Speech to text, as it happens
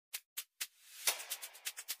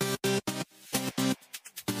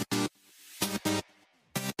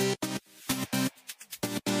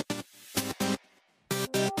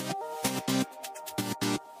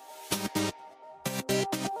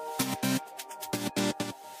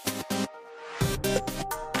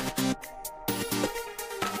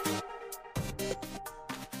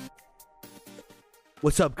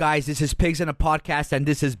What's up, guys? This is Pigs in a Podcast, and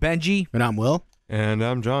this is Benji. And I'm Will. And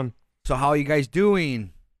I'm John. So how are you guys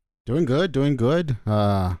doing? Doing good.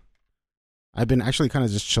 I've been actually kind of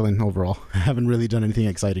just chilling overall. I haven't really done anything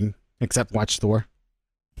exciting except watch Thor.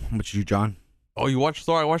 What did you, John? Oh, you watched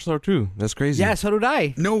Thor? I watched Thor too. That's crazy. Yeah, so did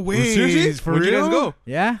I. No way. Seriously? For Where'd real? you guys go?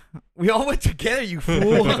 Yeah? We all went together, you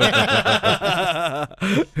fool. I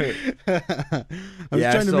was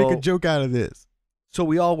Yeah, trying to make so- a joke out of this. So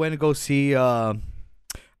we all went to go see, I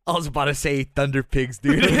was about to say Thunder Pigs,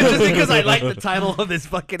 dude. Just because I like the title of this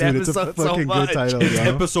fucking Dude, it's a episode fucking so much. good title, yo.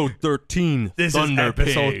 Episode 13. This is Thunder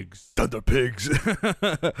episode- Pigs. Thunder Pigs.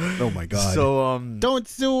 Oh my god. So, Don't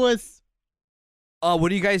sue us. what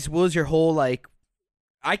do you guys, what was your whole, like,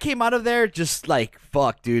 I came out of there just like,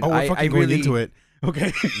 fuck, dude. Oh, we're I fucking really, going into it.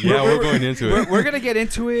 Okay. Yeah, we're going into it. We're gonna get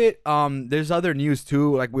into it. There's other news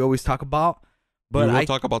too, like we always talk about. But we will I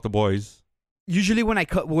talk about the boys. usually when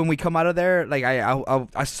we come out of there, like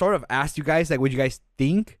I sort of asked you guys like what you guys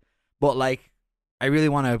think, but like I really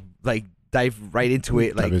want to like dive right into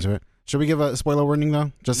it. Like, Dive into it. Should we give a spoiler warning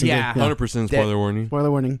though? Just in Yeah. case? 100% spoiler warning.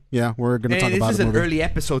 Spoiler warning. Yeah, we're gonna talk and about this is the an movie. early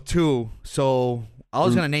episode too, so I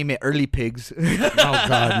was gonna name it Early Pigs. Oh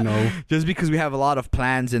god, no. Just because we have a lot of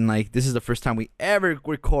plans and like this is the first time we ever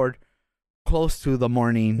record close to the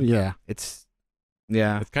morning. Yeah. It's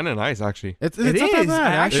yeah. It's kind of nice, actually. It's It not that is.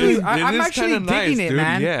 bad. Actually, It I'm is actually kinda digging nice, it, dude.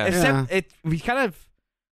 man. Yeah. Except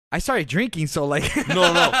I started drinking, so like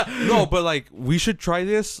No, but like we should try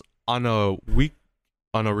this on a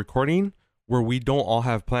recording where we don't all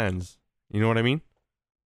have plans. You know what I mean?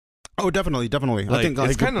 Oh, definitely. Like, I think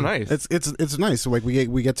it's kind of nice. It's nice. Like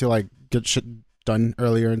we get to like get shit done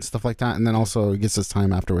earlier and stuff like that, and then also it gets us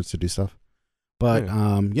time afterwards to do stuff. But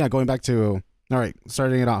Yeah. going back to all right,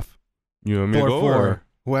 starting it off. You want me to Thor go? 4. Or?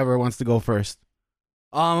 Whoever wants to go first.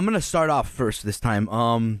 I'm gonna start off first this time.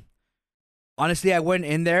 Honestly, I went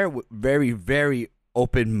in there very, very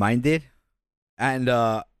open-minded, and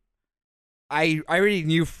I already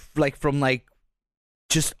knew like from like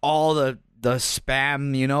just all the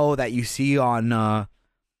spam, you know, that you see on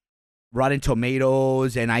Rotten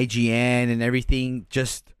Tomatoes and IGN and everything,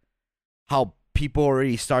 just how people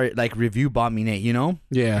already started like review bombing it, you know?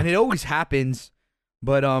 Yeah. And it always happens,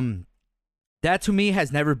 but that to me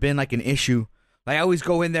has never been like an issue. Like I always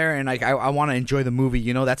go in there and like I want to enjoy the movie,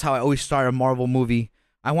 you know? That's how I always start a Marvel movie.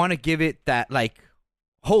 I want to give it that like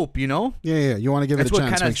hope, you know? Yeah. You want to give it a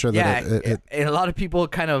chance, make sure that it and a lot of people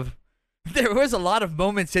kind of there was a lot of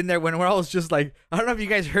moments in there when I was just like, I don't know if you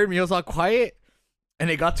guys heard me, I was all quiet.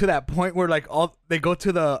 And it got to that point where like they go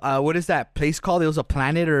to the what is that place called? It was a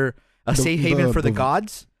planet or a safe haven for the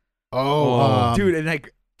gods. Dude, and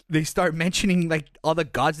like they start mentioning like all the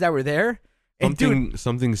gods that were there. And dude,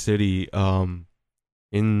 Something city.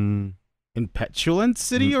 In Petulant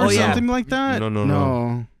City or Oh, yeah. something like that.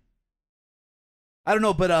 No. I don't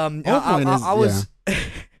know, but Oakland I was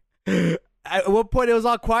at one point it was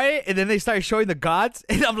all quiet, and then they started showing the gods,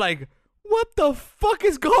 and I'm like, what the fuck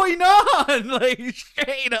is going on? Like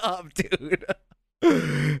straight up, dude.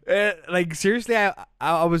 And, like seriously,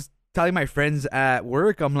 I was telling my friends at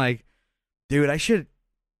work, I'm like, dude,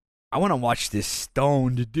 I want to watch this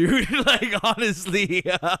stoned, dude. Like honestly,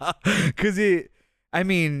 because I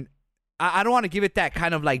mean, I don't want to give it that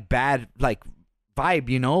kind of like bad like vibe,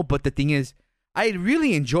 you know. But the thing is, I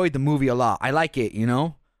really enjoyed the movie a lot. I like it, you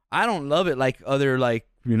know. I don't love it like other like,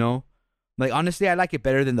 you know, like honestly, I like it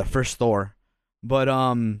better than the first Thor. But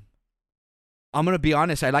I'm gonna be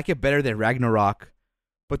honest, I like it better than Ragnarok.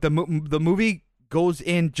 But the movie goes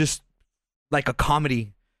in just like a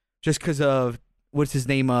comedy, just because of what's his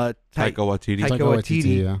name, Taika Waititi. Taika Taika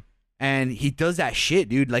Waititi. yeah. And he does that shit,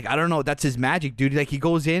 dude. Like, I don't know. That's his magic, dude. Like, he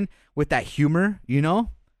goes in with that humor, you know?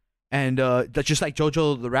 And that's just like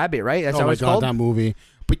Jojo the Rabbit, right? That's Oh how my it's god, called. that movie.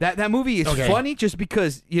 That movie is Okay. funny just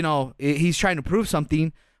because, you know, he's trying to prove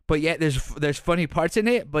something, but yet there's funny parts in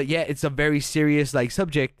it, but yet it's a very serious, like,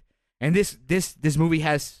 subject. And this movie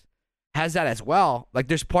has that as well. Like,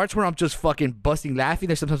 there's parts where I'm just fucking busting laughing.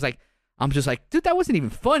 There's sometimes, like, I'm just like, dude, that wasn't even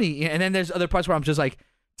funny. And then there's other parts where I'm just, like,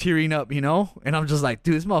 tearing up, you know? And I'm just like,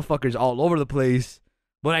 dude, this motherfucker's all over the place.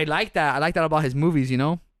 But I like that. I like that about his movies, you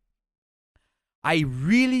know? I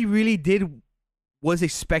really, really was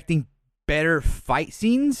expecting better fight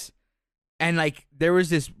scenes. And, like, there was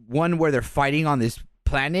this one where they're fighting on this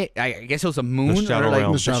planet. I guess it was a moon. The Shadow or, like,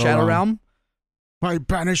 Realm. The Shadow Realm. I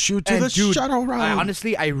banish you to And the dude, Shadow Realm.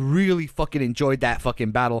 Honestly, I really fucking enjoyed that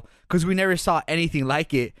fucking battle because we never saw anything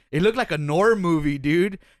like it. It looked like a Noir movie,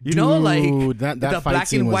 dude. You know, like that the fight black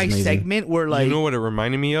scene and was white amazing. segment where, like, you know what it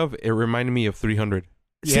reminded me of? It reminded me of 300.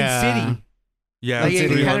 Sin City. Yeah, Like Sin it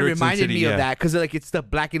City. kind of 300 Sin reminded City, me of yeah. that because like it's the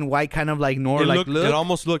black and white kind of like Nor It, like looked, look. it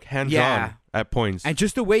almost looked hand drawn Yeah. at points. And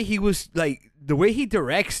just the way he was like the way he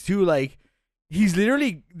directs too, like he's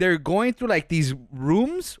literally they're going through like these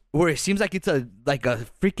rooms where it seems like it's a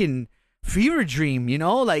freaking fever dream, you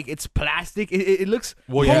know? Like it's plastic. It looks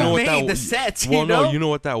Well, you know what homemade, that the sets, Well, you know? no, you know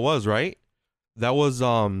what that was, right? That was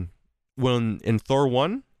when in Thor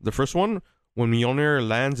 1, the first one, when Mjolnir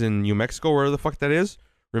lands in New Mexico, wherever the fuck that is.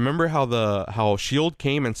 Remember how Shield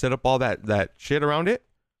came and set up all that shit around it?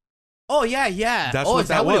 Oh yeah. That's oh, what is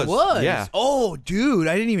that what it was. was? Yeah. Oh, dude,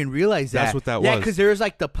 I didn't even realize that. That's what that Yeah, was. because there's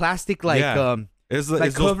like the plastic like Yeah. It's Like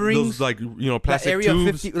it's those coverings? like that plastic area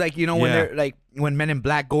tubes. 50, like you know when Yeah. they're like when Men in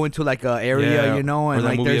Black go into like a area, Yeah, you know, or and that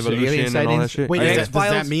like movie there's alien Evolution and all that sightings. shit. Wait, Yeah. does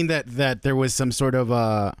X-Files? that mean that there was some sort of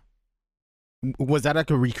was that like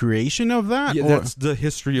a recreation of that? Yeah, or- that's the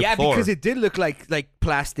history of Yeah, Thor. because it did look like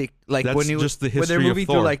plastic, like That's when you just the when they're history of moving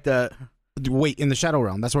Thor. through like the Wait, in the Shadow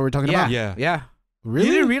Realm. That's what we're talking yeah, about. Yeah. yeah. Really?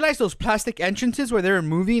 You didn't realize those plastic entrances where they were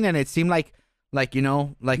moving and it seemed like you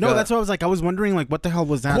know like No, a that's what I was like. I was wondering like what the hell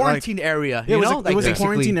was that? quarantine area. Yeah, You it was, know, it was a basically.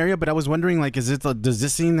 quarantine area, but I was wondering, like, does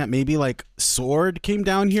this mean that maybe like Sword came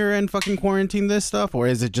down here and fucking quarantined this stuff, or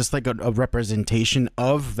is it just like a representation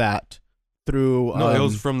of that through? No, it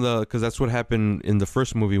was from because that's what happened in the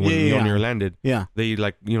first movie when Yeah. Mjolnir landed. yeah. They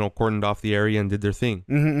cordoned off the area and did their thing.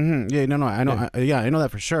 Yeah, no, I know. I know that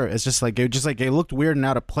for sure. It's just like it looked weird and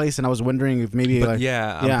out of place, and I was wondering if maybe But like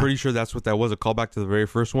yeah, yeah. I'm pretty sure that's what that was, a callback to the very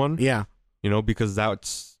first one. yeah. Because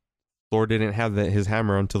that's Thor didn't have his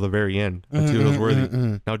hammer until the very end, until it was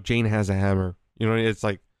worthy. Now Jane has a hammer. It's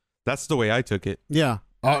like that's the way I took it. Yeah.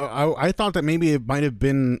 I thought that maybe it might have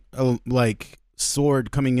been like Sword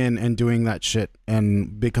coming in and doing that shit,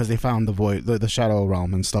 and because they found the void, the Shadow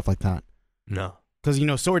Realm and stuff like that. No.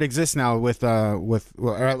 Because Sword exists now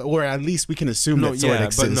or at least we can assume No, that Sword yeah,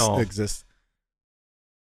 but no. exists.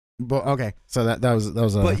 But okay, so that was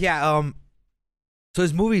But yeah, so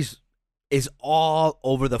his movies is all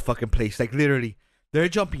over the fucking place. Like literally, they're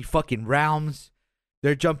jumping fucking realms.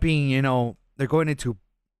 They're jumping, they're going into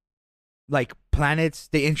like planets.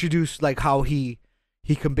 They introduce like how he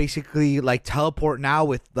can basically like teleport now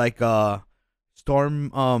with like Stormbreaker.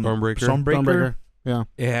 Stormbreaker. Yeah.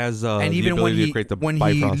 It has and the even when ability he to create the when he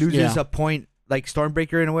Bifrost. loses Yeah. a point like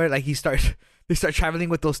Stormbreaker in a way, like they start traveling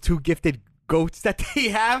with those two gifted goats that they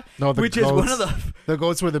have, No, the which is one goats. of The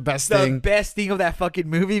goats were the best the thing. best thing of that fucking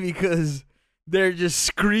movie because they're just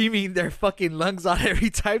screaming their fucking lungs out every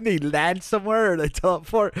time they land somewhere or they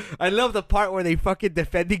teleport. I love the part where they fucking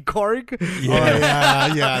defending Korg. Oh,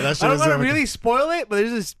 yeah. That I shit don't was want to so- really spoil it, but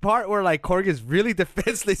there's this part where like Korg is really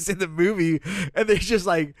defenseless in the movie, and there's just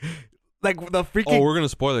like the freaking Oh, we're gonna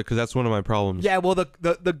spoil it because that's one of my problems. yeah. Well,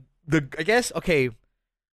 the I guess okay.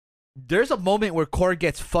 There's a moment where Korg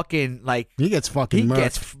gets fucking like He gets fucking he murked.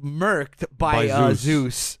 gets murked by, By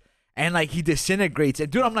Zeus, and like he disintegrates. And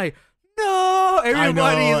dude, I'm like, no.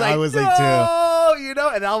 Everybody's like, I was no, like, too.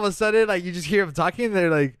 And all of a sudden, like you just hear him talking. And they're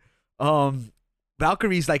like,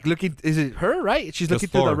 Valkyrie's like looking. Is it her? Right? She's looking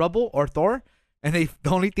through the Thor. rubble or Thor. And the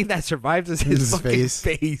only thing that survives is his His fucking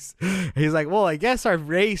face. He's like, well, I guess our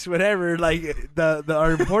race, whatever. Like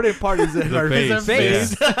our important part is our face,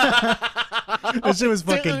 face. That shit was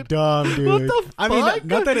fucking Dude, dumb, dude. what the I mean, fuck?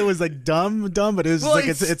 not that it was like dumb, but it was Well, like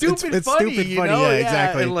it's stupid stupid funny. funny. You know? Yeah,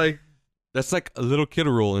 exactly. And like, That's like a little kid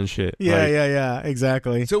rule and shit. yeah, Like, yeah,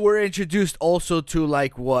 exactly. so we're introduced also to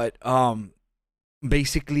like what,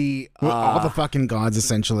 basically, Well, all the fucking gods,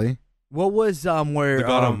 essentially. what was where The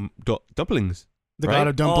god of dumplings. The Right? god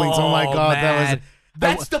of dumplings. Oh, my god, man.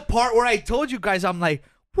 That's the part where I told you guys. I'm like,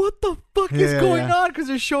 what the fuck is Yeah, going yeah. on? Because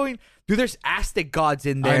they're showing, dude. There's Aztec gods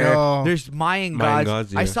in I there. know. There's Mayan Mayan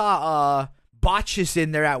gods. gods, I yeah. saw Botchus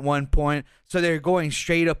in there at one point. So they're going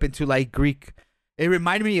straight up into like Greek. It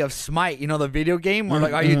reminded me of Smite, the video game where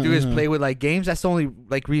like all you do is play with like games. That's the only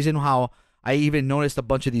like reason how I even noticed a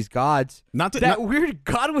bunch of these gods. Not to, That not- weird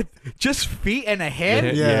god with just feet and a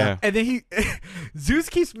head. Yeah. And then Zeus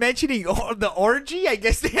keeps mentioning the orgy. I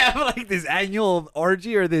guess they have like this annual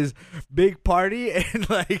orgy or this big party, and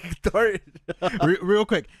like Thor. real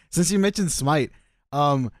quick, since you mentioned Smite,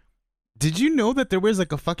 did you know that there was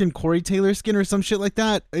like a fucking Corey Taylor skin or some shit like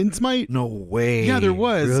that in Smite? No way. Yeah, there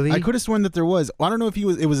was. Really? I could have sworn that there was. I don't know if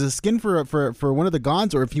it was a skin for one of the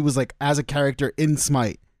gods or if he was like as a character in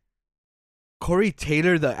Smite. Corey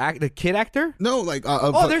Taylor, the kid actor. No, like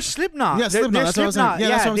Oh, there's Slipknot. Yeah, Slipknot, There's that's what I was saying. Yeah,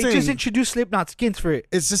 that's what I'm they saying. just introduced Slipknot skins for it.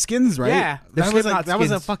 it's the skins, right? Yeah, the that was like Slipknot that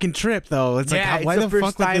was a skins. fucking trip though. It's like Yeah, it's why the the first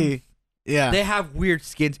fuck would time- they? Yeah, They have weird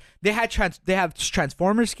skins. They have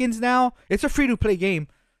Transformer skins now. It's a free to play game.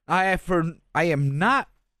 I am not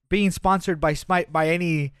being sponsored by Smite by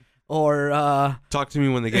any or Talk to me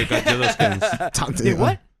when they get Godzilla skins. Talk to They you.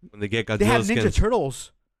 what? When they get Godzilla They have Ninja skins.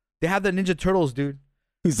 Turtles. They have the Ninja Turtles, dude.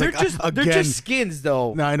 He's They're like, just again. they're just skins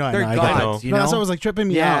though. No, I know. They're I get it. gods, you No, know. that's what was like tripping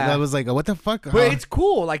me Yeah. out. That was like, what the fuck? But it's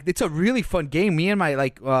cool. Like it's a really fun game. Me and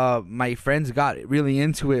my my friends got really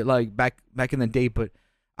into it like back in the day. But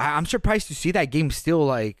I'm surprised to see that game still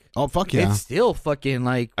like Oh fuck yeah! it's still fucking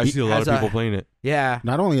like I see a lot of has people playing it. Yeah.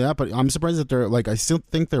 Not only that, but I'm surprised that they're like. I still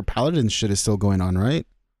think their Paladin shit is still going on, right?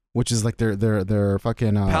 Which is like their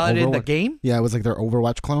fucking Paladin the Overwatch- game. Yeah, it was like their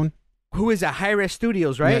Overwatch clone. Who is at Hi-Res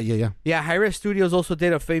Studios, right? Yeah. Yeah, Hi-Res Studios also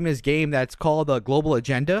did a famous game that's called Global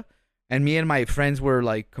Agenda, and me and my friends were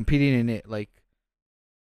like competing in it, like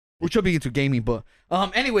which will be into gaming. But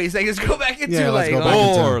anyways, like let's go back into Yeah, let's like go back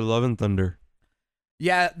into- Or Love and Thunder.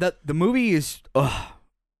 yeah, the movie is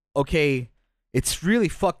okay. It's really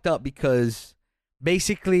fucked up because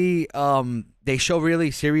basically they show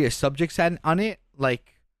really serious subjects on it,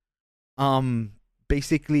 like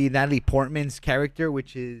basically Natalie Portman's character,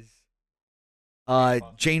 which is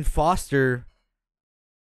Jane Foster,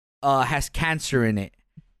 has cancer in it,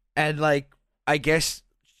 and like I guess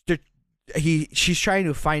she's trying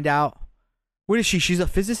to find out what is she? She's a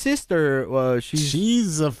physicist or She's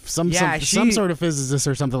some sort of physicist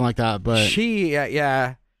or something like that. But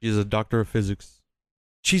yeah. She's a doctor of physics.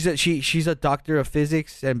 She's a doctor of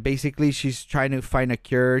physics, and basically she's trying to find a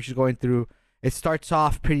cure. She's going through. It starts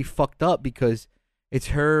off pretty fucked up because it's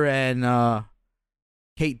her and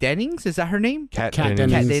Kate Dennings. Is that her name? Kat Kat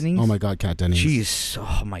Dennings. Dennings. Kat Dennings. Oh my god, Kat Dennings. She's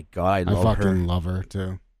oh my god, I I love fucking her. love her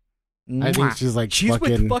too. I Mwah. think she's like She's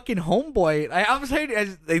fucking. with fucking homeboy. I'm saying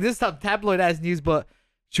like this is some tabloid ass news, but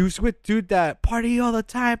she was with dude that party all the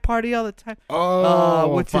time. Oh,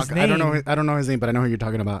 what's his fuck. I don't know. name? I don't know his name, but I know who you're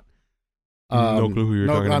talking about. No clue who you're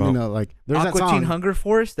talking I mean, about. no, like there's that Aqua Teen song. Hunger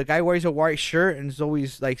Force. The guy wears a white shirt and is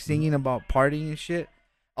always like singing about partying and shit.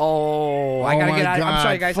 Oh, I gotta my get out. I'm God,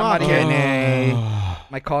 sorry, guys. I'm out of fuck. here. Oh.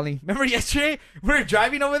 My calling. Remember yesterday we were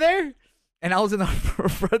driving over there, and I was in the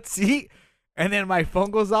front seat, and then my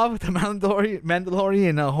phone goes off with the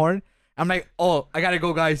Mandalorian horn. I'm like, oh, I gotta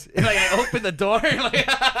go, guys. And like I open the door, like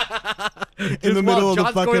In the middle of the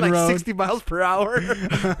John's fucking going like road. 60 miles per hour.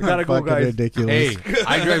 I gotta go, Fucking guys. ridiculous. Hey,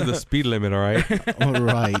 I drive the speed limit, all right? All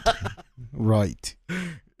right.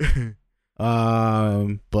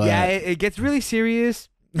 But Yeah, it gets really serious,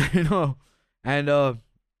 you know, and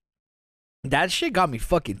that shit got me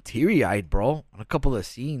fucking teary eyed, bro, on a couple of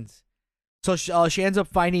scenes. So she ends up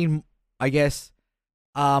finding, I guess,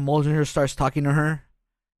 Mjolnir starts talking to her,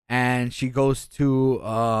 and she goes to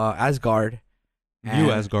Asgard. New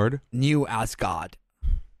Asgard.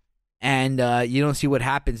 And you don't see what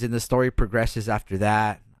happens, and the story progresses after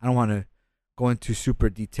that. I don't want to go into super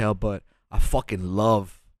detail, but I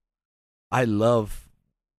love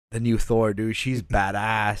the new Thor, dude. She's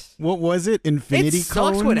badass. what was it? Infinity It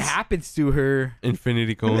sucks cones. what happens to her.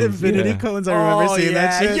 Infinity cones. Infinity yeah. cones. I remember seeing yeah,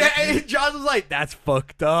 that shit. Yeah, and John was like, "That's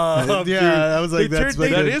fucked up." dude. Yeah, I was like, They that's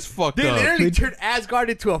turned- fucking- That is fucked They up. literally turned Asgard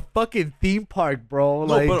into a fucking theme park, bro.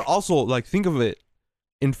 No, Like, but also, like, think of it.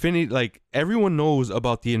 Infinity, like, everyone knows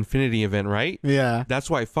about the Infinity event, right? Yeah. That's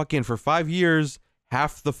why fucking for 5 years,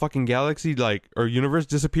 half the fucking galaxy, like, or universe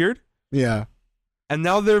disappeared. Yeah. And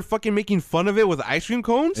now they're fucking making fun of it with ice cream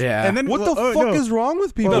cones? yeah. And then What the oh, fuck no. is wrong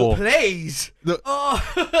with the people? plays. The-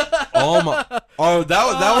 Oh my! Oh,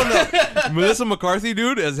 that one, Melissa McCarthy,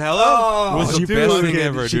 dude, as Hela Oh, was the she best fucking- thing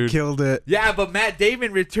ever, she dude. killed it. Yeah, but Matt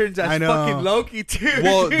Damon returns as I know. fucking Loki too.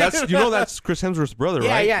 Well, that's Chris Hemsworth's brother,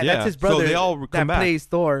 yeah, right? yeah, that's his brother. So they all that come back. plays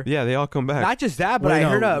Thor. Yeah, they all come back. Not just that, but Wait, I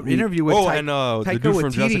heard no, an interview with and the Taika dude from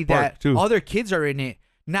Waititi Jurassic Park that too. all their kids are in it.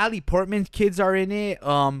 Natalie Portman's kids are in it.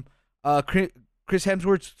 Chris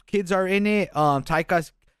Hemsworth's kids are in it.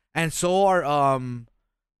 Taika's, and so are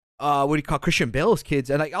what do you call Christian Bale's kids,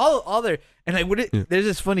 and like all other, and like Yeah. there's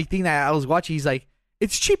this funny thing that I was watching. He's like,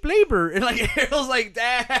 it's cheap labor, and like I was like,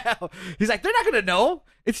 damn. He's like, they're not gonna know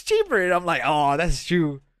it's cheaper, and I'm like, oh, that's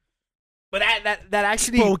true. But that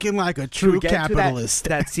actually Spoken like a to true get to capitalist.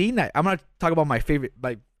 that scene, I'm gonna talk about my favorite,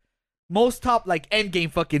 like most top, like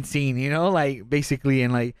Endgame fucking scene. You know, like basically,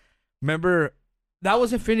 and like remember that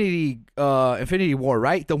was Infinity War,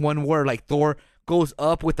 right? The one where like Thor goes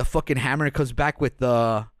up with the fucking hammer and comes back with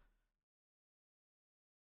the.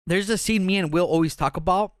 There's a scene me and Will always talk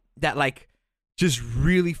about that like just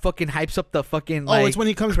really fucking hypes up the fucking like. Oh, it's when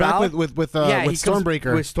he comes crowd. back with he comes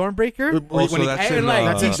Stormbreaker. With Stormbreaker. Oh, so when he- that's And in, like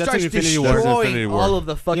that's he in starts Infinity War. That's in destroying Infinity War. all of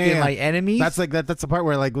the fucking Yeah, yeah. like enemies. That's the part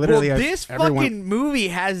where like literally well, this everyone. fucking movie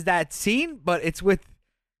has that scene, but it's with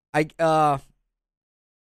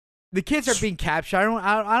the kids are being captured.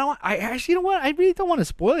 I actually, you know what? I really don't want to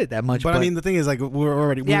spoil it that much. But I mean, the thing is, like, we're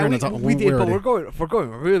already. yeah, we're gonna we talk, did, but already- we're going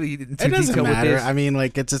really into It doesn't detail with matter. this. I mean,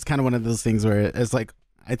 like, it's just kind of one of those things where it's like,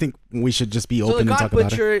 I think we should just be So the open and God talk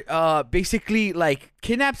about it. Butcher, basically, like,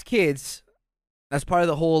 kidnaps kids. That's part of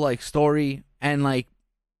the whole like story, and like,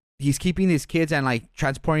 he's keeping these kids and like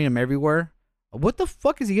transporting them everywhere. What the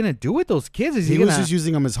fuck is he gonna do with those kids? Is he, He gonna was just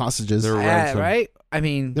using them as hostages. They were ransom. right? I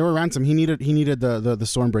mean, They were ransom. He needed the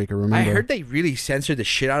Stormbreaker. Remember? I heard they really censored the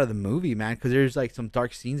shit out of the movie, man, because there's like some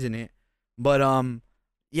dark scenes in it. But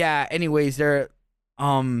yeah. Anyways, they're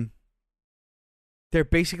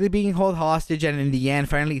basically being held hostage, and in the end,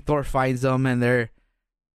 finally Thor finds them, and they're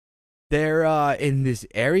in this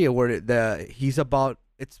area where he's about.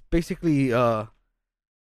 It's basically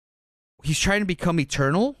he's trying to become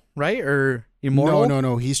eternal, right, or immortal?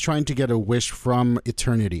 No. He's trying to get a wish from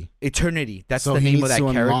eternity. Eternity. That's So the he name needs of that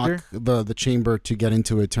to character. unlock the chamber to get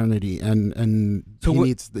into eternity, and So he wh-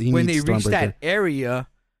 needs. He When needs they reach Stormbreaker. that area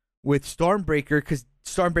with Stormbreaker, because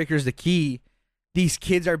Stormbreaker is the key, these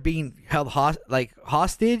kids are being held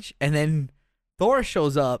hostage, and then Thor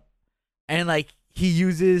shows up, and like he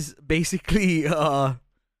uses basically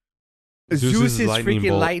Zeus's lightning freaking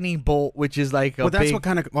bolt. lightning bolt, which is like a Well, that's big what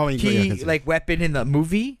kind of key like weapon in the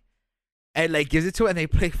movie, and like gives it to it, and they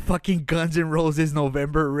play fucking Guns N' Roses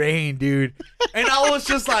November Rain, dude. And I was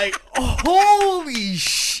just like, holy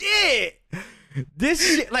shit. This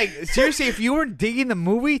shit, like, seriously, if you weren't digging the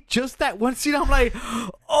movie, just that one scene, I'm like,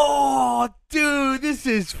 oh, dude, this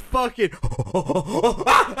is fucking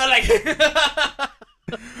like,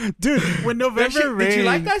 dude. When November Rain, did you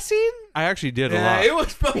like that scene? I actually did a Yeah, lot. it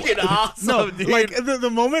was fucking awesome, No, dude. like the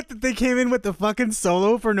moment that they came in with the fucking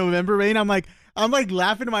solo for November Rain, I'm like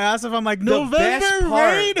laughing my ass off. I'm like, The best November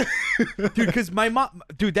part- Rain. dude, because my mom,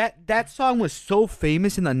 dude, that song was so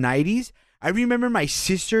famous in the 90s. I remember my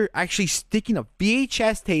sister actually sticking a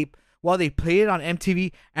VHS tape while they played it on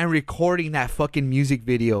MTV and recording that fucking music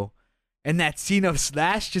video. And that scene of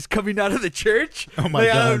Slash just coming out of the church, Oh my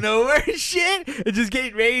out of God. nowhere and shit, and just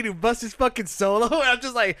getting ready to bust his fucking solo. And I'm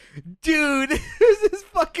just like, dude, this is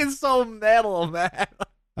fucking so metal, man.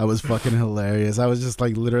 That was fucking hilarious. I was just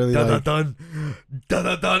like literally Dun, like, dun, dun,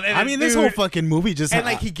 dun, dun. And I then, mean, this dude, whole fucking movie just and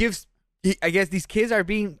like I guess these kids are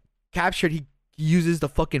being captured. He uses the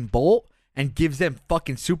fucking bolt and gives them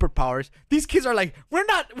fucking superpowers. These kids are like, we're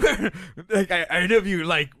like, are any of you,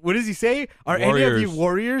 like, what does he say? Are any of you Warriors.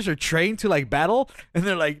 warriors or trained to like battle? And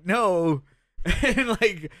they're like, no. And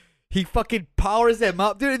like, he fucking powers them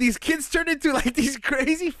up, dude. These kids turn into like these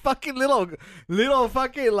crazy fucking little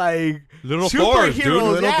fucking like Little Thors, superheroes. dude.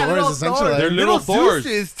 Little Yeah, Thors, little essentially. Thors. They're little Thors.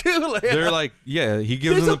 Zeus's, too. Like, They're like, yeah, he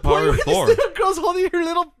gives there's them a the power point of where Thor. this little girl's holding her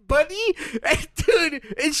little bunny, and dude,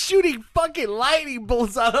 it's shooting fucking lightning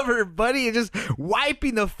bolts out of her bunny and just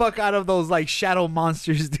wiping the fuck out of those like shadow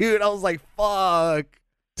monsters, dude. I was like, fuck.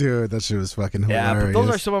 dude, that shit was fucking Yeah, hilarious. but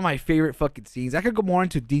those are some of my favorite fucking scenes. I could go more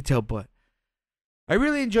into detail, but I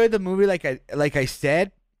really enjoyed the movie. Like I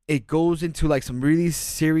said, it goes into like some really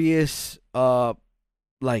serious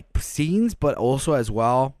like scenes, but also as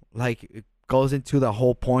well like it goes into the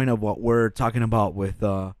whole point of what we're talking about with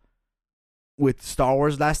Star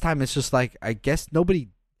Wars last time. It's just like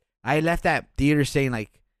I left that theater saying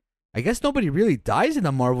like I guess nobody really dies in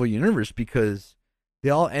the Marvel universe because they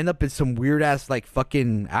all end up in some weird ass like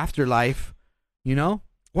fucking afterlife, you know?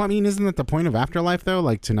 Well, I mean, isn't that the point of Afterlife though?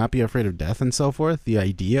 Like to not be afraid of death and so forth. The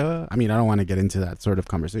idea. I mean, I don't want to get into that sort of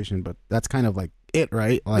conversation, but that's kind of like it,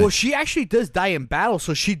 right? Like, Well, she actually does die in battle,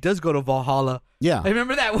 so she does go to Valhalla. yeah. I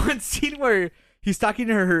remember that one scene where he's talking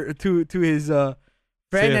to her to his friend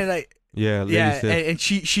Sith. and like Yeah, Lady yeah, Sith.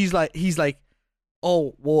 and he's like,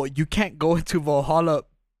 oh well, you can't go into Valhalla.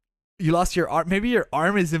 You lost your arm. Maybe your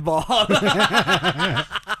arm is in Valhalla.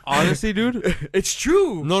 Honestly, dude. It's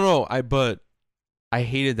true. No, but I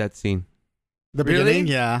hated that scene. The Really? beginning,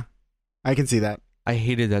 yeah, I can see that. I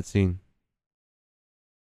hated that scene.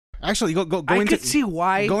 Actually, go I into could see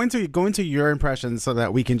why. go into your impressions so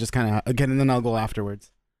that we can just kind of again, and then I'll go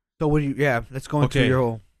afterwards. So what do you? Yeah, let's go into Okay. your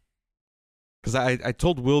whole. Because I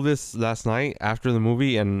told Will this last night after the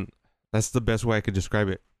movie, and that's the best way I could describe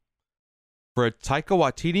it. For a Taika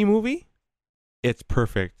Waititi movie, it's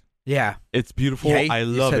perfect. Yeah, It's beautiful. yeah, I you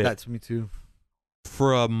love said it. that to me too.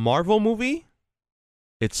 For a Marvel movie,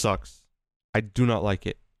 it sucks. I do not like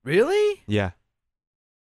it. Really? Yeah.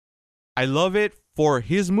 I love it for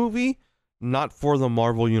his movie, not for the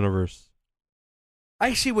Marvel universe.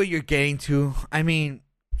 I see what you're getting to. I mean,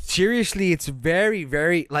 seriously, it's very,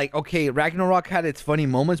 very like okay. Ragnarok had its funny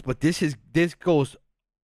moments, but this goes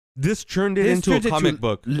This turned it This into a turns comic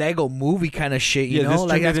book. Lego movie kind of shit. You Yeah, know, this like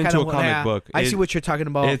turned that's it kind into of a comic book. I see It- what you're talking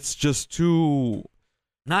about. It's just too.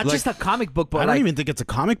 Not like- just a comic book, I but don't like even think it's a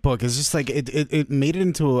comic book. It's just like it made it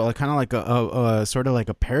into a kind of like a sort of like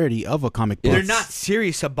a parody of a comic book. they're not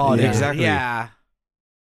serious about it. Yeah. Exactly. Yeah,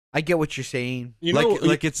 I get what you're saying. You know,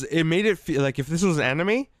 like it made it feel like if this was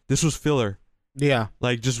anime, this was filler. yeah.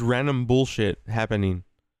 Like just random bullshit happening.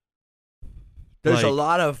 There's a Like,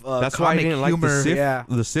 lot of That's why I comic didn't humor. like Yeah,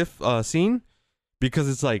 the Sif scene, because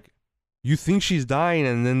it's like you think she's dying,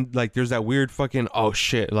 and then like there's that weird fucking oh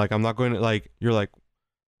shit, like I'm not going to like you're like,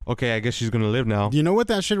 okay, I guess she's gonna live now. You know what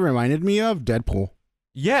that shit reminded me of? Deadpool.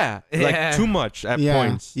 Yeah, Yeah. like too much at yeah,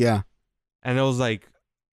 points, yeah. and it was like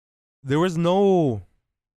there was no.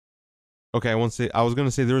 Okay, I won't say. I was gonna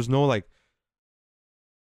say there was no like.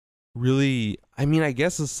 Really, I mean, I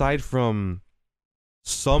guess aside from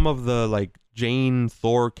some of the like Jane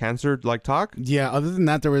Thor cancer like talk, Yeah, other than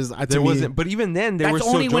that, there was. there wasn't. But even then, they were that's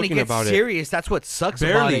still only when it joking gets about it. serious. That's what sucks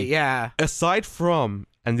about Barely. it. Yeah, aside Aside from,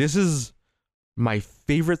 and this is my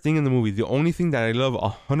favorite thing in the movie, the only thing that I love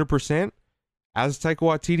 100% as Taika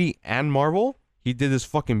Waititi and Marvel, he did this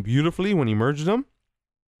fucking beautifully when he merged them.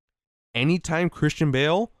 Anytime Christian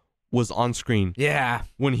Bale was on screen, yeah.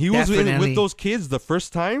 when he was Definitely. with those kids the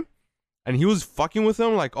first time, and he was fucking with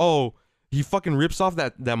them, like, oh, he fucking rips off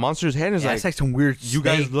that monster's head and is Yeah, like, it's like some weird. you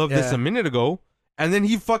guys snake. loved this Yeah. a minute ago, and then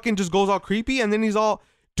he fucking just goes all creepy, and then he's all,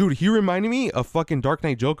 dude, he reminded me of fucking Dark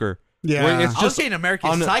Knight Joker. Yeah, Where it's I was just getting American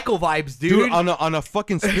on a- Psycho vibes, dude. dude, on a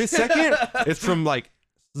fucking split second, it's from like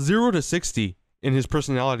 0 to 60 in his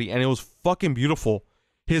personality, and it was fucking beautiful.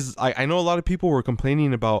 I know a lot of people were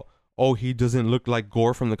complaining about, oh, he doesn't look like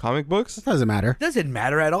Gore from the comic books. it doesn't matter. Doesn't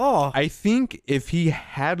matter at all. I think if he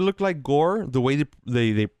had looked like Gore, the way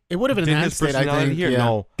they It would have did his enhanced it. I personality think. here, Yeah.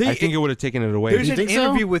 no, They- I think it would have taken it away. There's You an think so?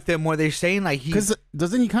 interview with them where they're saying like he. Because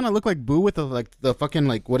doesn't he kind of look like Boo with the fucking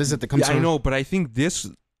like what is it that comes? Yeah, I know, but I think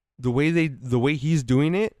the way he's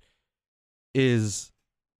doing it is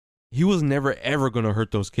he was never ever gonna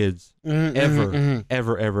hurt those kids. Ever.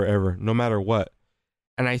 Ever, no matter what.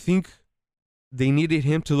 And I think they needed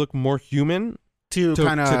him to look more human To to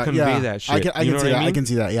kind of convey that shit. I can You know see what I that. I mean? can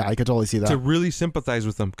see that. Yeah, I could totally see that. to really sympathize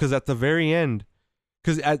with them. Because at the very end,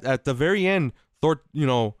 at the very end, Thor,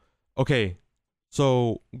 okay,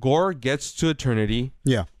 so Gore gets to eternity.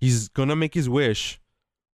 Yeah. He's gonna make his wish,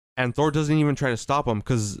 and Thor doesn't even try to stop him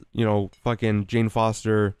because fucking Jane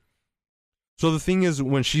Foster. So the thing is,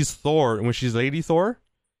 when she's Lady Thor,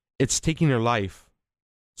 it's taking her life,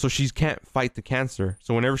 so she can't fight the cancer.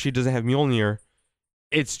 So whenever she doesn't have Mjolnir,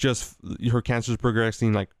 it's just her cancer's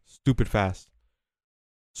progressing like stupid fast.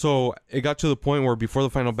 So it got to the point where before the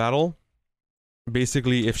final battle,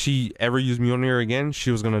 basically, if she ever used Mjolnir again,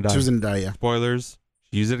 she was gonna die. She was gonna die. Yeah. Spoilers.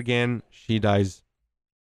 She used it again. She dies.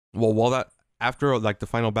 Well, after like the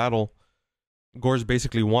final battle, Gore's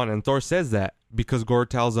basically won, and Thor says that because Gore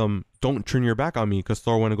tells him, "Don't turn your back on me," because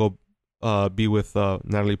Thor want to go be with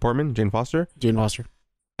Natalie Portman, Jane Foster, Jane Foster.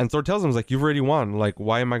 and Thor tells him, "He's like, you've already won. Like,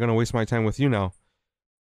 why am I gonna waste my time with you now?"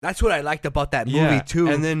 That's what I liked about that movie too.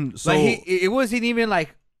 And then so like it wasn't even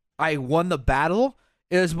like I won the battle.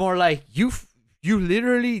 It was more like you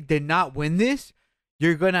literally did not win this.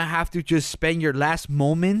 You're gonna have to just spend your last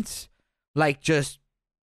moments like just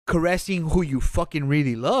caressing who you fucking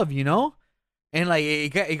really love, And like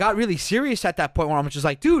it got really serious at that point where I'm just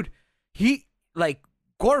like, dude, he like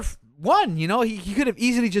Gore won, He could have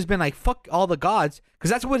easily just been like, fuck all the gods, because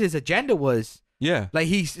that's what his agenda was. yeah, Like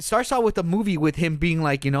he starts out with the movie with him being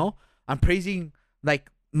like, I'm praising like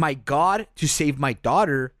my God to save my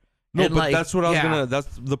daughter. no, And, but like, that's what I was yeah. that's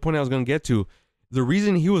the point I was gonna get to. The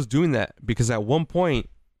reason he was doing that because at one point,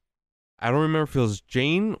 I don't remember if it was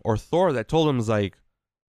Jane or Thor that told him, is like,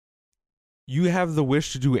 you have the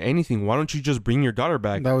wish to do anything. Why don't you just bring your daughter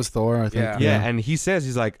back? That was Thor. I think. Yeah. Yeah, and he says,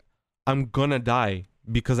 he's like, I'm gonna die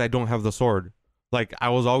because I don't have the sword. Like, I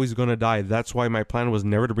was always gonna die. That's why my plan was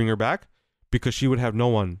never to bring her back, because she would have no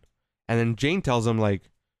one. And then Jane tells him, like,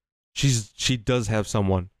 she does have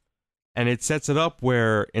someone. And it sets it up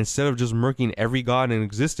where instead of just murking every god in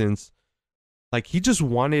existence, like, he just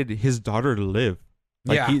wanted his daughter to live.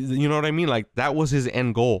 Like, Yeah. you know what I mean? Like, that was his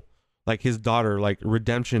end goal. Like, his daughter, like,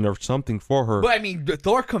 redemption or something for her. But I mean,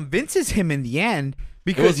 Thor convinces him in the end It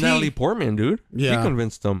because was Natalie Portman, dude. Yeah. She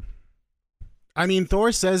convinced him. I mean,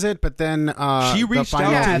 Thor says it, but then She the reached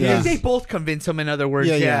final out yeah, to two- him. they both convince him. In other words,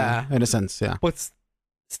 yeah, yeah. in a sense, yeah. But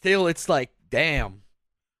still, it's like, damn.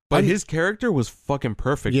 But his character was fucking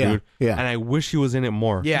perfect, Yeah, dude. yeah. And I wish he was in it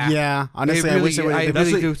more. Yeah. Yeah, honestly, They I wish it really- was. I That's,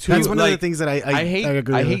 really do too. that's one of the Like, things that I hate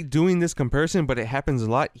agree I with. hate doing this comparison, but it happens a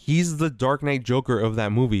lot. He's the Dark Knight Joker of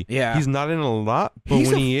that movie. Yeah. He's not in a lot, but He's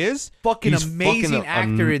when a he is, Fucking he's amazing fucking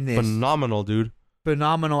actor in this. Phenomenal, dude.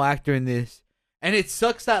 Phenomenal actor in this. And it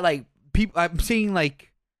sucks that like people. I'm seeing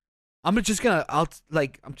like, I'm just gonna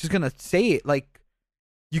say it like,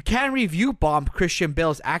 you can't review bomb Christian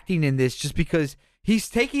Bale's acting in this just because he's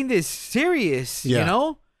taking this serious. Yeah. You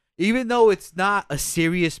know, even though it's not a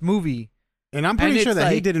serious movie. And I'm pretty And sure it's that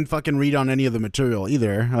he like- didn't fucking read on any of the material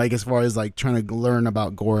either. Like as far as like trying to learn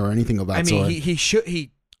about gore or anything of that I mean, sort. he should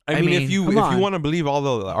he. I mean, if you come on. want to believe all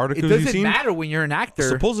the It articles you've doesn't seen, matter when you're an actor.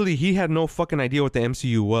 supposedly he had no fucking idea what the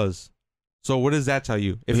MCU was. So what does that tell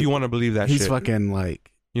you? If you want to believe that He's shit, fucking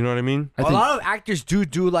like. you know what I mean? I A think, lot of actors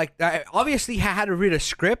do like obviously had to read a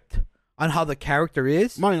script on how the character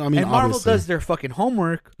is. I mean, and Marvel obviously. does their fucking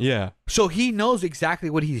homework, Yeah. so he knows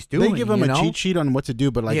exactly what he's doing. They give him you a know? cheat sheet on what to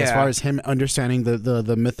do, but like as Yeah. far as him understanding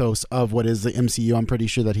the mythos of what is the MCU, I'm pretty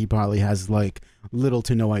sure that he probably has like little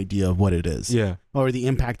to no idea of what it is, Yeah. or the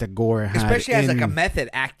impact that gore had. especially as like a in- method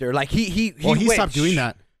actor. Like he Well, he went stopped doing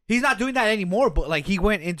that. He's not doing that anymore. But like he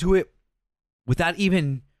went into it without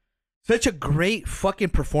even such a great fucking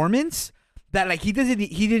performance that like he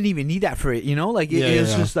didn't even need that for it. You know, like Yeah, it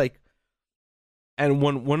was yeah. just like. And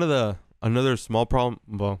one of the another small problem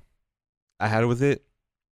I had with it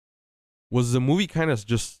was the movie kind of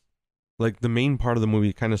just like the main part of the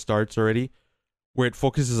movie kind of starts already where it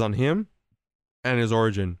focuses on him and his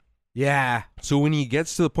origin. Yeah. So when he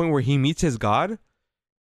gets to the point where he meets his god,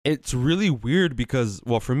 it's really weird because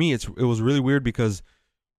for me it was really weird because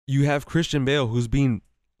you have Christian Bale who's being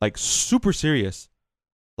like super serious.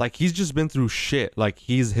 Like he's just been through shit. Like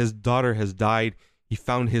his daughter has died. He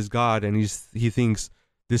found his God and he thinks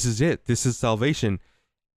this is it. This is salvation.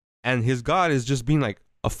 And his God is just being like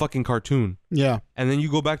a fucking cartoon. Yeah, And then you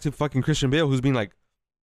go back to fucking Christian Bale who's being like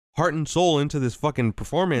heart and soul into this fucking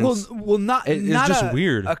performance. Well, not It's not just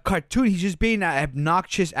weird. A cartoon. He's just being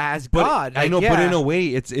obnoxious as But God. I Like, know, yeah. but in a way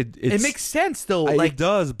it makes sense though. it Like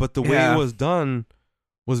does, but the way Yeah. it was done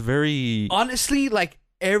was very honestly, like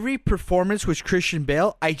every performance with Christian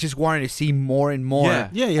Bale, I just wanted to see more and more. Yeah.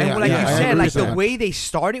 yeah. And like yeah, you I said, agree like with the that. way they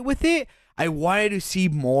started with it, I wanted to see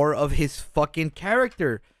more of his fucking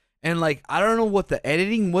character. And like I don't know what the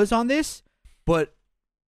editing was on this, but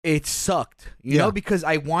it sucked. You Yeah. know, because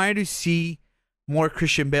I wanted to see more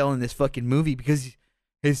Christian Bale in this fucking movie because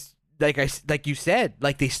his like you said,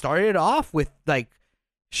 like they started off with like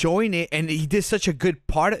showing it, and he did such a good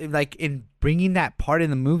part like in bringing that part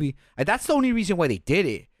in the movie. And that's the only reason why they did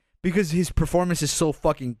it, because his performance is so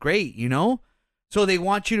fucking great, you know? So they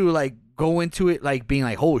want you to like go into it like being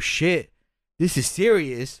like, oh shit, this is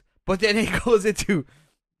serious. But then it goes into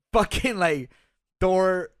fucking like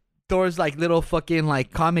Thor's like little fucking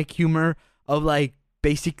like comic humor of like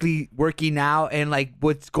basically working out and like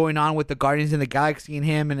what's going on with the Guardians in the Galaxy and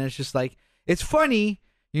him, and it's just like it's funny,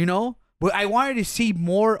 you know? But I wanted to see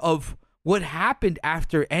more of what happened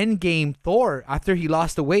after Endgame Thor, after he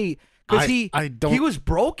lost the weight. Because he was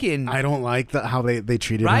broken. I don't like how they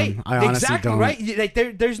treated right? him. I honestly exactly, don't. right? Like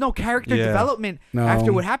there's no character Yeah. development No.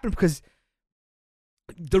 after what happened, because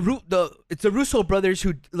it's the Russo brothers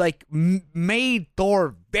who like made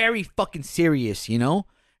Thor very fucking serious, you know?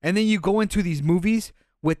 And then you go into these movies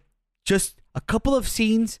with just a couple of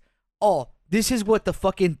scenes. Oh, this is what the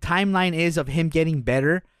fucking timeline is of him getting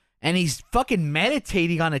better, and he's fucking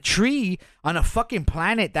meditating on a tree on a fucking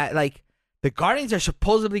planet that like the Guardians are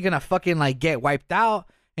supposedly gonna fucking like get wiped out,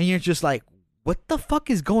 and you're just like, what the fuck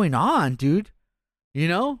is going on, dude? You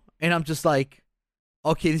know? And I'm just like,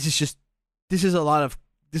 okay, this is a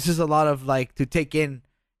lot of like to take in.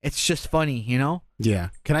 It's just funny, you know? Yeah.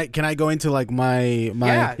 Can I go into like my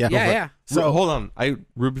yeah, go for it. yeah. So hold on.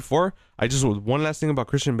 Before I just one last thing about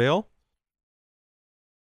Christian Bale.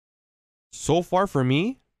 So far for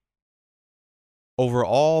me, over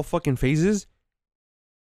all fucking phases,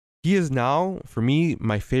 he is now for me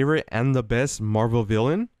my favorite and the best Marvel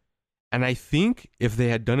villain. And I think if they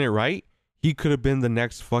had done it right, he could have been the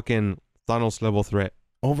next fucking Thanos level threat.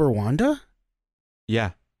 Over Wanda?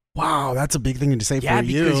 Yeah. Wow, that's a big thing to say Yeah, for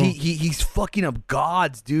you. because he's fucking up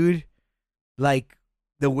gods, dude. Like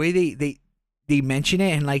the way they mention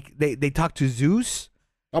it, and like they talk to Zeus.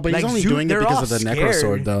 Oh, but he's like, only Zeus- doing it they're because all of the scared.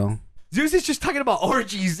 Necrosword, though. Zeus is just talking about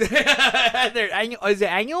orgies. They're annual, is it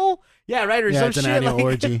annual? Yeah, right, or Yeah, some it's an shit. annual like,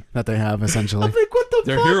 orgy that they have, essentially. I'm like, what the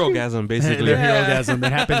They're fuck? hero-gasm, basically. Their Yeah. hero-gasm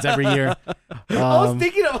that happens every year. I was Um,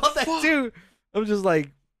 thinking about that too. I'm just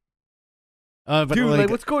like, but dude, like,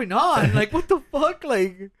 what's going on? Like, what the fuck?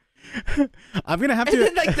 Like, I'm gonna have And to.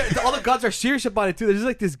 then like all the gods are serious about it too. There's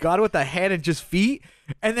like this god with a head and just feet,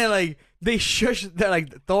 and then like they shush. They're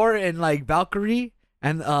like Thor and like Valkyrie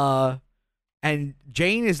and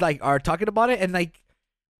Jane is like are talking about it, and like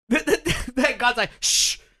that god's like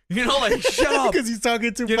shh, you know, like shut up. Because he's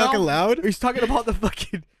talking too You know? fucking loud. He's talking about the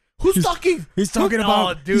fucking. Who's talking? He's talking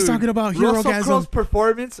about. Oh, dude. He's talking about Russell Hero Crowe's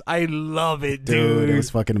performance. I love it, dude. It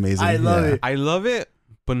was fucking amazing. I love Yeah. it. I love it,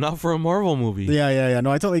 but not for a Marvel movie. Yeah.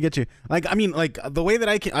 No, I totally get you. Like, I mean, like the way that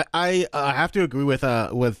I have to agree with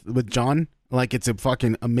John. Like, it's a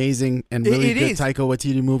fucking amazing and really It good is. Taika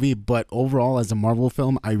Waititi movie, but overall, as a Marvel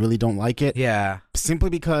film, I really don't like it. Yeah. Simply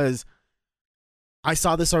because I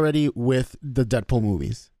saw this already with the Deadpool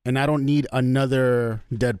movies, and I don't need another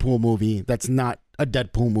Deadpool movie that's not a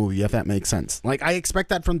Deadpool movie, if that makes sense. Like, I expect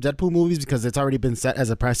that from Deadpool movies because it's already been set as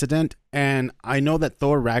a precedent, and I know that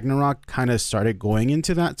Thor Ragnarok kind of started going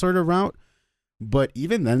into that sort of route, but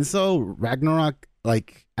even then, Ragnarok,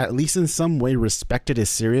 like, at least in some way respected his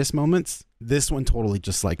serious moments. This one totally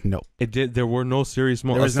just like, nope. It did. There were no serious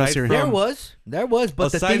moments. There was no serious- There was,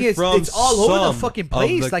 but the aside thing is, from it's all over the some fucking of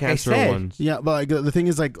place. the Like I cancer said, ones. Yeah, but like the thing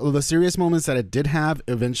is, like the serious moments that it did have,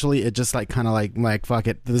 eventually it just like kind of like fuck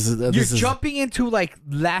it. This you're is jumping into like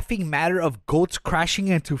laughing matter of goats crashing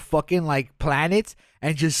into fucking like planets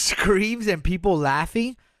and just screams and people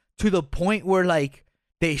laughing to the point where like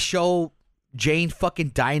they show Jane fucking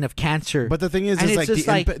dying of cancer. But the thing is, and is it's like just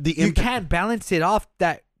the like the you impact. can't balance it off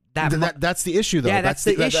That's the issue, though. Yeah, that's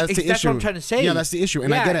the issue. That's the That's issue. what I'm trying to say. Yeah, that's the issue, and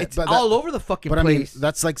yeah, I get it. It's but all over the fucking But I mean, place.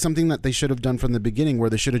 that's like something that they should have done from the beginning, where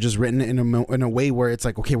they should have just written it in a way where it's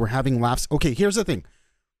like, okay, we're having laughs. Okay, here's the thing.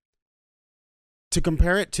 To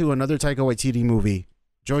compare it to another Taika Waititi movie,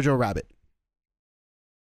 Jojo Rabbit.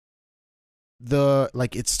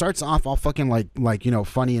 It starts off all fucking like you know,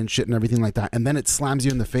 funny and shit and everything like that, and then it slams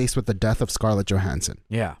you in the face with the death of Scarlett Johansson.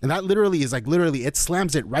 Yeah. And that literally is like it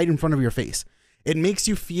slams it right in front of your face. It makes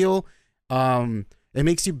you feel it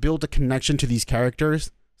makes you build a connection to these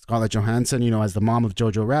characters. Scarlett Johansson, you know, as the mom of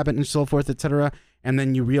Jojo Rabbit and so forth, etc. And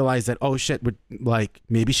then you realize that, oh shit, like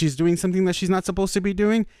maybe she's doing something that she's not supposed to be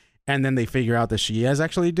doing, and then they figure out that she is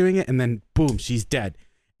actually doing it, and then boom, she's dead.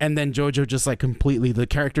 And then Jojo just like completely, the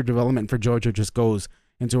character development for Jojo just goes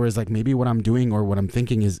into where it's like, maybe what I'm doing or what I'm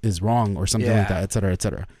thinking is wrong or something like that, etc.,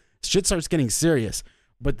 etc. Shit starts getting serious.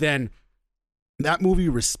 But then that movie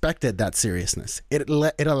respected that seriousness. It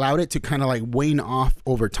allowed it to kind of like wane off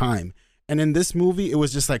over time. And in this movie, it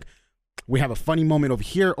was just like, we have a funny moment over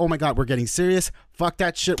here. Oh my God, we're getting serious. Fuck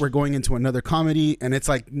that shit. We're going into another comedy. And it's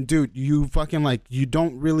like, dude, you fucking like, you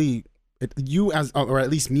don't really, you as, or at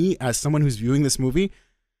least me as someone who's viewing this movie,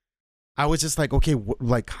 I was just like, okay,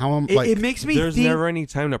 like how am like it makes me There's think. never any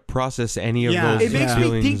time to process any of Yeah. those It makes me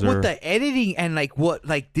feelings. think or, what the editing and like what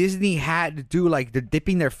like Disney had to do, like they're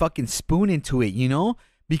dipping their fucking spoon into it, you know?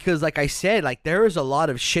 Because like I said, like there was a lot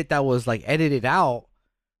of shit that was like edited out.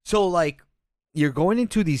 So like you're going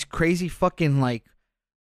into these crazy fucking like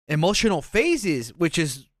emotional phases, which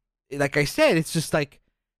is like I said, it's just like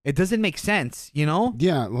it doesn't make sense, you know?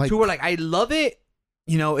 yeah, like To where like I love it,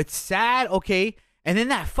 you know, it's sad, okay. And then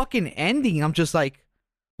that fucking ending, I'm just like,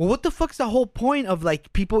 well, what the fuck's the whole point of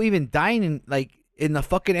like people even dying in like in the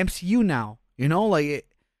fucking MCU now? You know, like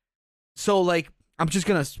so like I'm just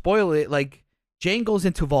gonna spoil it. Like Jane goes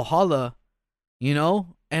into Valhalla, you know,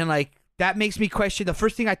 and like that makes me question. The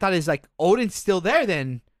first thing I thought is like Odin's still there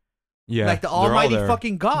then, yeah, like the they're all almighty there.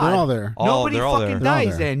 fucking God. they're all there. Nobody they're all fucking there. They're all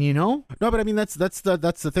dies there. then, you know. No, but I mean that's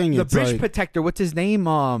the thing. The It's bridge like, protector, what's his name?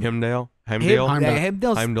 Heimdall. Heimdall.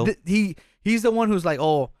 Heimdall. He's the one who's like,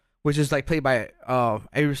 oh, which is like played by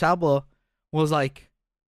Idris Elba, was like,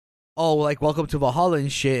 oh, like welcome to Valhalla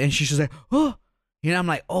and shit, and she's just like, oh, you know, I'm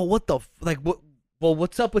like, oh, what the like, what? Well,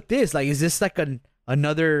 what's up with this? Like, is this like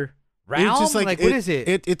another realm? it's just like what is it?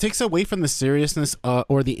 It takes away from the seriousness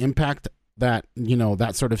or the impact that, you know,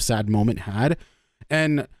 that sort of sad moment had.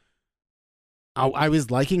 And I was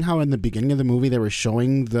liking how in the beginning of the movie they were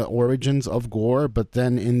showing the origins of Gore, but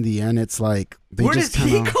then in the end it's like they Where just does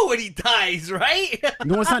he kinda, go when he dies? Right?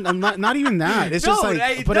 no, it's not even that. It's no, just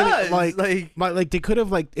like, it but does. like they could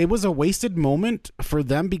have, like, it was a wasted moment for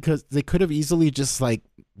them because they could have easily just like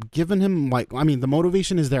given him, like, I mean, the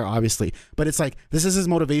motivation is there obviously, but it's like, this is his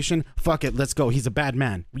motivation, fuck it, let's go. He's a bad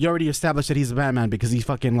man. We already established that he's a bad man because he's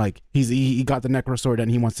fucking like he got the necro sword and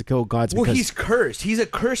he wants to kill gods. Well, Because, he's cursed. He's a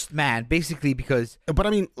cursed man, basically, because but I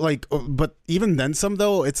mean, like, but even then some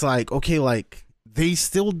though, it's like, okay, like they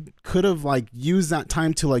still could have like used that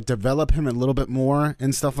time to like develop him a little bit more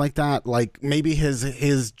and stuff like that, like maybe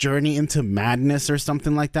his journey into madness or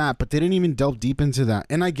something like that, but they didn't even delve deep into that.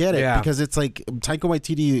 And I get it, Yeah. because it's like Taika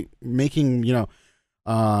Waititi making, you know,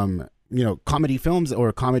 comedy films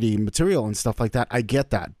or comedy material and stuff like that. I get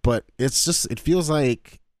that, but it's just, it feels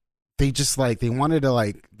like they just like they wanted to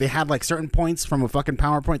like they had like certain points from a fucking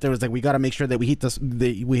PowerPoint. There was like, we got to make sure that we hit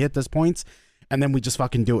this points, and then we just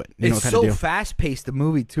fucking do it. It's so fast paced, the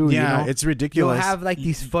movie too. Yeah, it's ridiculous. You'll have like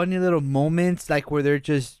these funny little moments, like where they're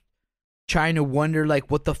just trying to wonder like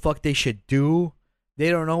what the fuck they should do. They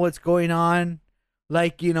don't know what's going on.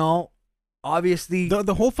 Like, obviously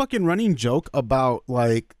the whole fucking running joke about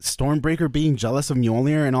like Stormbreaker being jealous of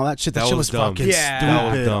Mjolnir and all that shit. That shit was dumb. fucking Yeah. stupid.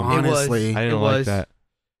 That was dumb. Honestly, I didn't like that.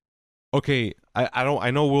 Okay,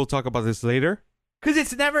 I know we'll talk about this later. because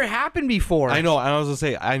it's never happened before. I know. I was gonna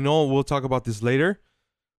say I know we'll talk about this later,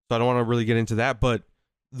 so I don't want to really get into that. But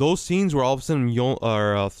those scenes where all of a sudden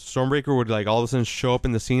Stormbreaker would like all of a sudden show up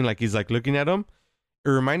in the scene, like he's like looking at him. It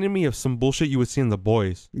reminded me of some bullshit you would see in The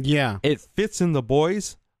Boys. Yeah, It fits in The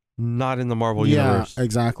Boys, not in the Marvel universe. Yeah,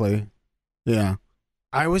 exactly. Yeah,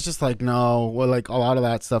 I was just like, no, well, like a lot of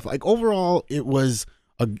that stuff. Like overall, it was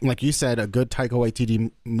like you said, a good Taika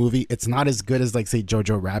Waititi movie. It's not as good as like say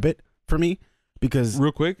Jojo Rabbit for me because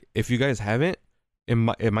Real quick, if you guys haven't, it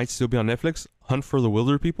might still be on Netflix. Hunt for the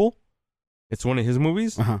Wilder People. It's one of his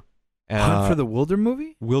movies. Hunt for the Wilder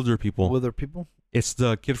movie? Wilder People. Wilder people? It's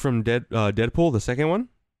the kid from Deadpool, the second one,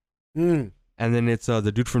 and then it's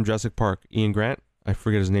the dude from Jurassic Park, Ian Grant. I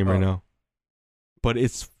forget his name right now, but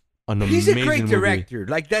it's an He's amazing a great movie. director.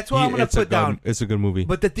 Like, that's what I'm going to put down. It's a good movie.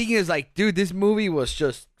 But the thing is, like, dude, this movie was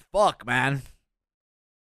just fuck, man.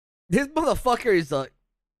 This motherfucker is like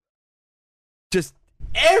just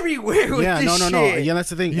everywhere with yeah, this no. shit. Yeah, that's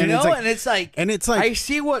the thing. You know, and it's like, I I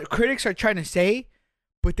see what critics are trying to say,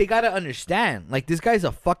 but they gotta understand, like, this guy's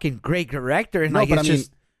a fucking great director, and no, like, but it's I mean,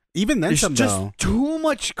 just even then there's some just though. too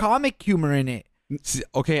much comic humor in it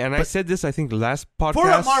Okay, and I said this I think last podcast for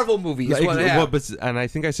a Marvel movie. Is Like, what, yeah. and I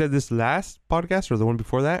think I said this last podcast or the one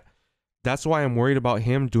before that. That's why I'm worried about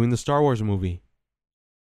him doing the Star Wars movie.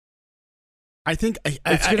 I think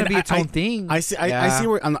it's gonna be its own thing. I see. I see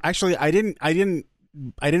where. Actually, I didn't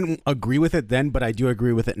agree with it then, but I do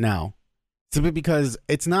agree with it now. Simply because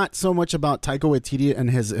it's not so much about Taika Waititi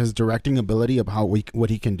and his directing ability of what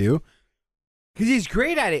he can do. Because he's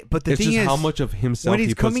great at it, but the It's thing just is, how much of himself when he's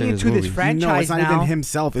he puts coming in his into this movies. franchise No, it's not now, even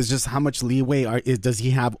himself. It's just how much leeway does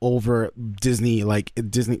he have over Disney? Like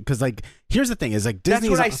Disney, because like here's the thing: is like Disney.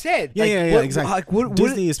 that's what I said. Yeah, Like, yeah, what- exactly. like, what-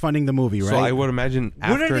 Disney is funding the movie, right? So I would imagine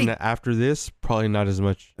What are after this, probably not as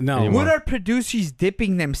much. No. anymore. What are producers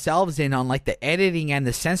dipping themselves in on, like, the editing and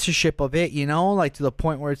the censorship of it, like, to the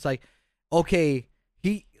point where it's like, okay,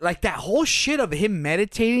 he, like, that whole shit of him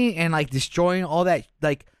meditating and, like, destroying all that,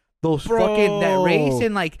 like, those fucking, that race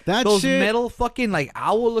and, like, that those shit- metal fucking, like,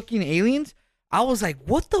 owl-looking aliens. I was like,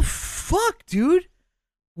 what the fuck, dude?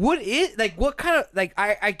 What is, like, what kind of, like,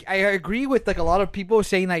 I agree with, like, a lot of people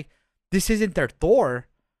saying, like, this isn't their Thor,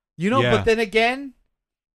 Yeah. but then again,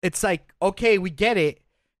 it's like, okay, we get it.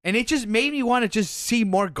 And it just made me want to just see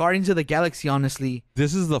more Guardians of the Galaxy, honestly.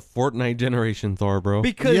 This is the Fortnite generation Thor, bro.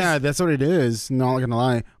 Because yeah, that's what it is. Not gonna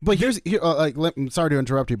lie, but I'm sorry to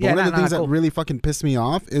interrupt you, but Yeah, one of the things cool. that really fucking pissed me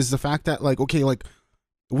off is the fact that like, okay, like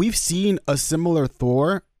we've seen a similar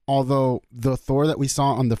Thor, although the Thor that we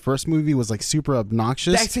saw on the first movie was like super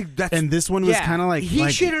obnoxious, that's and this one was kind of like he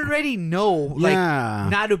like, should already know, like, Yeah.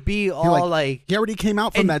 not to be all like. he already came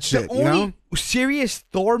out from And that shit, the you only know? serious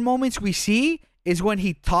Thor moments we see is when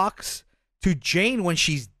he talks to Jane when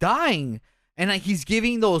she's dying, and like he's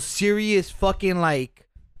giving those serious fucking like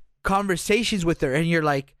conversations with her, and you're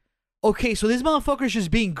like, okay, so this motherfucker's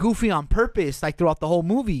just being goofy on purpose, like throughout the whole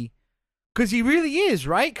movie, because he really is,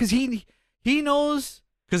 right? Because he knows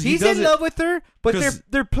he's in love with her, but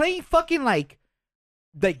they're playing fucking like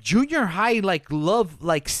junior high like love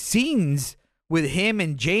like scenes with him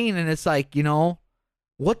and Jane, and it's like,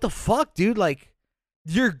 what the fuck, dude? Like,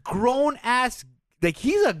 you're grown ass, like,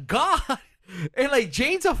 he's a god, and like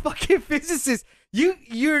Jane's a fucking physicist.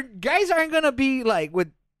 Your guys aren't gonna be like,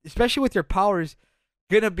 with, especially with your powers,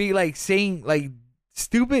 gonna be like saying like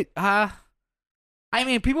stupid. I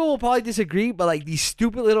mean, people will probably disagree, but like these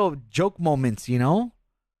stupid little joke moments, No,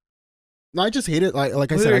 I just hate it. Like I where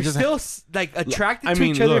said, I they're just still like attracted I to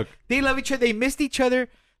mean, each other. look. They love each other. They missed each other.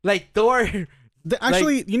 Like Thor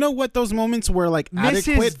actually, you know what? Those moments were like misses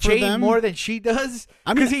adequate for Jane them. more than she does,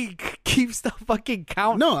 I mean- because he keeps the fucking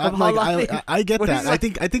count. No, of I'm how like long they- I get what that. is I it?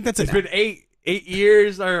 think that's It's been 8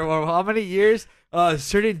 years or how many years?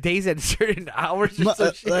 Certain days and certain hours or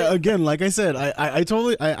some shit. Again, like I said, I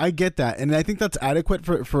totally I get that, and I think that's adequate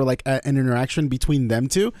for like an interaction between them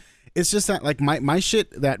two. It's just that like my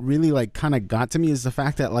shit that really like kind of got to me is the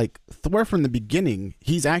fact that like Thor from the beginning,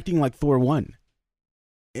 he's acting like Thor 1.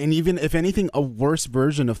 and even if anything, a worse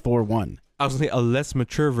version of Thor 1. I was gonna say a less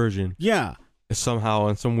mature version Yeah. somehow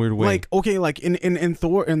in some weird way. Like, okay, like in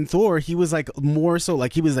Thor, he was like more so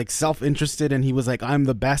like he was like self-interested and he was like, I'm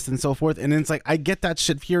the best and so forth. And it's like, I get that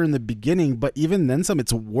shit here in the beginning, but even then some,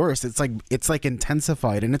 it's worse. It's like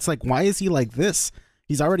intensified. And it's like, why is he like this?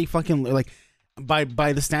 He's already fucking like by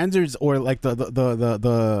the standards or like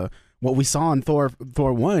the what we saw in Thor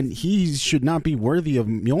 1, he should not be worthy of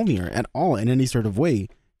Mjolnir at all in any sort of way.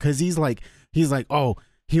 Cause he's like, oh,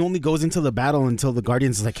 he only goes into the battle until the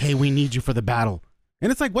Guardians is like, hey, we need you for the battle.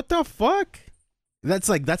 And it's like, what the fuck? That's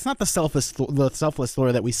not the selfless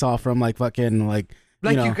Thor that we saw from like fucking like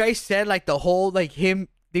you guys said, like the whole like him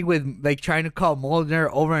thing with like trying to call Mjolnir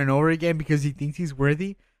over and over again because he thinks he's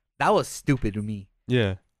worthy. That was stupid to me.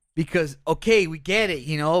 yeah. Because okay, we get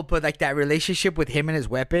it, but like that relationship with him and his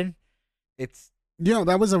weapon, it's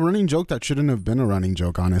that was a running joke that shouldn't have been a running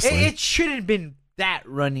joke, honestly. it shouldn't have been that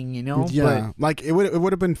running, Yeah, like it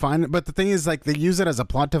would have been fine, but the thing is, like, they use it as a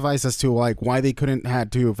plot device as to like why they couldn't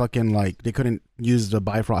use the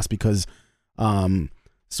Bifrost because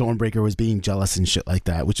Stormbreaker was being jealous and shit like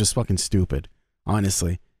that, which is fucking stupid,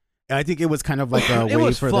 honestly. And I think it was kind of like a It way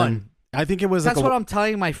was for fun. them. I think it was That's like what I'm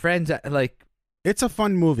telling my friends. Like, it's a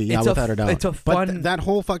fun movie, yeah, It's a without a doubt. it's a But fun that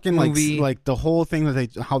whole fucking movie. like the whole thing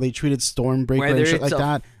that how they treated Stormbreaker whether and shit it's like a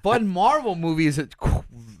that. fun Marvel movie is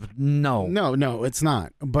no. No, it's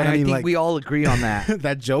not. But And I mean, think like, we all agree on that.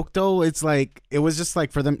 that joke though, it's like it was just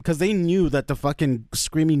like for them because they knew that the fucking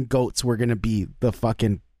screaming goats were gonna be the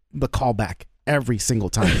callback every single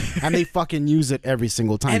time, and they fucking use it every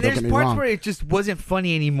single time. And Don't there's get me parts wrong. where it just wasn't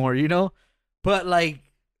funny anymore, But like,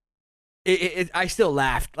 I still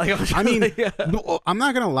laughed. Like, I mean, like, no, I'm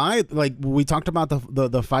not gonna lie. Like we talked about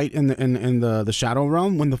the fight in the Shadow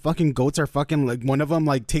Realm when the fucking goats are fucking like one of them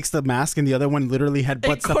like takes the mask and the other one literally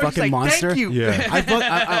headbutts the Korg's fucking like, monster. Thank you. Yeah.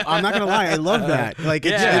 I'm not gonna lie. I love that. Like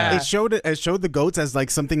Yeah. it showed the goats as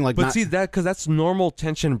like something like But not, see that because that's normal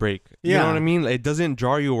tension break. You Yeah. know what I mean? It doesn't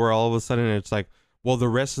jar you where all of a sudden it's like, well, the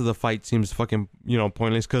rest of the fight seems fucking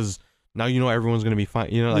pointless because now everyone's gonna be fine.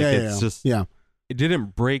 It's just yeah. it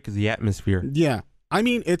didn't break the atmosphere. Yeah. I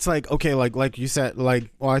mean, it's like, okay, like you said,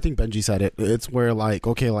 like, well, I think Benji said it. It's where, like,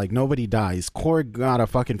 okay, like, nobody dies. Korg got a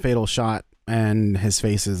fucking fatal shot, and his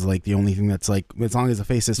face is, like, the only thing that's, like, as long as the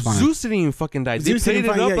face is fine. Zeus didn't even fucking die. They Zeus played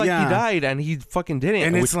didn't it up fight- like yeah. he died, and he fucking didn't,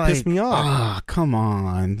 and which it's like, pissed me off. come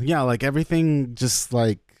on. Yeah, like, everything just,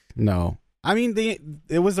 like, no. I mean,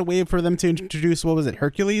 it was a way for them to introduce, what was it,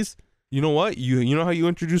 Hercules? You know what? You know how you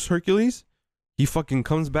introduce Hercules? He fucking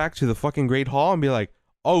comes back to the fucking Great Hall and be like,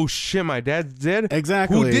 oh shit, my dad's dead?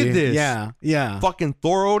 Exactly. Who did this? Yeah. Fucking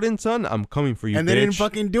Thor Odin, son? I'm coming for you, And bitch. they didn't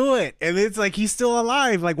fucking do it. And it's like, he's still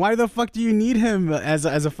alive. Like, why the fuck do you need him as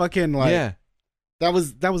a fucking, like... yeah. That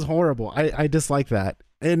was horrible. I dislike that.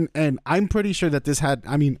 And I'm pretty sure that this had,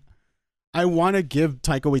 I mean, I want to give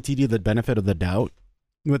Taika Waititi the benefit of the doubt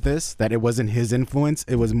with this, that it wasn't his influence.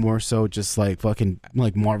 It was more so just like fucking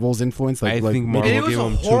like Marvel's influence. Like, I think and Marvel it was gave a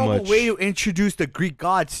him too horrible much. way to introduce the Greek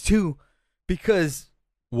gods too, because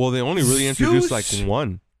Well, they only really introduced Zeus- like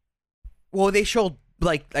one. well, they showed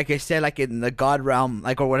like I said, like in the god realm,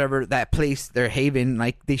 like or whatever that place, their haven,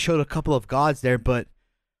 like they showed a couple of gods there, but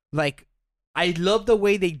like I love the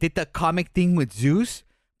way they did the comic thing with Zeus,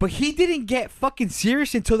 but he didn't get fucking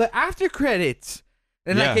serious until the after credits.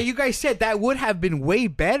 And Yeah. like you guys said, that would have been way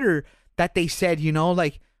better that they said,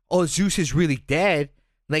 like, oh, Zeus is really dead.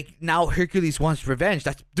 Like now Hercules wants revenge.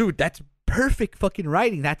 That's perfect fucking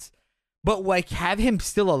writing. But like have him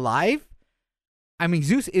still alive. I mean,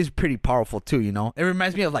 Zeus is pretty powerful too, It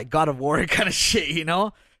reminds me of like God of War kind of shit,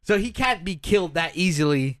 So he can't be killed that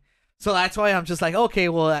easily. So that's why I'm just like, okay,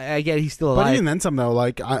 well, I get he's still but alive. even then some though,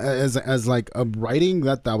 like as like a writing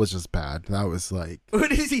that was just bad. That was like, What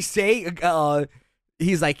does he say?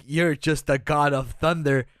 He's like, you're just the god of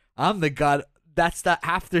thunder. I'm the god. That's the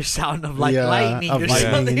after sound of like Yeah, lightning of or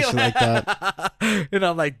lightning something and shit like that. And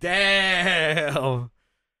I'm like, damn.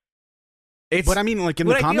 It's, but I mean, like in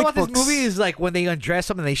what the I think comic about books, this movie is like when they undress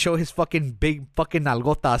him and they show his fucking big fucking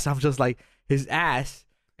nalgotas. I'm just like his ass,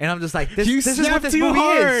 and I'm just like, this You is what snapped this too movie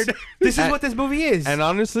hard. is. This is And- what this movie is. And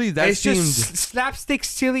honestly, that it's seemed just slapstick,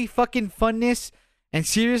 silly fucking funness and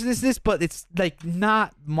seriousness, but it's like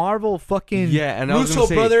not Marvel fucking Yeah, and I was Russo gonna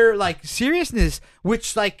say- brother like seriousness,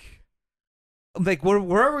 which like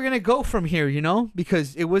where are we gonna go from here?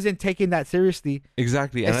 Because it wasn't taken that seriously,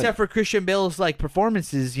 exactly. And except for Christian Bale's like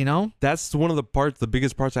performances. that's one of the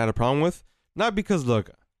biggest parts I had a problem with. Not because, look,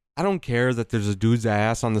 I don't care that there's a dude's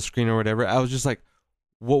ass on the screen or whatever. I was just like,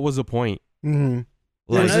 what was the point? Mhm. Like, It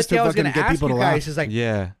was Another just to thing I was fucking gonna get ask people you to laugh. guys is like,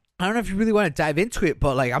 yeah. I don't know if you really want to dive into it,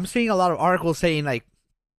 but like I'm seeing a lot of articles saying like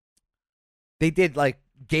they did like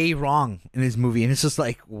gay wrong in this movie, and it's just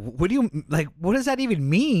like, what do you like? What does that even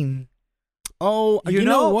mean? Oh, you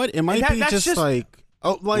know what? It might be that's just like,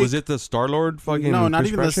 oh, like Was it the Star-Lord fucking no, not Chris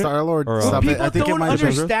even the Pratt shit? Star Lord Or, stuff. People I think it don't might be.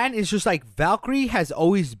 understand. It's just like Valkyrie has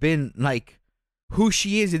always been like who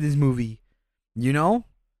she is in this movie. You know,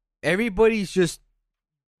 everybody's just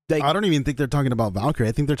like I don't even think they're talking about Valkyrie.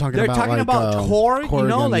 I think they're talking they're about talking like, about Korg, you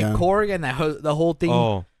know, Korg, like yeah. Korg and the whole thing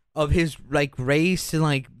Oh, of his like race and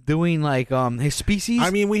like doing like his species. I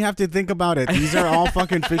mean, we have to think about it. These are all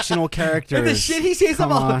fucking fictional characters. and the shit he says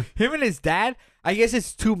Come about on. him and his dad. I guess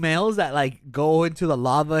it's two males that like go into the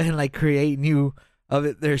lava and like create new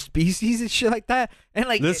their species and shit like that. And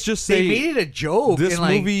like Let's just they say made it a joke. this and,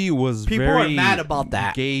 like, movie was people very are mad about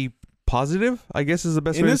that. gay positive, I guess is the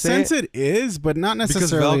best In way a to say sense, it. it is, but not Because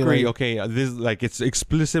necessarily. Valkyrie, like- okay, this like it's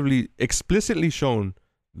explicitly shown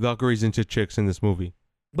Valkyrie's into chicks in this movie.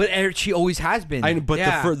 But she always has been. But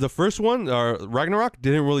yeah. the first one, Ragnarok,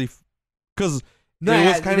 didn't really, because No, it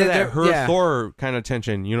was yeah, kind of they're- that her yeah. Thor kind of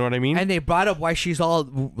tension. You know what I mean? And they brought up why she's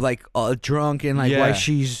all like drunk and like why Yeah.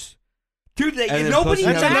 she's. Dude, like, And then nobody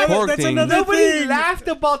plus you have the laughed. Korg that's thing. another Nobody thing. laughed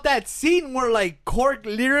about that scene where like Korg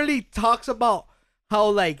literally talks about how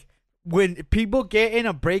like when people get in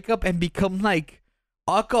a breakup and become like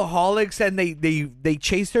alcoholics and they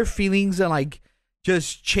chase their feelings and like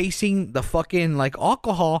just chasing the fucking like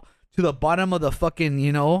alcohol to the bottom of the fucking,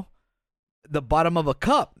 you know, the bottom of a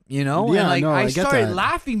cup, you know? Yeah, and like no, I I get started that.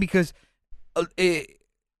 laughing because it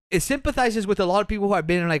sympathizes with a lot of people who have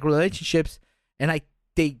been in like relationships and like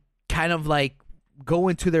they kind of like go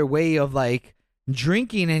into their way of like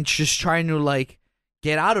drinking and just trying to like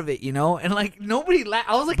get out of it, you know? And like nobody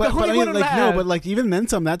I was like the only I one mean, who like no, laughed. but like even then,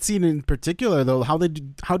 that scene in particular though, how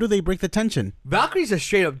do they break the tension? Valkyrie's a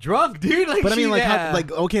straight up drunk, dude. Like, But I mean, she- like, yeah. how,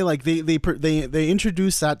 like okay, like they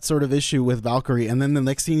introduce that sort of issue with Valkyrie, and then the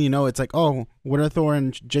next thing you know, it's like, oh, what are Thor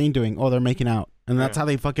and Jane doing? Oh, they're making out, and that's how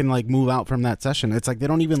they fucking like move out from that session. It's like they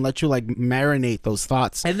don't even let you like marinate those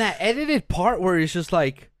thoughts. And that edited part where it's just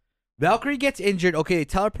like Valkyrie gets injured. Okay, they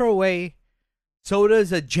teleport her away. So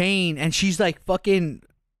does a Jane, and she's like fucking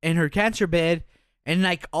in her cancer bed. And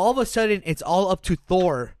like all of a sudden, it's all up to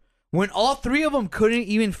Thor when all three of them couldn't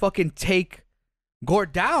even fucking take Gore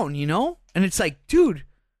down, you know? And it's like, dude,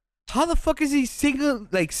 how the fuck is he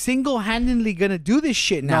single-handedly gonna do this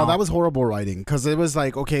shit now? No, that was horrible writing because it was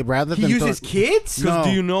like, okay, rather he than uses kids. Because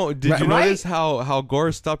No. did you Right? notice how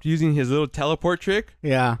Gore stopped using his little teleport trick?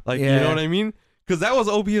 yeah, Like, you Yeah. know what I mean? Because that was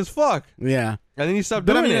OP as fuck. yeah. And then he stopped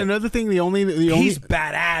But I doing mean, it. another thing, the only He's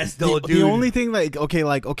badass though, the dude. only thing like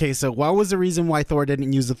okay, so what was the reason why Thor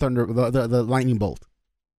didn't use the lightning bolt?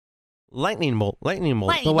 Lightning bolt.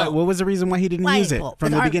 But what was the reason why he didn't use it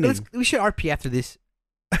from the beginning? We should RP after this.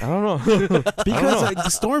 I don't know. Because like,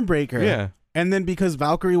 Stormbreaker. Yeah. And then because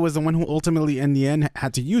Valkyrie was the one who ultimately in the end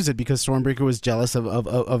had to use it because Stormbreaker was jealous of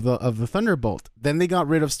the Thunderbolt. Then they got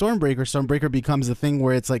rid of Stormbreaker. Stormbreaker becomes a thing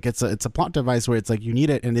where it's like it's a plot device where it's like you need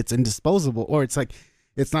it and it's indisposable, or it's like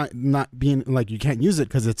it's not being like you can't use it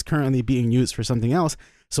because it's currently being used for something else.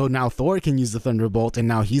 So now Thor can use the Thunderbolt and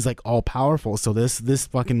now he's like all powerful. So this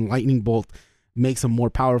fucking lightning bolt makes him more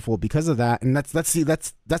powerful because of that. And that's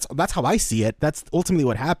how I see it. That's ultimately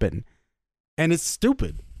what happened. And it's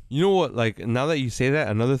stupid. You know what? Like, now that you say that,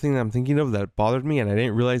 another thing that I'm thinking of that bothered me, and I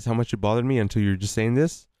didn't realize how much it bothered me until you're just saying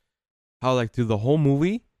this, how, like, through the whole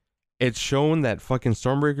movie, it's shown that fucking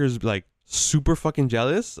Stormbreaker's, like, super fucking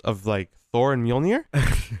jealous of, like, Thor and Mjolnir.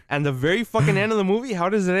 And the very fucking end of the movie, how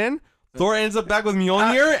does it end? Thor ends up back with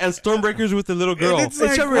Mjolnir, and Stormbreaker's with the little girl. it's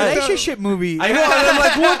It's a like, relationship movie. I know, and I'm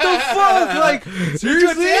like, what the fuck? Like,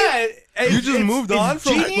 seriously? Yeah, You just moved on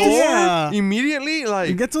from Thor genius. Yeah. immediately?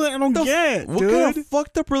 Like, That's what I don't get, what dude. kind of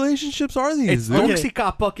fucked up relationships are these? It's dude? Okay.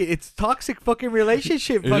 toxic fucking. It's toxic fucking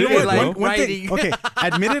relationship. It Fucking is, like bro. One thing- writing. okay,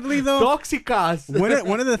 admittedly though, Toxicas.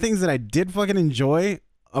 one of the things that I did fucking enjoy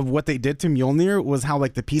of what they did to Mjolnir was how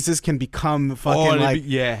like the pieces can become fucking like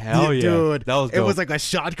yeah, hell yeah, dude, that was it dope. was like a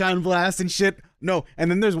shotgun blast and shit. No, and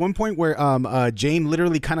then there's one point where Jane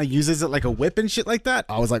literally kind of uses it like a whip and shit like that.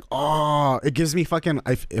 I was like, oh, it gives me fucking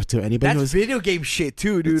if to anybody That's who's video game shit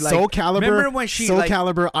too, dude. Like, Soul Calibur. remember when she Soul like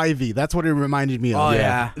Calibur Ivy? That's what it reminded me of. Oh,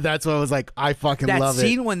 yeah. That's what I was like. I fucking that love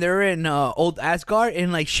scene it. when they're in old Asgard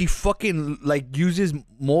and like she fucking like uses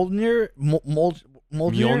Mjolnir,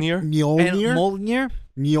 Mjolnir. and Mjolnir, Mjolnir,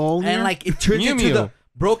 Mjolnir, and like it turns Mew into Mew. the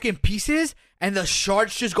broken pieces, and the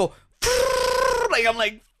shards just go. Like I'm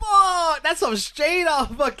like, fuck, that's some straight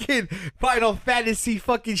up fucking Final Fantasy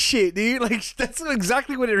fucking shit, dude. Like that's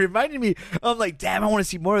exactly what it reminded me. I'm like, damn, I want to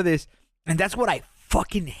see more of this, and that's what I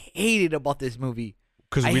fucking hated about this movie.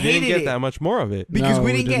 Because I we didn't hated get it. that much more of it. Because No,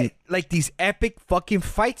 we we didn't get like these epic fucking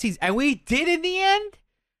fight scenes, and we did in the end,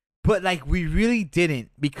 but like we really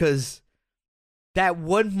didn't, because that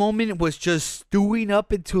one moment was just stewing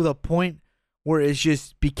up into the point where it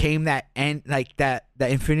just became that end, like that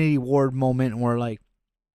Infinity War moment where like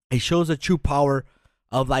it shows the true power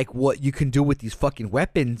of like what you can do with these fucking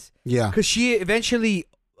weapons. Yeah. Because she eventually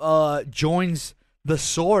joins the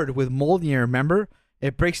sword with Mjolnir, remember?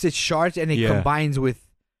 It breaks its shards and it Yeah. combines with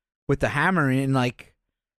the hammer, and like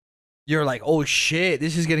you're like, oh shit,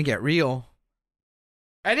 this is gonna get real.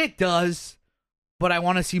 And it does, but I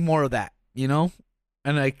want to see more of that, you know?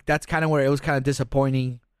 And like that's kind of where it was kind of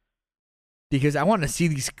disappointing, because I want to see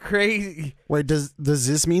these crazy. Wait, does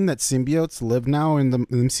this mean that symbiotes live now in the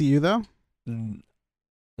MCU though?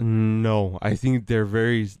 No, I think they're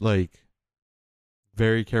very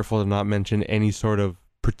careful to not mention any sort of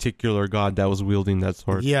particular god that was wielding that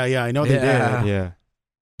sword. Yeah, I know Yeah. they did. Yeah.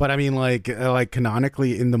 But I mean, like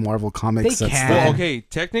canonically in the Marvel comics, They that's can. Well, And- okay,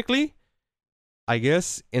 technically, I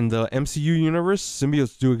guess in the MCU universe,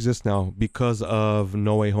 symbiotes do exist now because of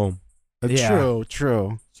No Way Home. Yeah.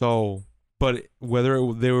 True. So, but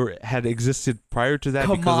whether had existed prior to that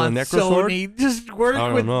Come because on, of the Necro Sword, Sony, just work I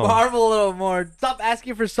don't with know. Marvel a little more. Stop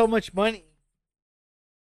asking for so much money.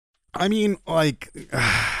 I mean, like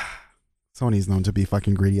Sony's known to be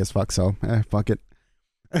fucking greedy as fuck, so fuck it.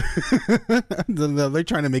 They're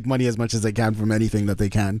trying to make money as much as they can from anything that they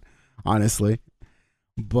can, honestly.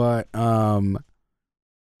 But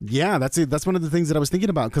yeah, that's it. That's one of the things that I was thinking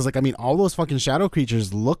about, because like I mean, all those fucking shadow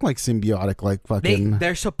creatures look like symbiotic, like fucking.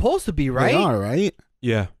 They're supposed to be, right? They are, right?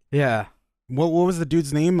 yeah, Yeah. What was the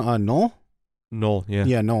dude's name? Noel. no, yeah,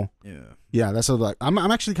 Yeah, Noel. Yeah. Yeah, that's what, like I'm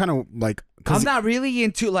actually kind of like. Oh, I'm not really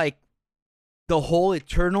into like the whole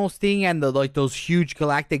Eternals thing and the like those huge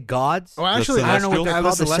galactic gods. Oh, actually, The I don't know what they're called.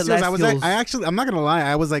 The Celestials. Celestials. I actually, I'm not gonna lie.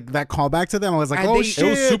 I was like that callback to them. I was like, And oh they- shit. it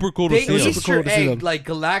was super cool to They see. them. super cool Easter to see them. egg like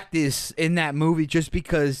Galactus in that movie just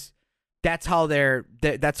because that's how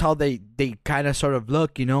that's how they kind of sort of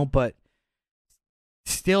look, you know. But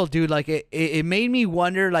still, dude, like it made me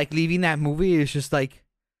wonder. Like leaving that movie is just like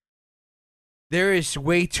there is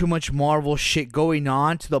way too much Marvel shit going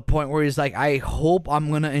on to the point where it's like I hope I'm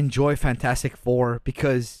gonna enjoy Fantastic Four,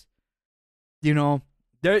 because you know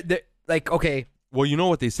they're like, okay, Well, you know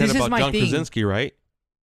what they said This is about my John thing. Krasinski, right?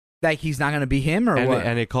 like he's not gonna be him or And what?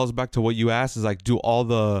 and it calls back to what you asked: is like, do all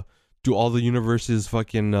the universes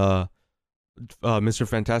fucking Mr.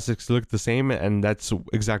 Fantastics look the same? And that's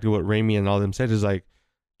exactly what Raimi and all them said. Is like,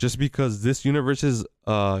 just because this universe's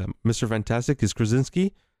Mr. Fantastic is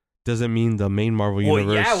Krasinski doesn't mean the main Marvel Well,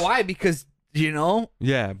 universe. yeah, why? Because you know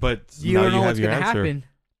Yeah, but you now don't know you have what's your gonna answer. happen.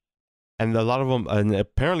 And a lot of them, and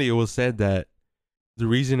apparently it was said that the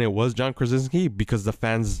reason it was John Krasinski because the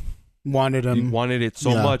fans Wanted him. wanted it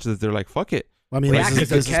so yeah. much that they're like, fuck it. I mean, Well, yeah, this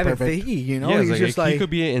because of is Kevin perfect. Feige, you know, Yeah, he's it's just he like could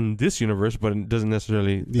be in this universe, but it doesn't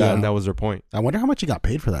necessarily. Yeah. That was their point. I wonder how much he got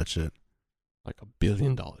paid for that shit. Like $1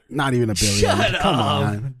 billion. Not even $1 billion. shut Come up.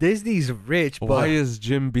 on. Disney's rich, but Why is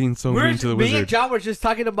Jim being so we're mean to the me and wizard? John were just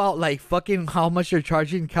talking about like fucking how much they're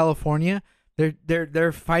charging in California.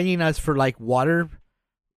 They're fining us for like water,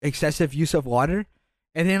 excessive use of water,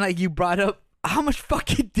 and then like you brought up how much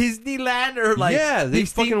fucking Disneyland or like yeah, they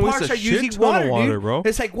these theme fucking waste parks a are shit using ton water, of water, dude. bro.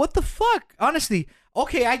 It's like, what the fuck? Honestly,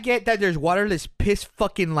 okay, I get that there's waterless piss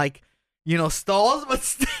fucking like, you know, stalls, but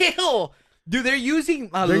still, dude, they're using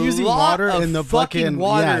They're using water of in the fucking fucking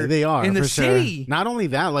water. Yeah, they are in the for city. Sure. Not only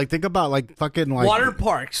that, like think about like fucking like Water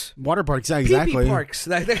parks, water parks. Yeah, pee-pee exactly. parks.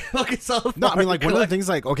 Like they're fucking South No, I mean like Park. one of the things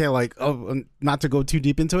like okay, like not to go too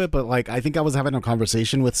deep into it, but like I think I was having a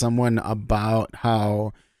conversation with someone about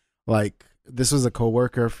how like this was a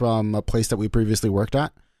coworker from a place that we previously worked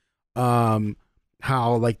at.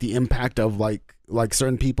 How like the impact of like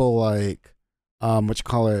certain people like what you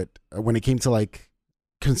call it when it came to like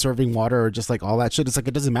conserving water or just like all that shit. It's like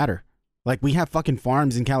it doesn't matter. Like we have fucking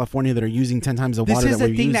farms in California that are using 10 times the This water is that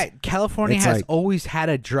we the thing use. that California It's has like- always had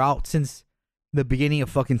a drought since the beginning of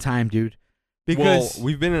fucking time, dude. Because well,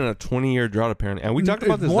 we've been in a 20-year drought apparently, and we talked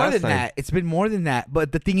about this more last than time. that. It's been more than that.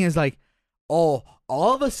 But the thing is, like, oh,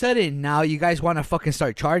 all of a sudden now you guys want to fucking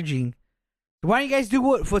start charging. Why don't you guys do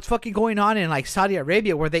what's fucking going on in like Saudi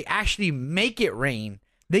Arabia, where they actually make it rain?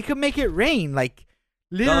 They could make it rain, like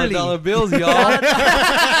literally. $1 bills, y'all.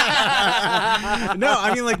 No,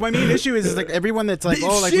 I mean like my main issue is like everyone that's like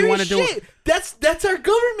oh like we want to do Shit, that's our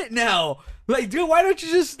government now. Like, dude, why don't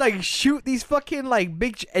you just like shoot these fucking like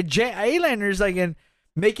big A-landers like and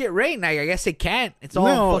make it rain. I guess it can't. It's all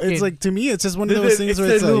No, fucking. it's like, to me, it's just one of those things it's where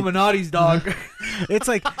the it's like, Illuminati's dog. it's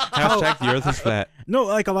like, Hashtag the Earth is flat. no,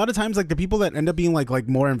 like a lot of times, like the people that end up being like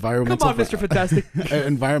more environmental, Come on, Mr. Fantastic.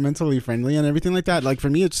 environmentally friendly and everything like that. Like for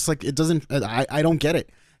me, it's just like it doesn't. I don't get it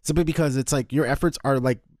simply because it's like your efforts are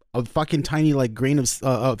like a fucking tiny like grain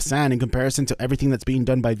of sand in comparison to everything that's being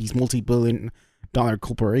done by these multi-billion-dollar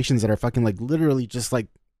corporations that are fucking like literally just like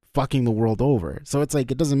fucking the world over. So it's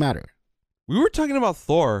like it doesn't matter. We were talking about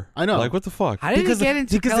Thor. I know. Like, what the fuck? How did you get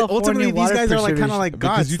into California ultimately these water guys are like kind of preservation? like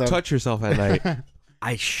gods. Because you though. touch yourself at night.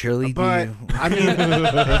 I surely But do. I mean,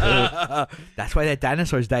 That's why that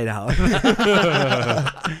dinosaurs died out.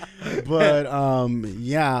 but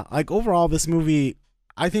yeah, like overall, this movie,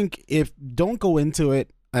 I think if don't go into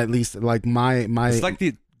it, at least like my It's like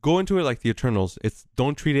go into it like the Eternals.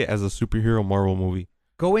 Don't treat it as a superhero Marvel movie.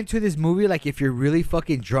 Go into this movie like if you're really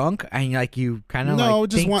fucking drunk and like you kind of No, like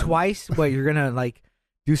just think want- twice what you're gonna like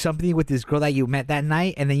do something with this girl that you met that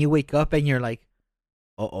night, and then you wake up and you're like,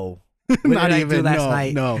 uh-oh. What not did I even do last no,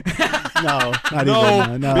 night? no, not No,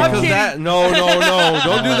 even no. because kidding. that no,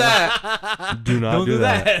 don't do that. Do not Don't do do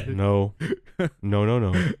that. that. No.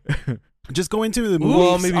 Just go into the movie.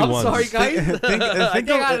 Well, maybe I'm once. sorry, guys. think I of,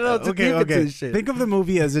 don't know what to okay, do with okay. this shit. Think of the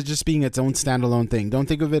movie as it just being its own standalone thing. Don't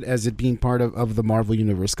think of it as it being part of the Marvel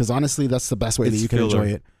universe, because honestly, that's the best way that It's you can filler.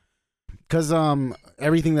 enjoy it. Because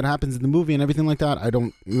everything that happens in the movie and everything like that,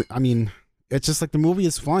 I mean, it's just like the movie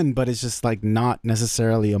is fun, but it's just like not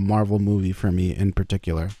necessarily a Marvel movie for me in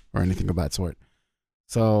particular or anything of that sort.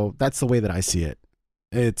 So that's the way that I see it.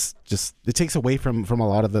 It's just it takes away from a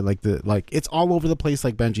lot of the it's all over the place,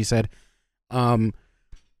 like Benji said.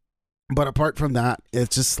 But apart from that,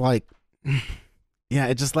 it's just like, yeah,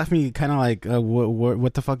 it just left me kind of like,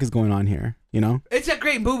 what the fuck is going on here? You know? It's a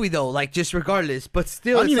great movie though, like just regardless, but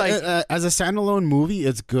still, I mean, it's like as a standalone movie,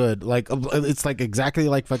 it's good. Like, it's like exactly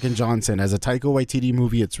like fucking Johnson. As a Taika Waititi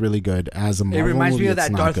movie, it's really good. As a Marvel it reminds movie, me of it's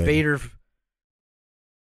that not Darth good. Vader.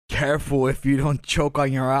 Careful if you don't choke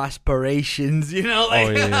on your aspirations, you know. Like,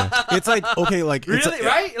 Oh, yeah. It's like, okay, like it's really,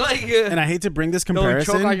 right? Like, and I hate to bring this don't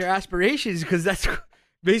comparison. choke on your aspirations because that's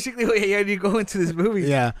basically what you go into this movie.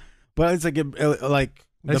 Yeah, but it's like like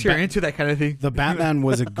Unless you're into that kind of thing. the Batman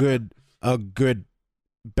was a good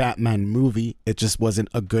Batman movie. It just wasn't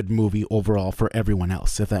a good movie overall for everyone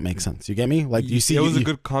else, if that makes sense. You get me? Like, you see, it was a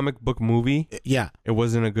good comic book movie. yeah, It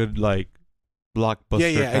wasn't a good like blockbuster.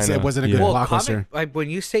 Yeah, it kinda- wasn't a good Well, blockbuster. comic, like when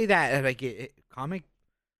you say that, like comic,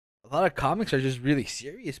 a lot of comics are just really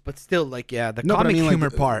serious, but still, like, yeah, the No, but I comic mean, like, humor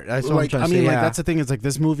part. That's what I'm trying to say. like yeah. that's the thing. Is like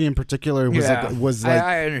this movie in particular was Yeah. like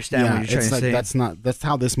I understand yeah, what you're trying it's to like say. that's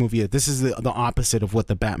how this movie is. This is the opposite of what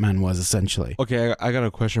the Batman was essentially. Okay, I got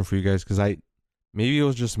a question for you guys because maybe it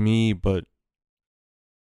was just me, but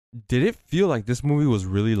did it feel like this movie was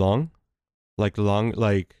really long? Like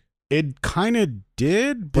It kind of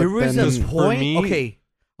did, but There was then, a point. me- Okay,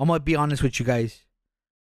 I'm gonna be honest with you guys.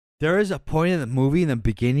 There is a point in the movie in the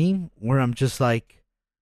beginning where I'm just like,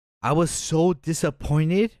 I was so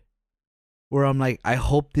disappointed. Where I'm like, I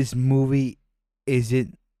hope this movie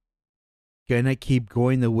isn't gonna keep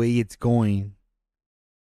going the way it's going,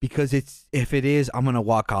 because if it is, I'm gonna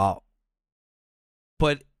walk out.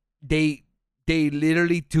 But they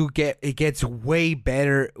literally do it gets way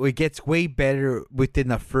better. It gets way better within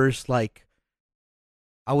the first, like,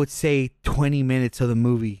 I would say 20 minutes of the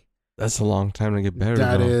movie. that's a long time to get better.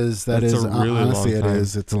 that though. is That's a really honestly long it time.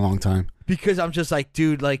 is. It's a long time. Because I'm just like,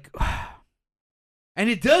 dude, like, and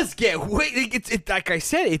it does get way. It's like I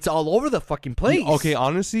said, it's all over the fucking place. Okay,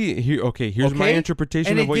 honestly, here's my Okay?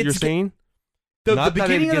 interpretation And of it what you're gets- saying. the not that it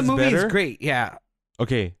beginning of the gets movie better. is great. Yeah,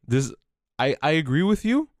 Okay, I agree with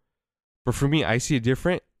you, but for me, I see it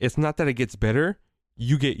different. It's not that it gets better;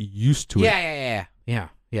 you get used to it. yeah.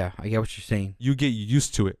 I get what you're saying. You get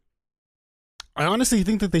used to it. I honestly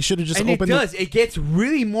think that they should have just And it opened. does. It gets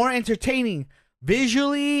really more entertaining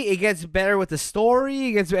visually. It gets better with the story.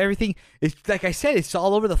 It gets everything. It's like I said, it's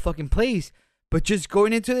all over the fucking place. But just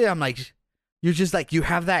going into it, I'm like, you're just like, you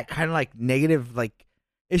have that kind of like negative, like,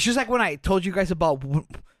 it's just like when I told you guys about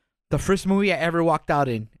the first movie I ever walked out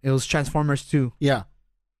in. It was Transformers 2. Yeah,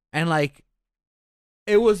 And like,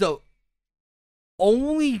 it was the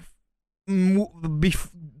only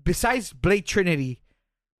besides Blade Trinity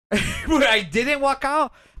where I didn't walk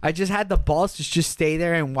out. I just had the balls to just stay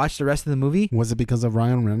there and watch the rest of the movie was it because of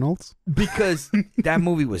Ryan Reynolds? because that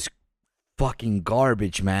movie was fucking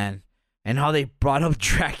garbage, man. And how they brought up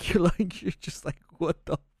Dracula, and you're just like, what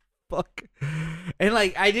the fuck? And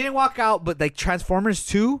like, I didn't walk out, but like Transformers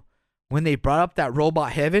 2, when they brought up that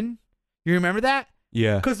robot heaven, you remember that?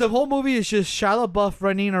 Yeah. Because the whole movie is just Shia LaBeouf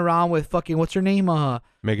running around with fucking what's her name?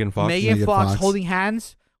 Megan Fox. Megan Fox Fox. holding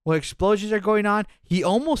hands while explosions are going on. He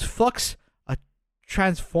almost fucks a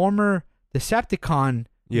Transformer Decepticon,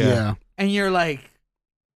 Yeah. and you're like,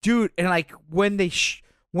 dude. And like when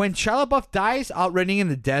when Shia LaBeouf dies out running in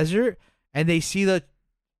the desert, and they see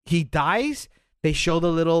he dies, they show the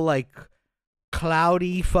little like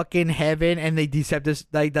cloudy fucking heaven, and they Decepticons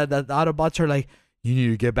like the Autobots are like, you need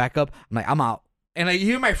to get back up. I'm like, I'm out. And like,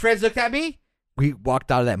 you and my friends looked at me. We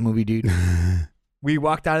walked out of that movie, dude. We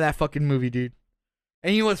walked out of that fucking movie, dude.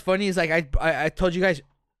 And you know what's funny is like I told you guys,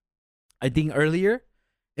 I think earlier,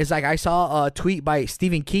 is like I saw a tweet by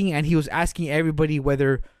Stephen King, and he was asking everybody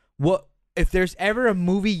if there's ever a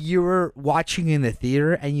movie you were watching in the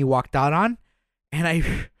theater and you walked out on, and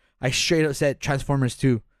I straight up said Transformers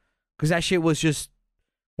 2, because that shit was just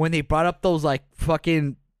when they brought up those like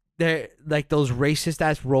fucking they're like those racist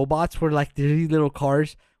ass robots were like these little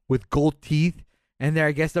cars with gold teeth, and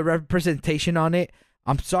I guess the representation on it.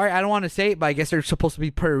 I'm sorry, I don't want to say it, but I guess they're supposed to be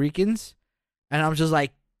Puerto Ricans, and I'm just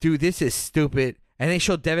like, dude, this is stupid. And they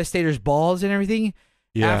showed Devastator's balls and everything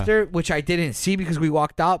after, which I didn't see because we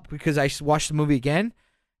walked out because I watched the movie again,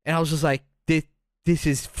 and I was just like, this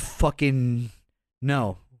is fucking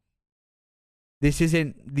no. This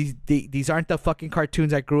isn't these aren't the fucking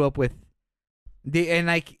cartoons I grew up with. And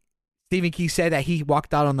like Stephen King said that he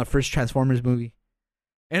walked out on the first Transformers movie.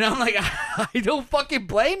 And I'm like, I don't fucking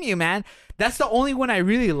blame you, man. That's the only one I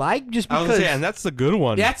really like, just because. I was saying, and that's the good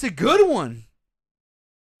one. That's a good one.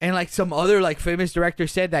 And like some other like famous director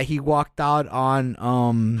said that he walked out on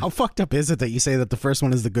How fucked up is it that you say that the first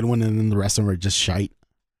one is the good one and then the rest of them are just shite?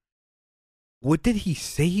 What did he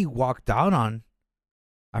say he walked out on?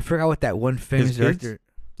 I forgot what that one famous His kids? director.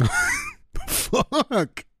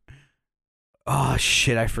 Fuck. Oh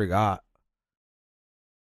shit, I forgot.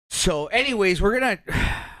 So, anyways, we're gonna.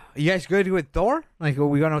 You guys good with Thor? Like, are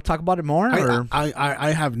we gonna talk about it more? Or?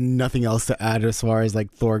 I have nothing else to add as far as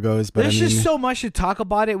like Thor goes, but There's I mean, just so much to talk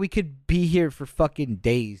about it. We could be here for fucking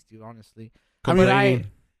days, dude. Honestly, I mean, Complaining.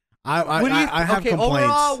 I what do you- have okay, complaints.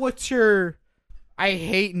 overall, what's your? I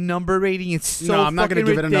hate number rating. It's so no, I'm not gonna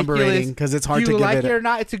fucking give it a number ridiculous. rating because it's hard Do to you give like it. it or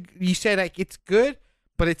not? You said like it's good,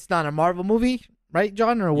 but it's not a Marvel movie, right,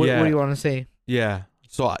 John? Or what Yeah. do you want to say? Yeah.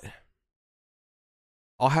 So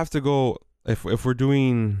I'll have to go if we're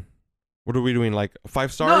doing. What are we doing? Like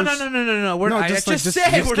 5 stars? No. We're No, not. just I like- just just-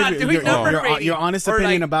 said just we're give not it doing your- number your- rating. your honest Or,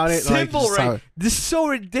 opinion like, about it, like, Simple, just right? how- This is so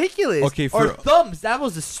ridiculous. Okay, or for- thumbs. That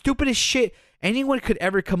was the stupidest shit anyone could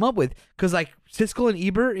ever come up with. Because like Siskel and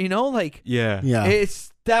Ebert, you know, like Yeah. Yeah,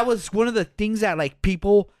 that was one of the things that like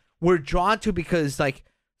people were drawn to because like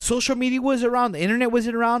social media was around, the internet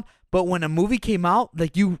wasn't around. But when a movie came out,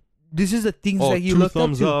 like this is the things Oh, that you 2 looked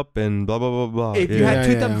thumbs up to. up and blah blah blah blah. If you Yeah. had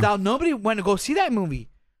two Yeah, thumbs yeah. down, nobody went to go see that movie.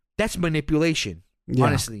 That's manipulation, yeah,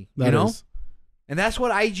 honestly. that You know, is. and that's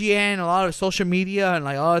what IGN, a lot of social media, and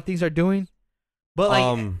like all the things are doing. But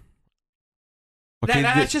like okay,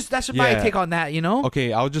 that's my yeah. take on that. You know,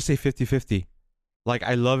 okay, I'll just say 50-50. Like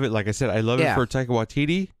I love it. Like I said, I love Yeah. it for Taika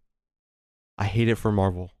Waititi. I hate it for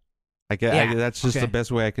Marvel. Yeah, That's just okay. the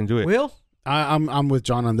best way I can do it. Will. I'm with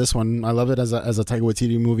John on this one. I love it as a Taika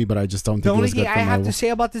Waititi movie, but I just don't The think it only was thing good I for have Marvel. to say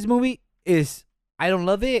about this movie is I don't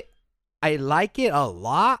love it. I like it a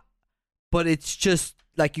lot, but it's just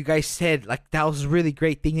like you guys said. Like that was a really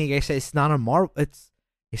great thing. You guys said it's not a Marvel.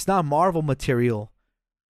 It's not Marvel material.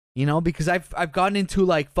 You know, because I've gotten into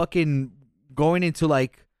like fucking going into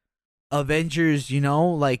like Avengers, you know,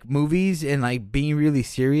 like movies and like being really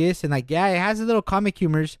serious and like yeah, it has a little comic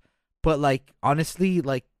humors, but like honestly,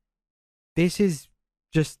 like this is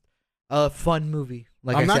just a fun movie.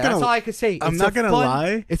 Like I'm I not said, gonna- that's all I could say. I'm It's not a gonna fun-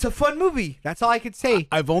 lie. It's a fun movie. That's all I could say.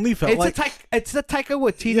 I've only felt It's like it's a Taika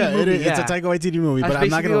Waititi yeah, movie. it's a Taika Waititi movie, That's but I'm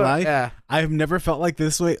not basically gonna what- lie. Yeah. I've never felt like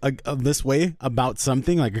this way about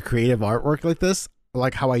something like a creative artwork like this,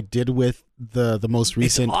 like how I did with the most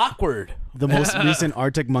recent It's awkward.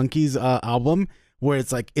 Arctic Monkeys album, where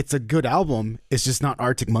it's like it's a good album, it's just not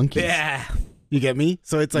Arctic Monkeys. Yeah. You get me?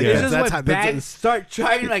 So it's like This is that's when how bands start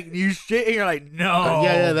trying like new shit, and you're like, no.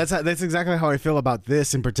 yeah, that's exactly how I feel about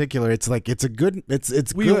this in particular. It's like it's good.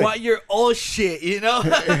 We good. want your old shit, you know.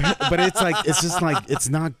 But it's like it's just like it's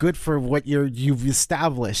not good for what you've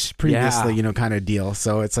established previously, Yeah. you know, kind of deal.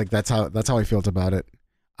 So it's like that's how I felt about it.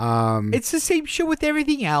 It's the same shit with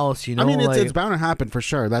everything else, you know. I mean, like, it's bound to happen for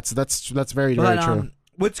sure. That's very but, true.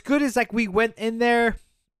 what's good is like we went in there.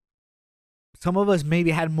 Some of us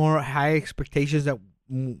maybe had more high expectations that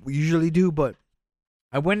we usually do, but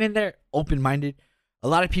I went in there open-minded. A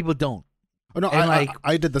lot of people don't. Oh, no, And,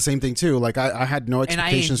 I did the same thing too. Like I had no And I-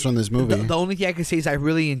 expectations from this movie. The only thing I can say is I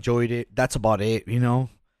really enjoyed it. That's about it, you know?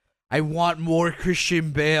 I want more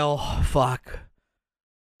Christian Bale. Fuck.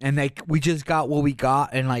 And like we just got what we got,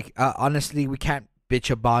 and like honestly, we can't bitch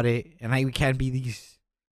about it, and we can't be these.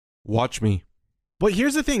 Watch me. But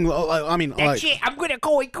here's the thing. I mean, That's it. I'm gonna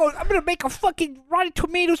go. I'm gonna make a fucking Rotten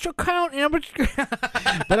Tomatoes account, and I'm gonna.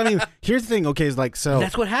 but I mean, here's the thing. Okay, is like so.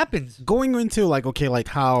 That's what happens. Going into like okay, like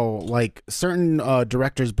how like certain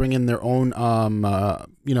directors bring in their own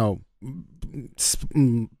you know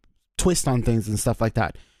twist on things and stuff like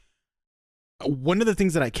that. One of the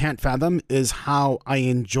things that I can't fathom is how I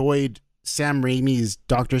enjoyed Sam Raimi's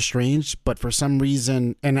Doctor Strange, but for some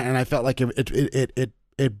reason, and I felt like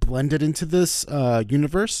it blended into this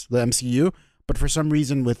universe, the MCU. But for some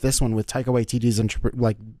reason, with this one, with Taika Waititi's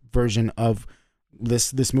like version of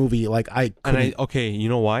this movie, like Okay, you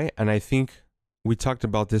know why? And I think we talked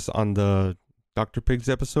about this on the Dr. Pigs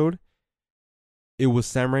episode. It was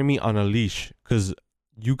Sam Raimi on a leash, because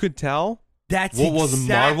you could tell That's what was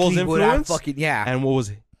exactly Marvel's what I influence fucking yeah. and what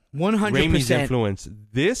was 100%. Raimi's influence.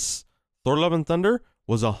 This Thor: Love and Thunder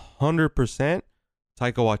was 100% Taika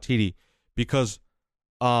Waititi, because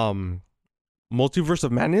Multiverse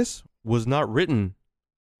of Madness was not written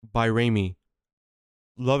by Raimi.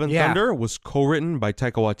 Love and Yeah. Thunder was co-written by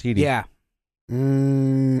Taika Waititi. Yeah.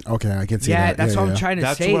 Okay, I can see Yeah, that. that's what I'm yeah. trying to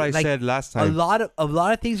That's say. what I Like, said last a time. lot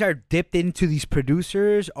of things are dipped into these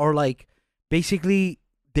producers, or like basically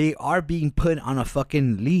they are being put on a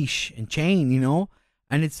fucking leash and chain, you know?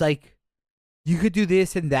 And it's like you could do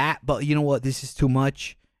this and that, but you know what? This is too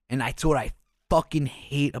much. And that's what I fucking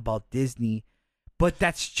hate about Disney. But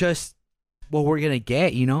that's just what we're gonna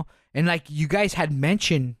get, you know? And like you guys had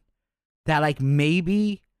mentioned that like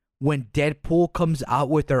maybe when Deadpool comes out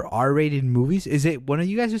with their R-rated movies, is it one of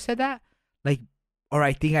you guys who said that? Like, or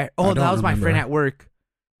I think that don't was my remember. friend at work.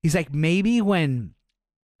 He's like, maybe when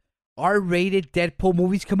R-rated Deadpool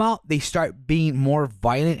movies come out, they start being more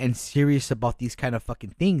violent and serious about these kind of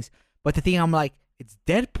fucking things. But the thing, I'm like, it's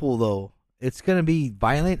Deadpool though. It's gonna be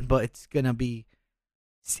violent, but it's still gonna be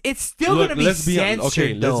let's be censored.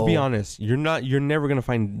 okay. Let's be though. honest. You're never gonna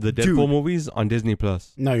find the Dude. Deadpool movies on Disney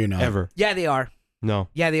Plus No, you're not. ever. Yeah, they are. No,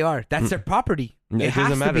 Yeah, they are. That's their property. it has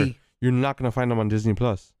doesn't matter. to be. You're not gonna find them on Disney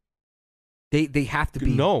Plus. They have to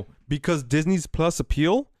be. No, because Disney's Plus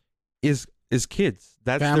appeal is kids.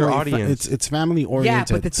 That's Family, their audience. it's family oriented.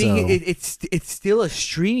 Yeah, but the thing, so. it's still a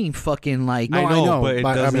streaming fucking like. No, I know, but it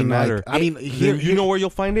I doesn't mean, matter. Like, I mean, Here, you know where you'll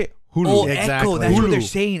find it? Hulu. Oh, Exactly. Echo. That's what they're Hulu.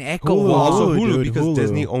 saying. Echo. Hulu. Well, also Hulu, Hulu, dude, because Hulu.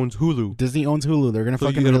 Disney owns Hulu. Disney owns Hulu. They're gonna So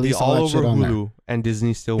fucking it'll be release all all that over shit on there. Hulu, and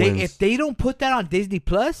Disney still wins. If they don't put that on Disney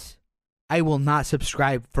Plus, I will not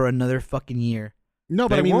subscribe for another fucking year. No,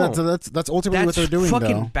 but They I mean won't. that's ultimately That's what they're doing.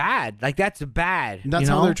 fucking though. bad. Like that's bad. That's you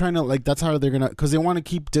how know? they're trying to like. That's how they're gonna because they want to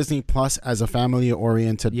keep Disney Plus as a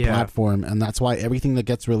family-oriented Yeah. platform, and that's why everything that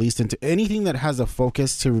gets released into anything that has a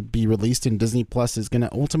focus to be released in Disney Plus is gonna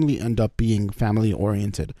ultimately end up being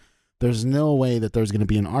family-oriented. There's no way that there's gonna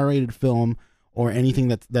be an R-rated film or anything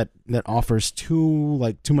that offers too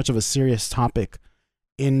much of a serious topic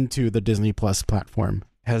into the Disney Plus platform.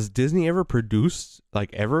 Has Disney ever produced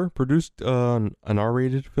an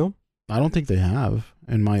R-rated film? I don't think they have.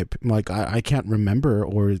 In my I can't remember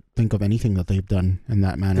or think of anything that they've done in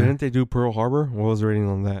that manner. Didn't they do Pearl Harbor? What was the rating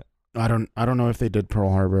on that? I don't know if they did Pearl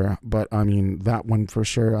Harbor, but I mean that one for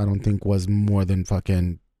sure. I don't think was more than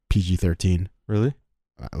fucking PG-13. Really?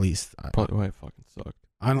 At least, Probably why it fucking sucked.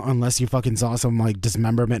 I don't, unless you fucking saw some like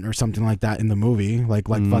dismemberment or something like that in the movie, like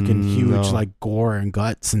fucking huge No. like gore and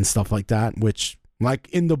guts and stuff like that. Which like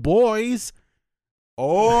in The Boys,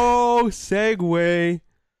 Oh, segue.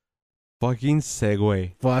 Fucking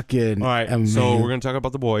segue. fucking. All right, so amazing. we're gonna talk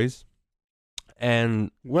about The Boys,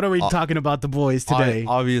 and What are we talking about The Boys today?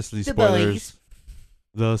 obviously The spoilers. Boys.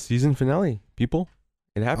 The season finale, people.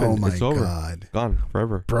 It happened. Oh my it's over. god. Gone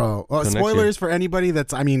forever. Bro, Till next spoilers for anybody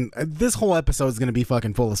that's. I mean, this whole episode is gonna be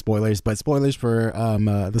fucking full of spoilers, but spoilers for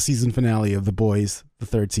the season finale of The Boys, the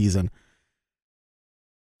third season.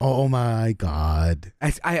 Oh my god!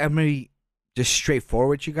 I'm really just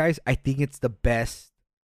straightforward, you guys. I think it's the best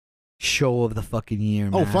show of the fucking year.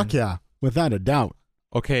 Oh man. fuck yeah, without a doubt.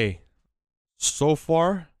 Okay, so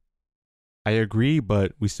far, I agree,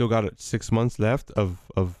 but we still got 6 months left of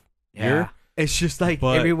Yeah. year. It's just like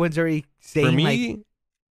But everyone's already saying For me, like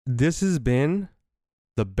this has been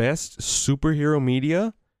the best superhero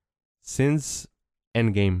media since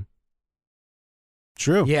Endgame.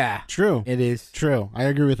 True. yeah, True. it is. True. I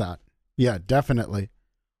agree with that. Yeah, definitely.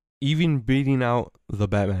 Even beating out the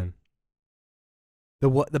Batman. The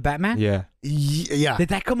what? The Batman? Yeah. Yeah. Did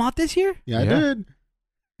that come out this year? Yeah, I Yeah. did.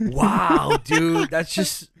 Wow, dude, that's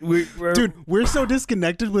just we're Dude, we're so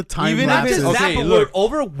disconnected with time Even if not it's- just lapses. that, okay, but look. we're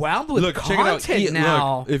overwhelmed with Look, check it out. content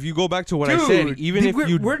now. Look, if you go back to what Dude, I said, even if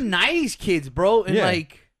we're 90s kids, bro, and Yeah.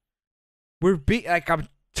 like I'm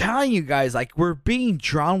telling you guys, like we're being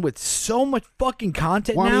drawn with so much fucking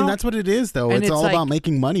content Well, now. I mean, that's what it is, though. And It's it's all like- about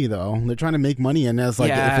making money, though. They're trying to make money, and as like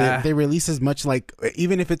Yeah. if they release as much, like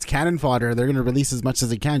even if it's cannon fodder, they're gonna release as much as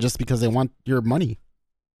they can just because they want your money.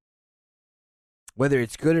 whether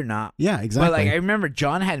it's good or not. Yeah, exactly. But like I remember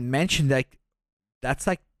John had mentioned like that's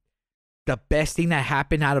like the best thing that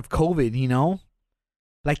happened out of COVID, you know?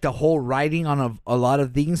 Like the whole writing on a lot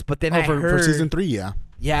of things, but then I for heard season 3, yeah,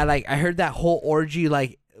 yeah, like I heard that whole orgy,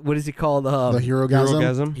 like what is it called? the Herogasm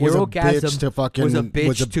Herogasm? was a Herogasm bitch to fucking was a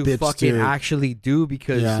bitch to fucking to- actually do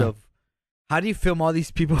because Yeah. of how do you film all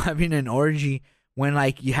these people having an orgy when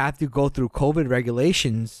like you have to go through COVID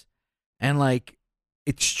regulations and like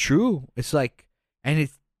it's true. It's like and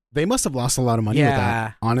it's They must have lost a lot of money with Yeah.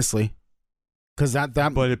 that, honestly, because that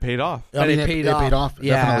but it paid off. I But mean, it paid it paid off. off.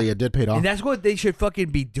 Yeah. Definitely, it did pay off. and that's what they should fucking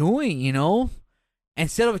be doing, you know?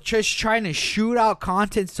 Instead of just trying to shoot out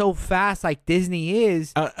content so fast like Disney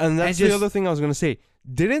is. And that's just- the other thing I was gonna say.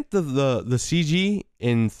 Didn't the CG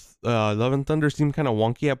in Love and Thunder seem kind of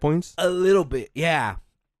wonky at points? A little bit, yeah.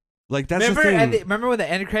 Like that's Remember, the thing. remember when the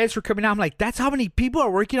end credits were coming out? I'm like, that's how many people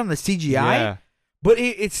are working on the CGI? Yeah. But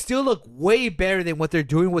it still looked way better than what they're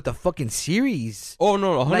doing with the fucking series. Oh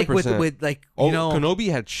no, 100%. Like with like oh, you know,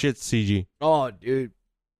 Kenobi had shit CG. oh dude,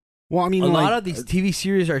 Well, I mean, a like, lot of these TV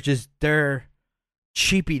series are just they're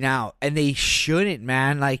cheaping out, and they shouldn't,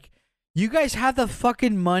 man. Like you guys have the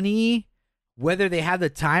fucking money, whether they have the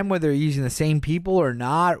time, whether they're using the same people or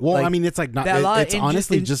not. well, like, I mean, it's like not. that a lot of It's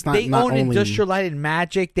honestly in- just not. They not own only, Industrial Light and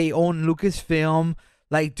Magic. They own Lucasfilm.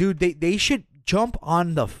 Like, dude, they should jump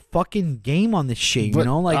on the fucking game on this shit. You But,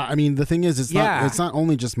 know, like I mean, the thing is, it's Yeah. not. It's not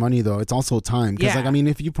only just money though. It's also time. Because like, Yeah. I mean,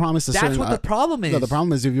 if you promise a that's certain, what the problem is. no, the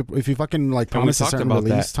problem is if you fucking like And we promise a talked certain about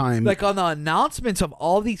release that. time, Like on the announcements of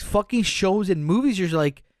all these fucking shows and movies, you're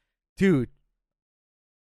like, dude.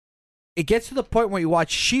 It gets to the point where you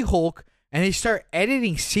watch She-Hulk and they start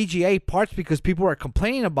editing CGI parts because people are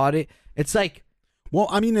complaining about it. It's like, well,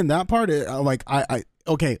 I mean, in that part, like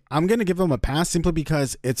okay, I'm gonna give them a pass simply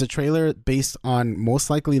because it's a trailer based on most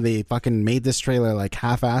likely they fucking made this trailer like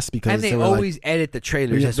half-assed because and they were always edit the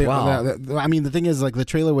trailers Yeah, as well. I mean, the thing is, like, the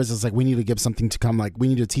trailer was just like, we need to give something to come. Like, we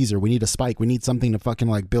need a teaser. We need a spike. We need something to fucking,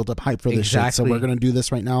 like, build up hype for this shit. So Exactly. we're going to do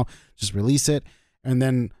this right now. Just release it. And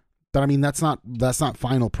then, but I mean, that's not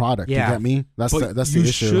final product. Yeah. You get me? That's But the you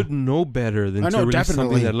issue. should know better than I to know, release definitely,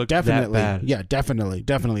 something that looked definitely, that bad. yeah,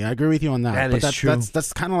 definitely. I agree with you on that. That but is that's, true.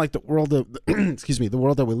 That's kind of like the world of, excuse me, the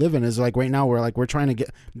world that we live in is like right now. We're trying to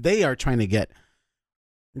get. They are trying to get.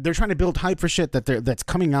 They're trying to build hype for shit that's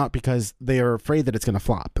coming out because they are afraid that it's gonna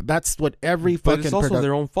flop. That's what every But fucking. it's also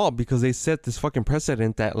their own fault because they set this fucking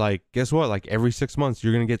precedent that, like, guess what? Like every 6 months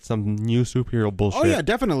you're gonna get some new superhero bullshit. Oh yeah,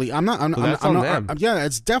 definitely. I'm not. I'm, So I'm, that's I'm on not. them. Yeah,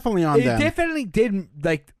 it's definitely on It them. definitely did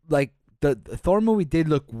like the Thor movie did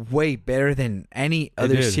look way better than any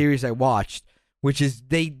other did. series I watched, which is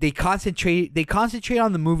they concentrate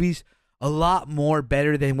on the movies a lot more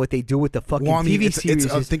better than what they do with the fucking Well, I mean, TV it's,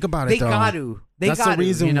 series. think about they it though. got to. That's got the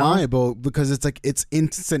reason you know? why, bro. Because it's like it's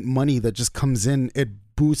instant money that just comes in. It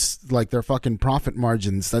boosts like their fucking profit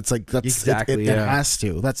margins. That's Exactly, It yeah. has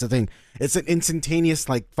to. That's the thing. It's an instantaneous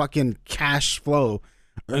like fucking cash flow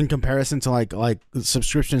in comparison to like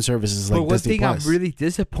subscription services like But one Disney thing Plus. I'm really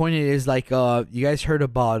disappointed is like you guys heard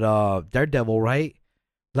about Daredevil, right?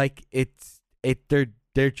 Like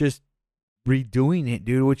they're just redoing it,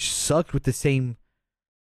 dude, which sucked with the same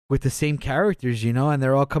characters, you know, and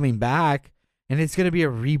they're all coming back, and it's gonna be a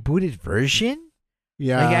rebooted version.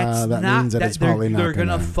 yeah, Like, that's that not, means that it's they're, probably not. they're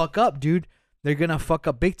gonna fuck up, dude. They're gonna fuck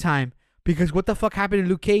up big time because what the fuck happened in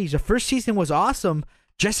Luke Cage? The first season was awesome.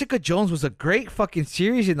 Jessica Jones was a great fucking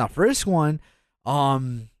series in the first one.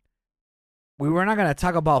 We were not gonna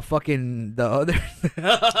talk about fucking the other.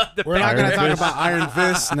 We're not gonna Iron talk Fist. about Iron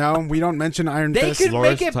Fist. No, we don't mention Iron They Fist. could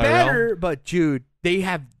Lawrence make it Tyrell. better, but dude, they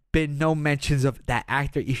have been no mentions of that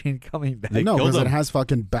actor even coming back. They No, killed because it him. has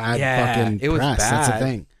fucking bad Yeah, fucking it was press. That's the bad.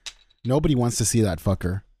 thing. Nobody wants to see that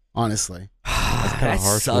fucker. Honestly. kinda That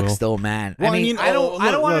harsh, sucks, Will. though, man. Well, I I mean, mean, I don't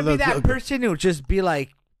look, want to be look, that look. person who just be like,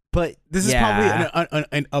 but This is yeah.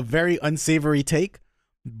 probably a very unsavory take,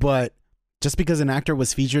 but just because an actor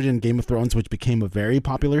was featured in Game of Thrones, which became a very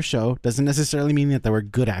popular show, doesn't necessarily mean that they were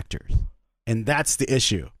good actors. And that's the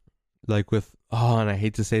issue. Like with and I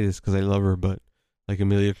hate to say this because I love her, but like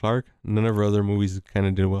Emilia Clarke, none of her other movies kind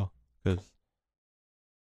of did well because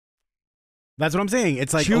That's what I'm saying.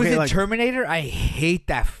 It's like, Choose okay, the like, Terminator. I hate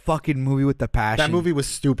that fucking movie with the passion. that movie was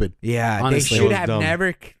stupid. Yeah, honestly. they It should was have dumb.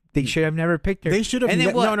 never. They should have never picked her. They should have. And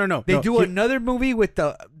then what? No. They do Here- another movie with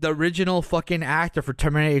the original fucking actor for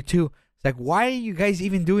Terminator 2. It's like, why are you guys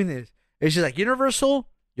even doing this? It's just like, Universal,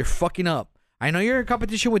 you're fucking up. I know you're in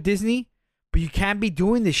competition with Disney, but you can't be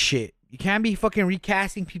doing this shit. You can't be fucking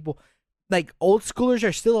recasting people. Like, old schoolers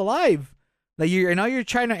are still alive. Like, I know you're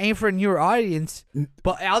trying to aim for a newer audience,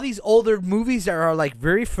 but all these older movies that are like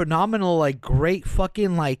very phenomenal, like great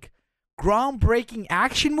fucking like groundbreaking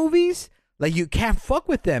action movies, like you can't fuck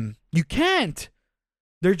with them. You can't.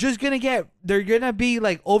 They're gonna be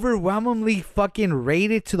like overwhelmingly fucking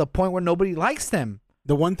rated to the point where nobody likes them.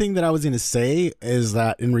 The one thing that I was gonna say is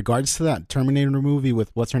that in regards to that Terminator movie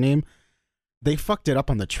with what's her name, they fucked it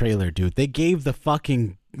up on the trailer, dude. They gave the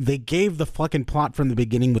fucking plot from the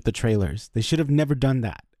beginning with the trailers. They should have never done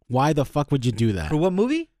that. Why the fuck would you do that? For what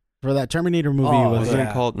movie? For that Terminator movie, Oh, was Wasn't yeah.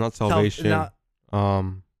 it called not Salvation?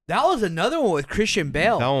 That was another one with Christian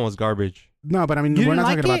Bale. That one was garbage. no, but I mean, You we're didn't not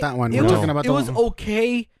like talking it? about that one. It We're was, talking about it the was one.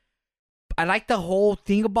 okay. I like the whole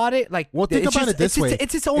thing about it. Like, Well, think it's about just- it this way.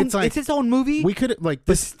 It's its own. It's like- it's its own movie. We could like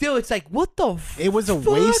but this. still, it's like, what the? It was a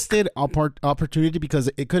fuck? wasted opportunity because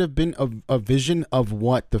it could have been a vision of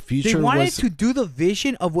what the They future wanted was. to do the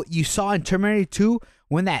vision of what you saw in Terminator 2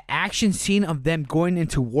 when that action scene of them going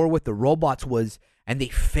into war with the robots was, and they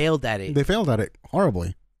failed at it. They failed at it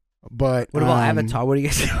horribly. But What about Avatar? What do you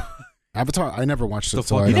guys? Avatar, I never watched The it.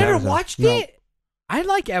 So fuck I You is don't- never Avatar? watched No. it? I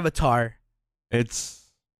like Avatar.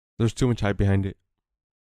 There's too much hype behind it.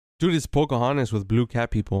 Dude, it's Pocahontas with blue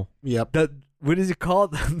cat people. Yep. What is it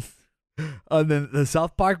called? On the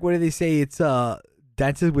South Park, what do they say? It's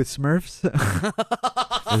Dances with Smurfs.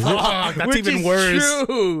 Fuck, that's Which even is worse.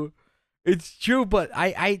 True. It's true, but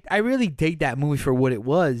I really dig that movie for what it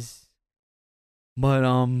was. But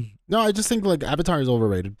No, I just think like Avatar is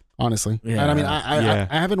overrated, honestly. Yeah. And I mean, I Yeah.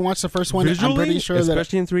 haven't watched the first one. Visually, I'm pretty sure that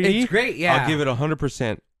especially in 3D, it's great. Yeah, I'll give it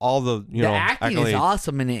 100%. All the the acting is accolades.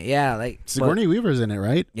 awesome in it. Yeah, like Sigourney Weaver's in it,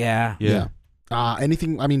 right? Yeah. Yeah.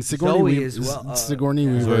 Anything? I mean, Sigourney Zoe Weaver. as well, Sigourney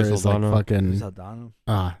yeah. Weaver Zoe is like Saldana. fucking.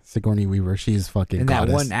 Saldana. Sigourney Weaver. She's fucking And that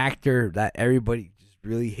goddess. one actor that everybody just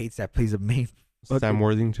really hates that plays a main. Sam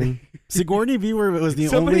Worthington. Sigourney Weaver was the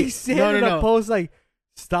Somebody only. said no, in no, a no. post like,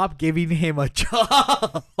 "Stop giving him a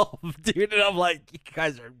job, dude." And I'm like, "You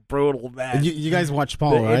guys are brutal, man." You guys watch The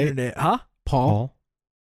Paul, right? internet, huh? Paul.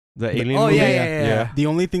 The alien Oh movie? yeah. The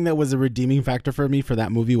only thing that was a redeeming factor for me for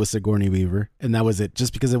that movie was Sigourney Weaver, and that was it.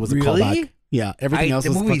 Just because it was a Really? callback. Yeah, everything else the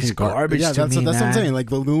was movie's fucking garbage Yeah, to that's me, what I'm man. saying. Like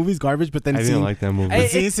the movie's garbage, but then I didn't seeing, like that movie. Hey,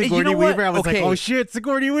 seeing you Sigourney know what? Weaver, I was like, Okay. oh shit,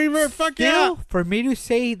 Sigourney Weaver, fuck yeah. Still, for me to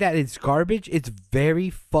say that it's garbage, it's very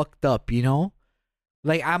fucked up, you know?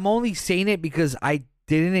 Like, I'm only saying it because I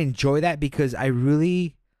didn't enjoy that because I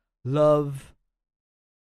really love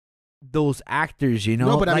those actors, you know?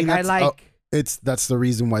 No, but I like, mean, that's, That's the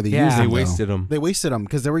reason why they Yeah. used They him. though. wasted them. They wasted him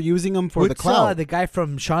because they were using him for the what's, clout. the guy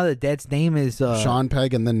from Shaun of the Dead's name is Sean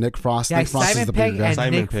Pegg and then Nick Frost. yeah, Nick Frost Simon is the Pegg bigger guy. and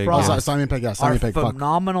Simon Nick Pegg, Oh, Frost yeah. Simon Pegg. Yeah, are Simon Pegg. Fuck.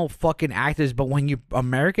 phenomenal fucking actors, but when you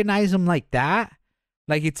Americanize them like that,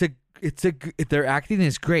 like their acting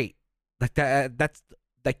is great. Like that's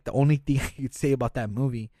like the only thing I could say about that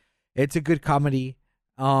movie. It's a good comedy.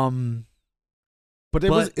 But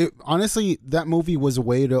honestly, that movie was a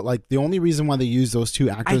way to like the only reason why they used those two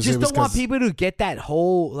actors. I just it was don't want 'cause- people to get that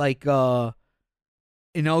whole like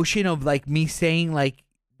notion of like me saying like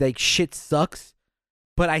shit sucks,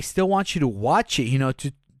 but I still want you to watch it. You know,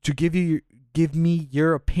 to give me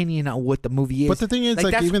your opinion on what the movie is. But the thing is,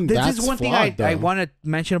 like even this that's is one thing flawed, I though. want to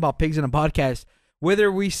mention about Pigs in a Podcast. Whether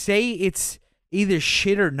we say it's either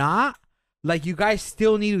shit or not, like you guys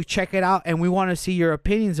still need to check it out, and we want to see your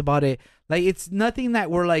opinions about it. Like it's nothing that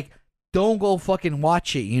we're like, don't go fucking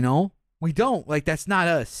watch it. You know, we don't like that's not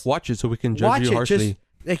us. Watch it so we can judge Watch you it, harshly. just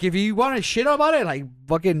like if you want to shit about it, like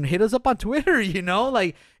fucking hit us up on Twitter. You know,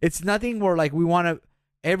 like it's nothing where like we want to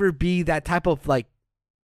ever be that type of like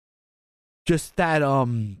just that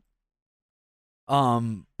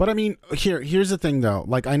But I mean, here's the thing though.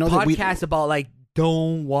 Like I know that podcast about like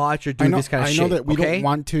don't watch or do I know, this kind of I shit. know that we okay? don't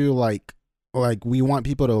want to like we want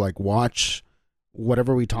people to like watch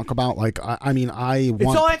whatever we talk about. Like I mean, I want.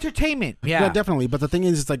 It's all entertainment. Yeah. Definitely. But the thing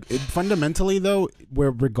is, it's like fundamentally though,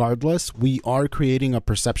 regardless, we are creating a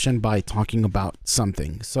perception by talking about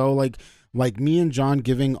something. So like me and John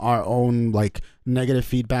giving our own like negative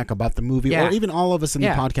feedback about the movie, Yeah. or even all of us in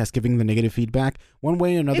Yeah. the podcast giving the negative feedback, one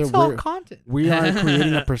way or another, It's all content. we are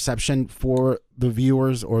creating a perception for the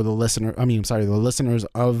viewers or the listener. I mean, I'm sorry, the listeners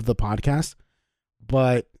of the podcast.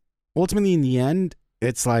 But ultimately, in the end,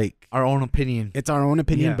 it's like Our own opinion. it's our own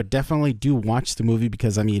opinion, Yeah. but definitely do watch the movie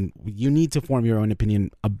because I mean, you need to form your own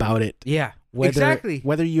opinion about it. Yeah. Whether, Exactly.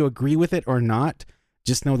 Whether you agree with it or not,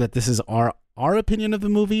 just know that this is our opinion of the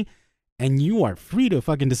movie, and you are free to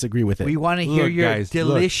fucking disagree with it. We want to hear Look, your guys, look.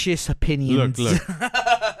 delicious opinions.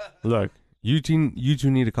 Look, you two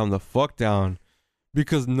need to calm the fuck down,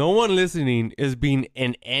 because no one listening is being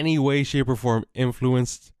in any way, shape, or form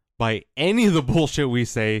influenced by any of the bullshit we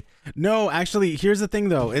say. No, actually, here's the thing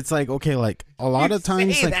though. It's like, okay, like a lot of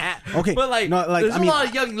times, say like, that, okay, but like, no, like, there's I mean, a lot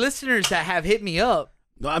of young listeners that have hit me up.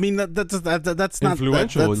 I mean that's not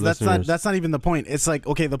Influential listeners. that's not even the point. It's like,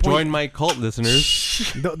 okay, the point. Join my cult,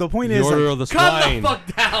 listeners. The point The is, order like, of the Calm swine. the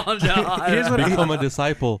fuck down, John. Here's what Become a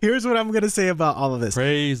disciple. here's what I'm gonna say about all of this.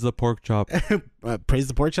 Praise the pork chop. Praise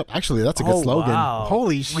the pork chop. Actually, that's a good slogan. Wow.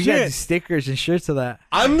 Holy We got shit! stickers and shirts of that.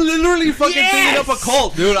 I'm literally fucking thinking up a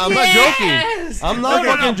cult, dude. I'm not joking. Yes! I'm not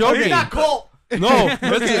fucking joking. It's not cult. No,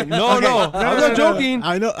 listen, no. I'm not joking.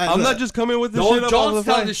 I know. I'm not just coming with this No, shit up all the John's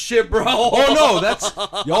telling time. this shit, bro. Oh no, that's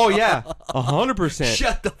yeah, 100%.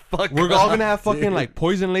 Shut the fuck up. We're all gonna have fucking like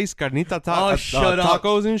poison lace carnita shut up.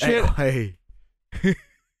 tacos and shit. Hey,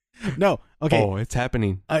 No. Okay. Oh, it's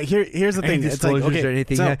happening. Here's the any thing. It's like, disclosures okay. or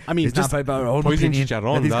anything So, yet? I mean, it's just not about our own poison opinion.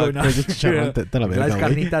 chicharrón, Nothing's dog. going on. Poison chicharrón, te la verga, Las güey.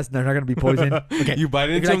 carnitas, they're not gonna be poison. Okay. You bite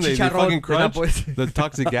into Like them, they chicharrón, fucking they're not crunch. poison. The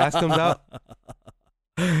toxic gas comes out.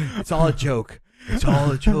 It's all a joke. It's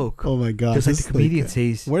all a joke. Oh my god. Just like this the comedian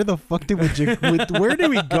says. Where the fuck did where did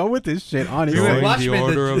we go with this shit? Honestly. You were Join Watchmen, the the-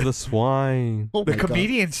 order of the swine. Oh The my God.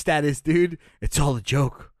 comedian status, dude. It's all a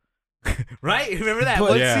joke. Right? Remember that But-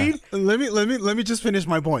 one Yeah. scene? Let me just finish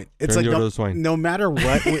my point. It's Turn like the order no, of the swine. no matter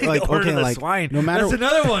what, like Order okay, of the like swine. no matter That's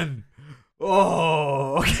another one.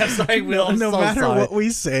 Oh, okay. I'm sorry, Will. I'm no so matter sorry. what we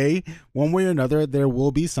say, one way or another, there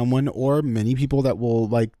will be someone or many people that will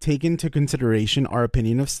like take into consideration our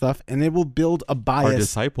opinion of stuff, and it will build a Our bias.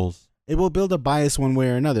 disciples. It will build a bias one way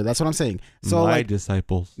or another. That's what I'm saying. So My like,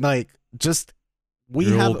 disciples. just we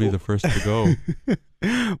You have will be the first to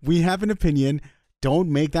go. we have an opinion. Don't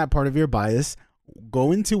make that part of your bias.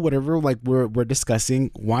 Go into whatever like we're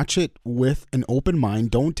discussing. Watch it with an open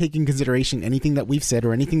mind. Don't take in consideration anything that we've said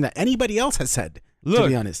or anything that anybody else has said. To Look,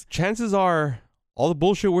 be honest, chances are all the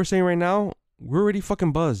bullshit we're saying right now, we're already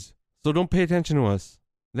fucking buzzed. So don't pay attention to us.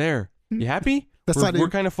 There. You happy? That's we're not we're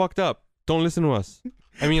it. kind of fucked up. Don't listen to us.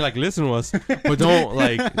 I mean, like, listen to us, but don't,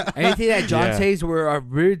 like... Anything that John Yeah. says,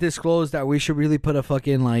 we're disclosed that we should really put a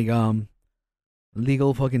fucking like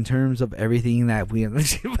legal fucking terms of everything that we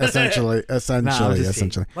essentially. Nah, I'm just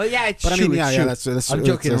kidding. Well, yeah, it's But I true. mean, it's yeah, true. that's I'm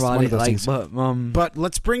joking that's around one it, of those like, things. but But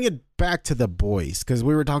let's bring it back to the boys because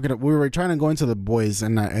we were trying to go into the boys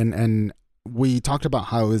and we talked about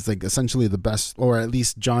how it was like essentially the best, or at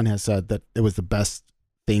least John has said that it was the best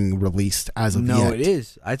thing released as of no, yet it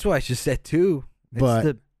is. That's what I just said too. It's But-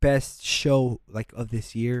 the best show like of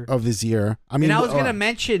this year. of this year. I mean, and I was gonna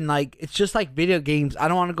mention like it's just like video games. I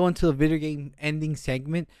don't want to go into the video game ending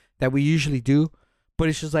segment that we usually do, but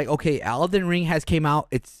it's just like okay, Elden Ring has came out.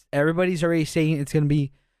 It's everybody's already saying it's gonna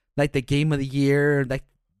be like the game of the year. Like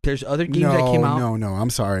there's other games that came out, No, I'm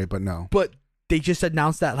sorry, but no. but they just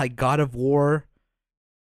announced that like God of War,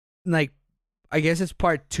 like I guess it's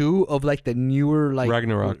part 2 of like the newer like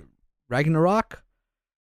Ragnarok,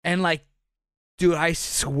 and like. Dude, I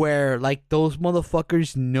swear, like, those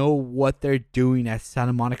motherfuckers know what they're doing at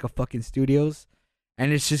Santa Monica fucking Studios.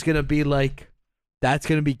 And it's just gonna be like, that's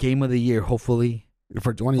gonna be game of the year, hopefully.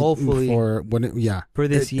 For 20, Hopefully. for when it, yeah, For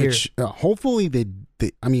this year. hopefully they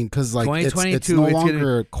I mean, because like it's 2022, no it's gonna-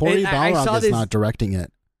 longer Corey And I saw Balrog is this- not directing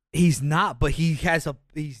it. He's not, but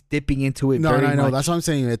he's dipping into it No, very I know. much. That's what I'm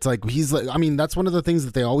saying. It's like he's like. I mean, that's one of the things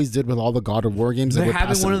that they always did with all the God of War games. They're They would having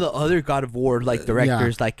pass one them. of the other God of War, like,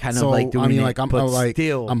 directors, like, kind So, of, like, doing I mean, it. like, but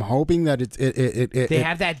still, I'm hoping that they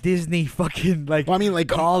have that Disney fucking, like, Well, I mean, like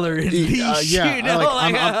collar and leash, yeah, you know?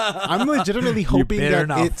 like, Like, I'm legitimately hoping better that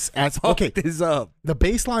not it's as fuck okay. this up. The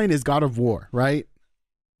baseline is God of War, right?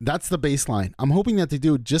 That's the baseline. I'm hoping that they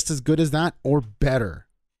do just as good as that or better.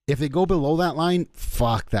 If they go below that line,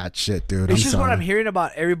 fuck that shit, dude. It's I'm just sorry. what I'm hearing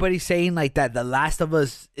about everybody saying like that The Last of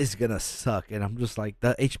Us is gonna suck, and I'm just like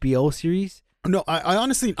the HBO series. No, I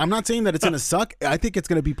honestly, I'm not saying that it's gonna suck. I think it's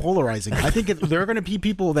gonna be polarizing. I think there are gonna be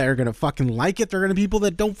people that are gonna fucking like it. There are gonna be people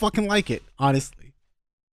that don't fucking like it. Honestly.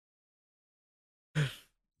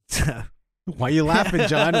 Why you laughing,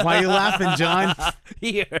 John? Why you laughing, John?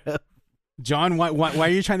 Yeah. John, why are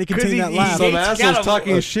you trying to 'Cause contain he- that he laugh? hates Some God asshole's of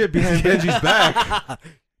talking War. shit behind Benji's back.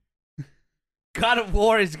 God of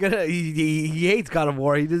War is gonna. He hates God of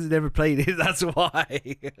War. He doesn't ever play it. That's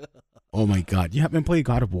why. Oh my god, you haven't played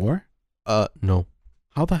God of War? No.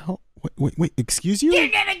 How the hell? Wait. Excuse you?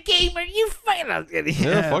 You're not a gamer. You fight.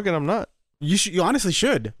 Yeah, fuck it, I'm not. You honestly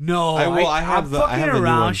should. No, I have I'm the fucking new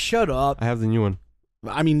around. one. Shut up. I have the new one.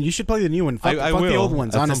 I mean, you should play the new one. Fuck, I fuck the will, old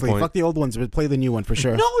ones. at some Honestly, point. fuck the old ones, but play the new one for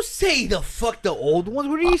sure. Don't say the fuck the old ones.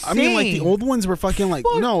 What are you I saying? mean, like the old ones were fucking like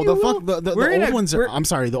Fuck no, you, the Will. fuck the We're old gonna- ones are. we're- I'm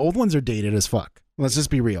sorry, the old ones are dated as fuck. Let's just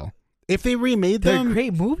be real. If they remade They're them,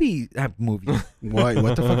 great movies. Movies.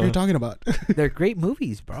 what the fuck are you talking about? They're great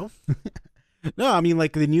movies, bro. No, I mean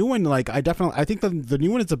like the new one. Like I think the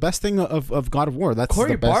new one is the best thing of God of War. That's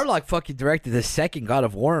Corey the best. Barlog fucking directed the second God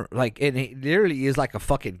of War. Like, and it literally is like a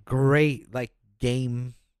fucking great like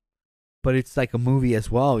game, but it's like a movie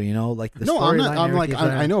as well. You know, like the No, I'm not. storyline I'm and like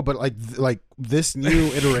everything's I know, but like this new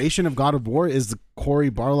iteration of God of War is the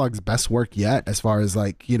Corey Barlog's best work yet, as far as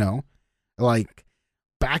like like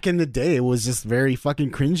back in the day, it was just very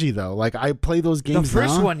fucking cringy though. Like I play those The games.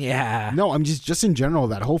 first now. one, yeah. No, I'm just in general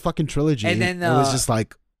that whole fucking trilogy. And then, it was just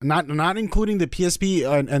like not including the PSP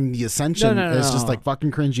and the Ascension. No, It's just no. like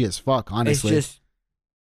fucking cringy as fuck. Honestly, It's just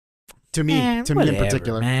to me in whatever,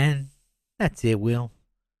 particular. man. That's it, Will.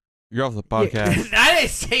 You're off the podcast. I didn't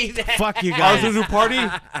say that. Fuck you I guys. was a new party.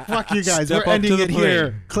 Fuck you guys. Step We're up ending to the it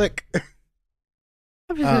here. plate. Click.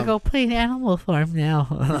 I'm just gonna go play an Animal Farm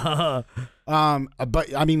now.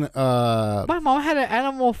 But I mean, My mom had an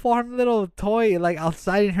Animal Farm little toy like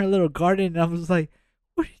outside in her little garden, and I was like,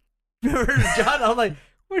 "What?" Remember, John? I'm like,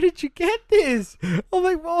 "Where did you get this?" I'm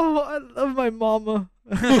like, "Oh, I love my mama."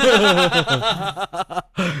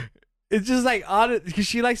 It's just like odd because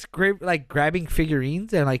she likes grabbing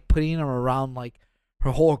figurines and like putting them around like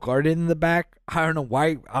her whole garden in the back. I don't know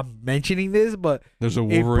why I'm mentioning this, but There's a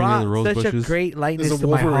it Wolverine in the brought rose such bushes. a great lightness There's a to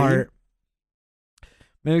my Wolverine? heart.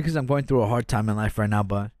 Maybe because I'm going through a hard time in life right now,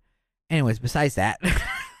 but anyways, besides that, we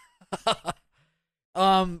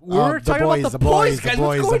were the talking boys, about the the boys, boys, guys. the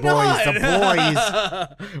What's boys, the going boys, on?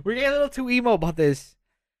 We're getting a little too emo about this,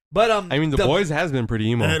 but I mean, the boys has been pretty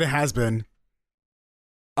emo. it has been.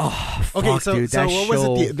 Oh, fuck, Okay, so dude, so that what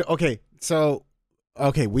show. was it?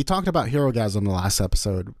 Okay, we talked about Hero Gasm the last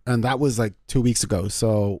episode, and that was like 2 weeks ago.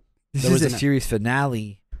 So, This there is was a an- series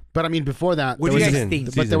finale. but I mean, before that, What there do you was guys an-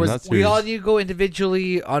 think? But there was, not We series. all need to go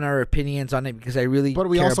individually on our opinions on it because I really. but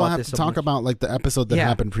we care also about have this to so talk much. about like the episode that Yeah.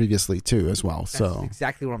 happened previously too, as well. That's So,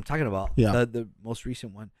 exactly what I'm talking about. Yeah. The most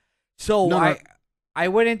recent one. So No, no. I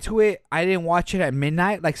went into it. I didn't watch it at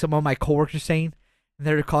midnight like some of my coworkers saying, and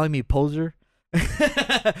they're calling me poser.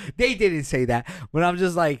 They didn't say that, but I'm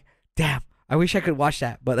just like, damn, I wish I could watch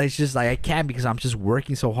that, but it's just like I can't because I'm just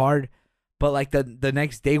working so hard. But like the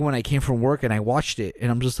next day when I came from work and I watched it, and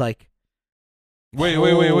I'm just like, Wait.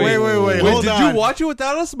 Wait, hold did on. you watch it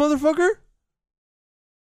without us, motherfucker?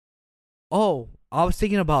 oh, I was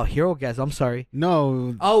thinking about Hero Gas. I'm sorry.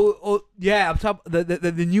 no. Oh, yeah. I'm talking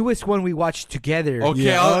the newest one we watched together. Okay,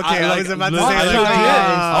 Yeah, okay, I was about to listen, say, like,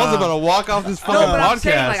 I was about to walk off this fucking No, but I'm podcast.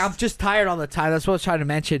 saying like I'm just tired all the time. That's what I was trying to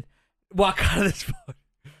mention. Walk out of this phone.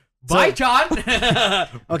 Bye, John.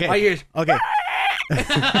 Okay. My ears. Okay.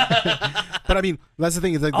 But I mean, that's the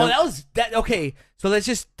thing. Is like, Oh, that was that. Okay, so let's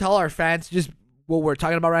just tell our fans just what we're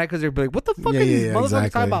talking about, right? Because they're like, "What the fuck Yeah, are these yeah, motherfuckers exactly.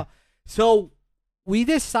 talking about?" So we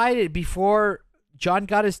decided before John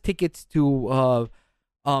got his tickets to Love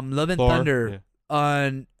and Thor, Thunder,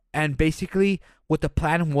 and basically what the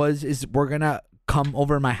plan was is we're gonna come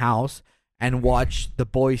over to my house and watch the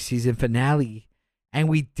Boys season finale, and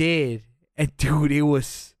we did, and dude, it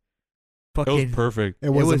was It was fucking. perfect. it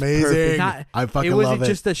was was amazing. perfect. Not- I fucking It wasn't love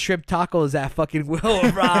it. just the shrimp tacos that fucking Will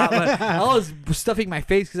brought. But I was stuffing my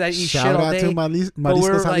face because I eat shit Shout all out day. to But we're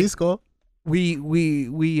Mariscos like- Jalisco. We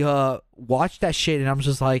watched that shit and I'm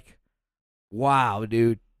just like, wow,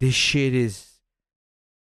 dude, this shit is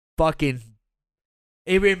fucking.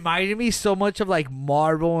 It reminded me so much of like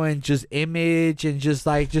Marvel and just Image and just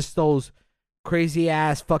those crazy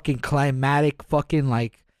ass fucking climatic fucking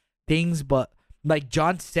like things, but like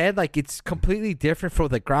John said, like it's completely different from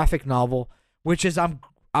the graphic novel, which is I'm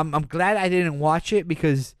glad I didn't watch it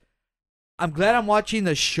because I'm glad I'm watching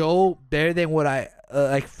the show better than what I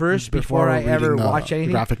like first before I reading ever the watch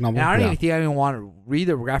anything. graphic novel. And I don't Yeah. even think I even want to read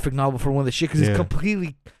the graphic novel for one of the shit because Yeah. it's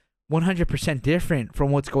completely 100% different from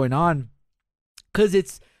what's going on. Because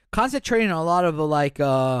it's concentrating on a lot of like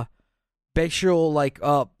visual like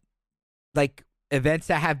events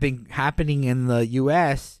that have been happening in the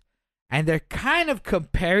U.S. and they're kind of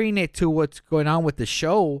comparing it to what's going on with the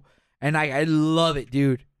show. And I love it,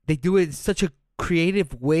 dude. They do it in such a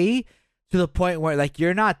creative way to the point where like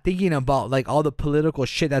you're not thinking about like all the political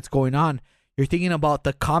shit that's going on. You're thinking about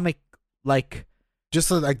the comic like Just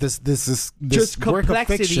so, like this Just work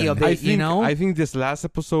complexity fiction. of it. You know? I think this last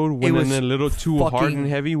episode went was in a little too hard fucking- and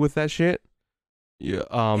heavy with that shit.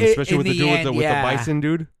 Yeah, In especially with the the dude end, with the yeah. bison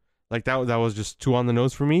dude. Like that was just too on the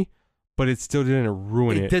nose for me, but it still didn't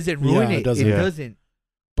ruin It it. doesn't ruin Yeah, it. it doesn't. It Yeah. doesn't.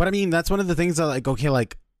 But I mean, that's one of the things that, like, okay,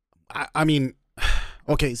 like, I mean,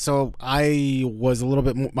 okay, so I was a little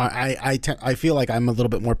bit more, I feel like I'm a little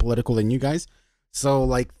bit more political than you guys. So,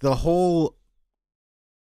 like, the whole,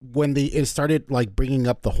 when it started, like, bringing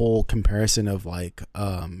up the whole comparison of, like,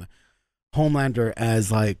 Homelander as,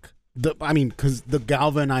 like, because the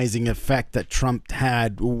galvanizing effect that Trump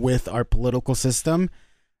had with our political system,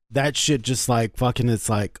 that shit just like fucking, it's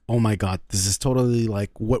like, oh my god, this is totally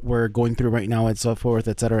like what we're going through right now and so forth,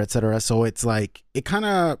 et cetera, et cetera. So it's like, it kind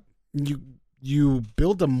of, you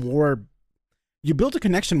build a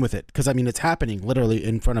connection with it, because I mean, it's happening literally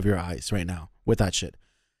in front of your eyes right now with that shit.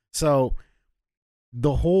 So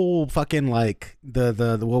the whole fucking, like,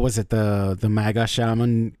 the what was it, the MAGA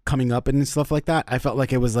shaman coming up and stuff like that, I felt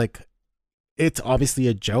like it was like, it's obviously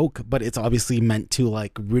a joke, but it's obviously meant to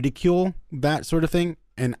like ridicule that sort of thing.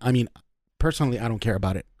 And I mean, personally, I don't care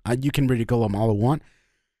about it. You can ridicule them all you want.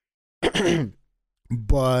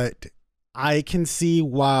 But I can see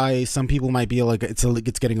why some people might be like, it's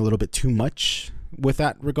getting a little bit too much with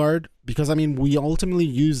that regard. Because I mean, we ultimately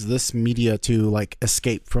use this media to like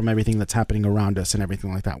escape from everything that's happening around us and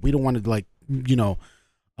everything like that. We don't want to, like,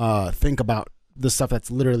 think about the stuff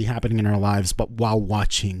that's literally happening in our lives, but while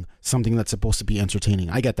watching something that's supposed to be entertaining.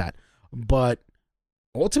 I get that. But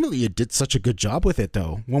ultimately, it did such a good job with it,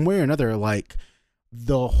 though. One way or another, like,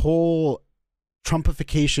 the whole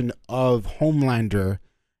Trumpification of Homelander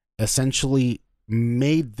essentially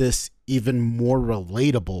made this even more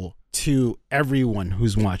relatable to everyone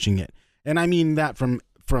who's watching it. And I mean that from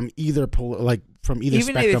either from either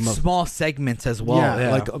Even spectrum in of small segments as well. yeah,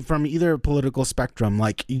 Yeah. like from either political spectrum.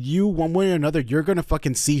 Like, you, one way or another, you're gonna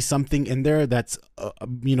fucking see something in there that's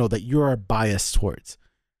that you're biased towards.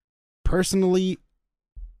 Personally,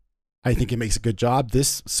 I think it makes a good job.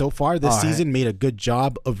 This season made a good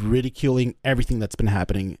job of ridiculing everything that's been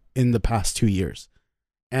happening in the past 2 years.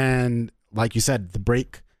 And like you said, the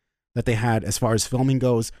break that they had as far as filming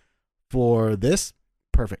goes for this,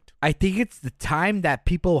 perfect. I think it's the time that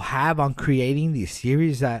people have on creating these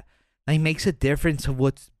series that like makes a difference of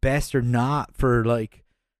what's best or not for like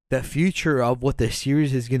the future of what the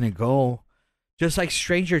series is gonna go. Just like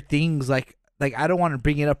Stranger Things, like I don't want to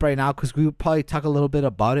bring it up right now because we would probably talk a little bit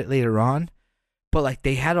about it later on, but like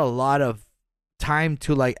they had a lot of time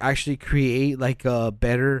to like actually create like a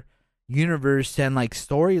better universe and like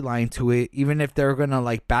storyline to it, even if they're gonna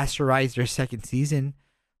like bastardize their second season,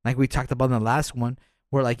 like we talked about in the last one,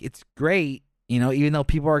 where like it's great, even though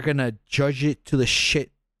people are gonna judge it to the shit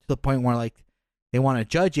to the point where like they want to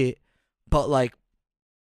judge it, but like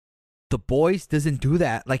The Boys doesn't do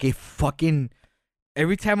that. Like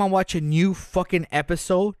every time I watch a new fucking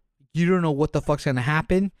episode, you don't know what the fuck's gonna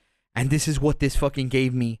happen, and this is what this fucking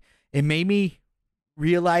gave me. It made me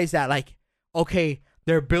realize that like, okay,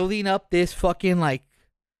 they're building up this fucking like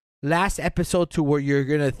last episode to where you're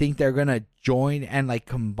gonna think they're gonna join and like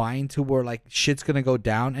combine to where like shit's gonna go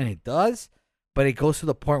down, and it does, but it goes to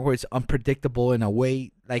the point where it's unpredictable in a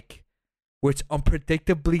way like where it's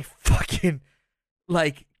unpredictably fucking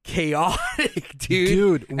like chaotic,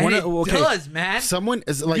 dude. Dude, And it does, man. Someone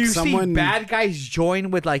is like you someone see bad guys join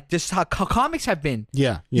with like just how comics have been.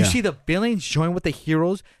 Yeah. You see the villains join with the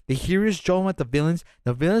heroes join with the villains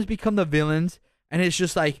become the villains, and it's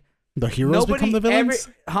just like the heroes become the villains.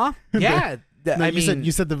 Yeah. No,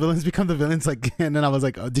 you said the villains become the villains, like, and then I was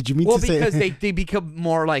like, oh, did you mean to say? Well, because they become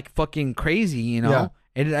more like fucking crazy, Yeah.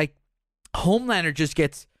 And like Homelander just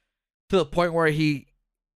gets to the point where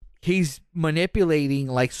he's manipulating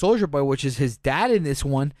like Soldier Boy, which is his dad in this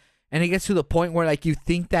one, and it gets to the point where like you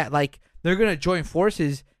think that like they're gonna join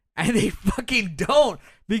forces, and they fucking don't,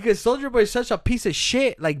 because Soldier Boy is such a piece of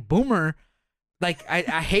shit, like boomer. Like I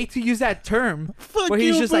hate to use that term, but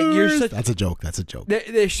he's just like, you're such. That's a joke. That's a joke.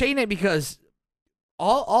 They're saying it because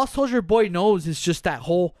all Soldier Boy knows is just that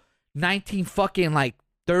whole 19 fucking like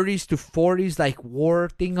 30s to 40s like war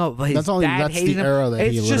thing of his That's dad hating the him. era that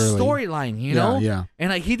It's he just literally. storyline, you know? Yeah. And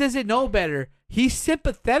like he doesn't know better. He's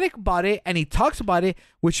sympathetic about it and he talks about it,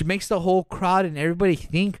 which makes the whole crowd and everybody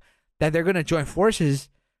think that they're gonna join forces.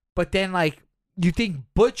 But then like you think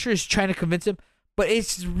Butcher's trying to convince him, but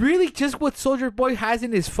it's really just what Soldier Boy has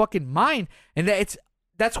in his fucking mind, and that's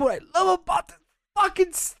what I love about this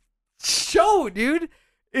fucking show, dude.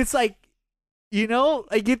 It's like,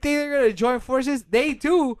 like you think they're gonna join forces, they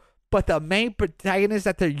do, but the main protagonist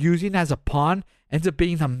that they're using as a pawn ends up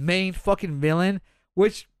being the main fucking villain,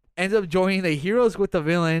 which ends up joining the heroes with the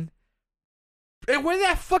villain. And where did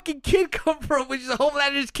that fucking kid come from? Which is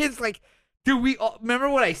Homelander's kid's like, dude, we all, remember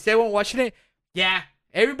what I said when watching it? Yeah,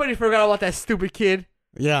 everybody forgot about that stupid kid.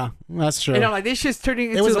 Yeah, that's true. And I'm like, this shit's turning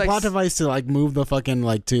into It was a like plot device to like move the fucking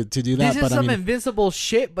like to do that. this is But I some mean, invincible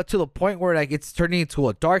shit, but to the point where like it's turning into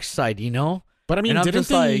a dark side, you know? but I mean, and I'm didn't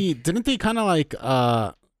just they kind of like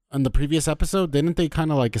on the previous episode, didn't they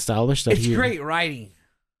kind of like establish that It's he? great writing.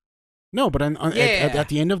 No, but Yeah. at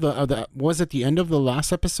the end of the was it the end of the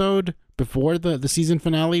last episode before the season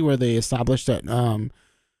finale where they established that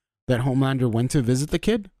that Homelander went to visit the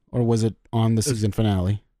kid, or was it on the season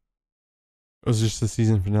finale? It was just the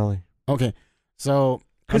season finale. Okay, so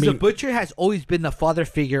I Because the mean, butcher has always been the father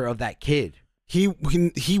figure of that kid. he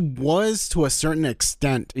was to a certain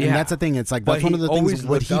extent, and Yeah. that's the thing. It's like But that's one he of the always things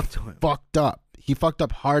what looked he up to him. fucked up. He fucked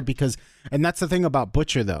up hard because, and that's the thing about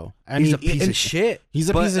Butcher though. And He's a piece and of shit. He's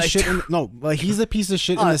a But, piece of like, shit. Like he's a piece of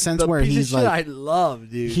shit in the sense where piece he's of shit like, I love,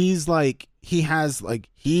 dude. he's like he has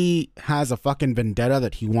a fucking vendetta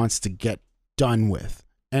that he wants to get done with.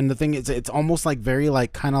 And the thing is, it's almost like very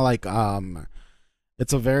like kind of like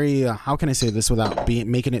it's a very how can I say this without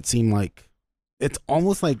making it seem like it's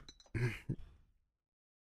almost like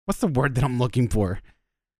what's the word that I'm looking for?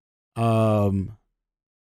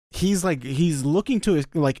 He's looking to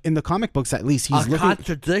like in the comic books at least he's a looking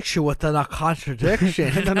contradiction within a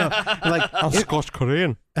contradiction. no like I'm Scotch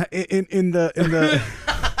Korean. in the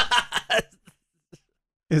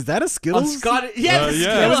is that a Skittles? Yeah, the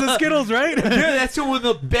yeah. That was Skittles. the Skittles, right? Dude, that's one of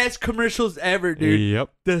the best commercials ever, dude. Yep.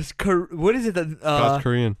 What is it? The Scotch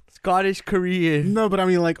Korean. Scottish Korean. No, but I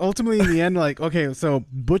mean, like, ultimately in the end, like, okay, so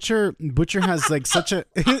Butcher has like such a.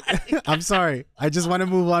 I'm sorry, I just want to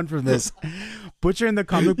move on from this. Butcher in the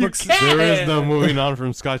comic books, can't. There is no moving on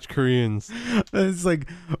from Scotch Koreans. it's like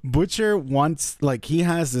Butcher wants, like, he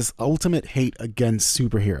has this ultimate hate against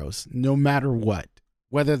superheroes, no matter what,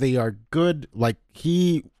 whether they are good. Like,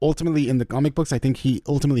 he ultimately in the comic books, I think he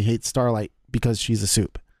ultimately hates Starlight because she's a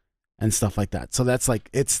soup and stuff like that. So that's like,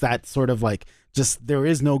 it's that sort of like, just there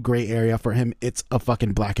is no gray area for him. It's a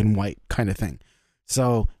fucking black and white kind of thing.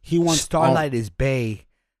 So he wants Starlight is Bay.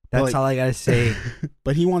 That's like- all I gotta say.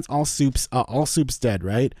 but he wants all soups dead,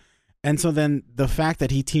 right? And so then the fact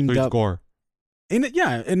that he teamed So he's up Gore. in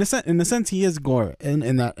a sense he is Gore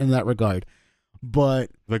in that regard. But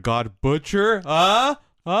The God Butcher.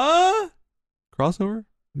 Crossover?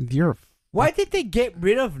 you're Why did they get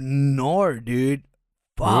rid of Nor, dude?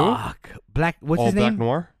 Who? Fuck. Black. What's All his Black name?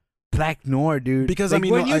 Noir? Black Nor, dude. Because, I Like,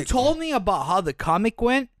 mean, when no, you I- told me about how the comic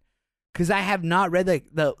went, because I have not read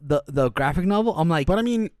the graphic novel, I'm like, but I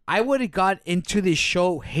mean, I would have got into this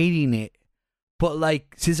show hating it, but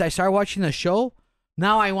like since I started watching the show,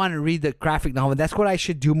 now I want to read the graphic novel. That's what I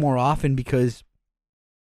should do more often because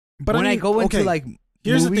but when I I mean, go into okay, like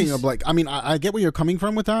here's movies, the thing of like, I mean, I get where you're coming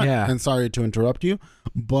from with that. Yeah. And sorry to interrupt you,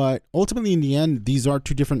 but ultimately in the end, these are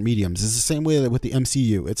two different mediums. It's the same way that with the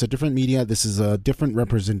MCU. It's a different media. This is a different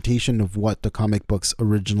representation of what the comic books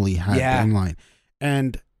originally had Yeah. in line.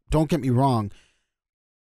 And don't get me wrong,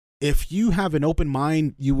 if you have an open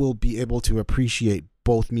mind, you will be able to appreciate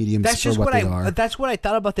both mediums that's for just what what they I are. that's what I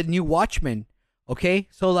thought about the new Watchmen. Okay,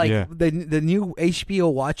 so like Yeah. the new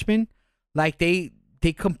HBO Watchmen, like they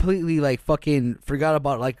completely like fucking forgot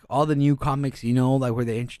about like all the new comics, you know, like where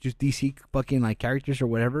they introduced DC fucking like characters or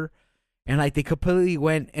whatever, and like they completely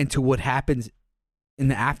went into what happens in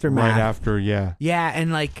the aftermath. Right after, yeah. Yeah,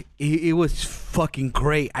 and like it was fucking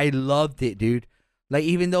great. I loved it, dude. Like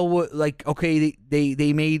even though like okay,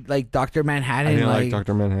 they made like Dr. I Manhattan didn't like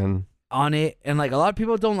Dr. Manhattan. on it, and like a lot of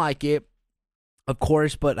people don't like it, of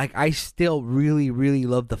course, but like I still really really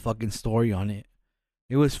love the fucking story on it.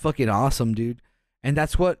 It was fucking awesome, dude. And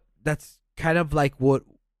that's kind of like what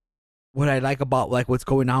I like about like what's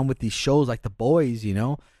going on with these shows like The Boys, you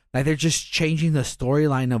know? Like they're just changing the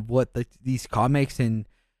storyline of what these comics and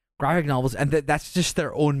graphic novels, and that's just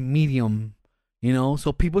their own medium, you know?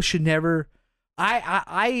 So people should never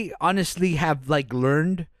I honestly have like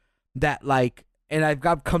learned that like, and I've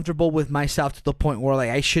got comfortable with myself to the point where like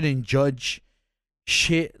I shouldn't judge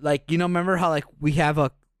shit. Like, you know, remember how like we have an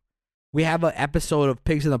episode of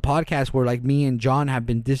Pigs in the Podcast where like me and John have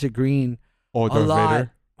been disagreeing Oh, a Darth lot,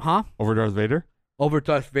 Vader? huh? Over Darth Vader? Over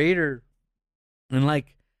Darth Vader, and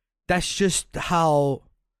like that's just how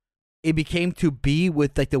it became to be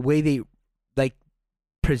with like the way they like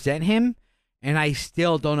present him, and I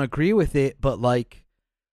still don't agree with it, but like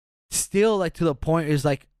still like to the point is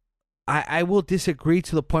like I will disagree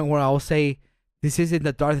to the point where I will say this isn't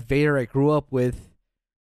the Darth Vader I grew up with,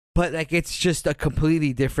 but like it's just a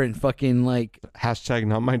completely different fucking like. Hashtag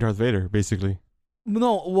not my Darth Vader, basically.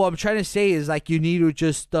 No, what I'm trying to say is like you need to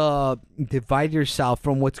just divide yourself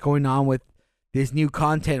from what's going on with this new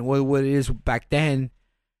content, what it is back then,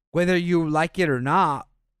 whether you like it or not.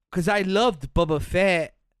 because I loved Boba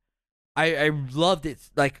Fett. I loved it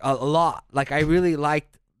like a lot. Like I really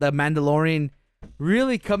liked the Mandalorian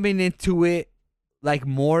really coming into it like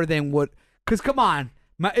more than what. Because come on,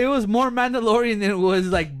 it was more Mandalorian than it was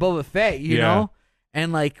like Boba Fett, you know,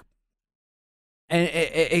 and like, and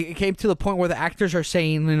it came to the point where the actors are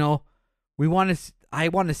saying, you know, I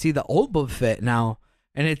want to see the old Boba Fett now,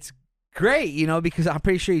 and it's great, you know, because I'm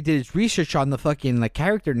pretty sure he did his research on the fucking like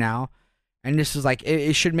character now. And this is like,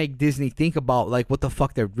 it should make Disney think about like what the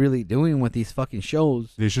fuck they're really doing with these fucking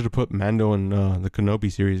shows. They should have put Mando in the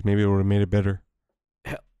Kenobi series. Maybe it would have made it better.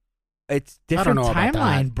 It's different know about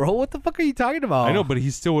timeline, that. bro. What the fuck are you talking about? I know, but he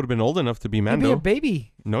still would have been old enough to be He'd Mando. be a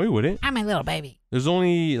baby. No, he wouldn't. I'm a little baby. There's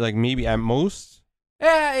only like maybe at most.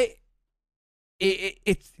 Yeah,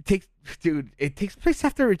 it takes, dude. It takes place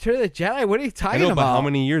after Return of the Jedi. What are you I talking know, about? but how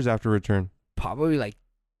many years after Return? Probably like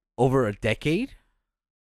over a decade.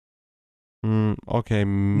 Okay,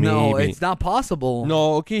 maybe. No, it's not possible.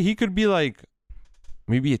 No, okay, he could be like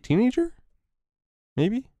maybe a teenager,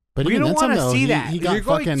 maybe. But we even don't then, want to though, see he that. got You're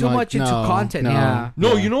going fucking, too like, much into no, content. no. Yeah.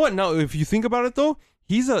 No, Yeah. you know what? Now, if you think about it though,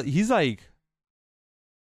 he's like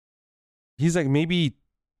maybe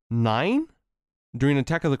 9 during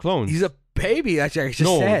Attack of the Clones. He's a baby. That's what I just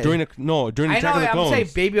said. during Attack of the I'm Clones. saying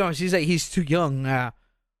baby. He's too young. But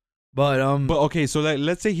But okay, so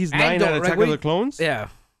let's say he's And 9 don't- at like, Attack of the Clones. yeah.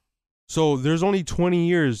 So there's only 20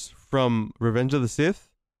 years from Revenge of the Sith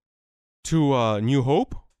to New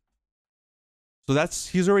Hope. So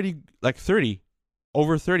he's already like 30,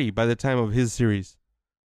 over 30 by the time of his series.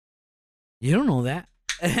 You don't know that.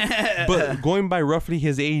 But going by roughly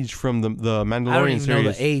his age from the I don't Mandalorian even know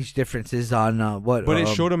series. the age differences on what. But it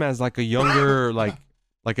showed him as like a younger, like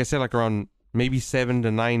I said, like around maybe 7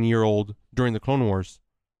 to 9 year old during the Clone Wars.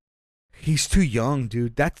 He's too young,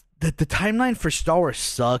 dude. That's the timeline for Star Wars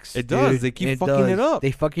sucks. It does. dude. They keep It fucking does. it up.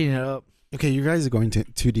 They fucking it up. Okay, you guys are going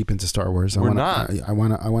too deep into Star Wars. We're I not.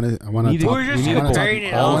 want to Need to- talk. We're just I wanna comparing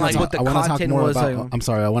talk- it I on, wanna like, talk- what the I wanna talk content more was, about. like, I'm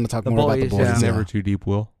sorry. I want to talk The more about the Boys, boys. yeah. It's never too deep,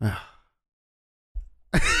 Will.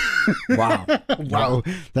 Wow. Wow,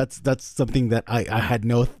 that's something that I had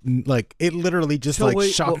no like. It literally just So like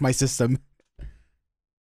wait, shocked what- my system.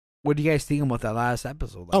 What do you guys think about that last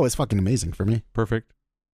episode? Oh, it's fucking amazing for me. Perfect.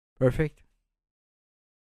 Perfect.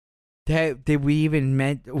 Did we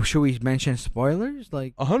even should we mention spoilers?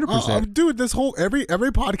 Like 100%. Dude, this whole every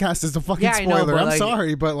podcast is a fucking Yeah, I know, spoiler. but, I'm like-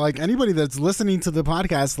 sorry, but like anybody that's listening to the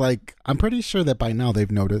podcast, like I'm pretty sure that by now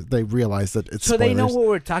they've realized that it's so spoilers. they know what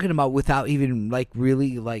we're talking about without even like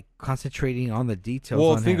really like concentrating on the details.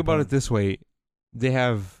 Well, on think that, about but- it this way. They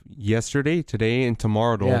have yesterday, today, and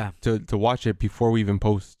tomorrow to watch it before we even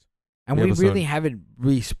post. And the we episode. really haven't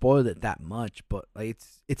really spoiled it that much, but like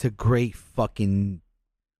it's a great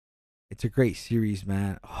it's a great series,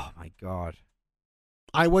 man. Oh my god.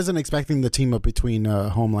 I wasn't expecting the team up between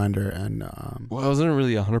Homelander and. Well, it wasn't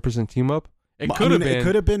really 100% team up. It I could have mean, been. It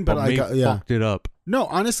could have been, but I they yeah. fucked it up. No,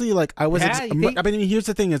 honestly, like I was. Yeah, you think? I mean, here's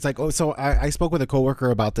the thing. It's like, so I spoke with a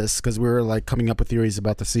coworker about this because we were like coming up with theories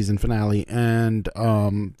about the season finale, and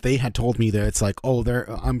they had told me that it's like,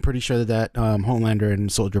 I'm pretty sure that Homelander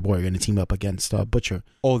and Soldier Boy are going to team up against Butcher.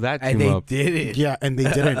 Oh, that And team they up. did it. Yeah, and they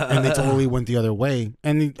didn't, and they totally went the other way.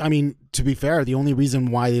 And I mean, to be fair, the only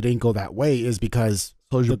reason why they didn't go that way is because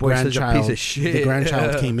Soldier the Boy's such a grandchild, piece of shit. the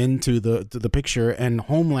grandchild came into the picture, and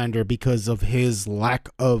Homelander, because of his lack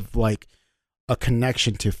of like a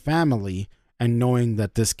connection to family and knowing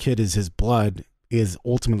that this kid is his blood, is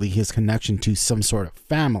ultimately his connection to some sort of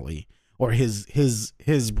family, or his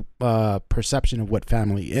perception of what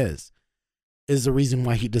family is the reason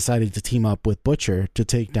why he decided to team up with Butcher to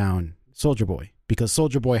take down Soldier Boy. Because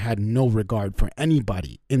Soldier Boy had no regard for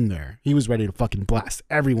anybody in there. He was ready to fucking blast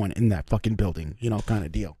everyone in that fucking building, kind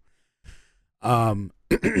of deal.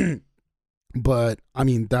 But I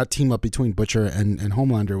mean, that team up between Butcher and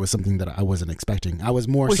Homelander was something that I wasn't expecting. I was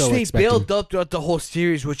more Which so they expecting. built up throughout the whole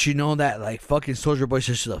series, which you know that like fucking Soldier Boy's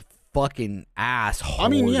just a fucking asshole. I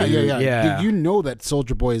mean, yeah. yeah. You know that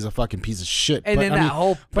Soldier Boy is a fucking piece of shit. And but, then I that mean,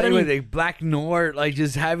 whole but I play with mean- the Black Noir, like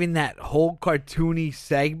just having that whole cartoony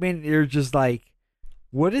segment, you're just like,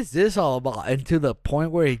 what is this all about? And to the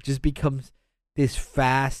point where it just becomes this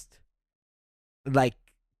fast, like,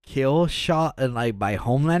 kill shot and like by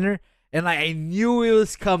Homelander. And like I knew it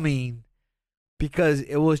was coming because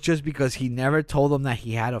it was just because he never told them that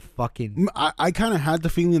he had a fucking. I kind of had the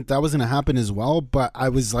feeling that was going to happen as well, but I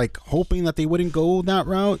was like hoping that they wouldn't go that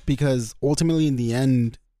route because ultimately in the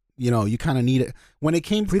end, you kind of need it. When it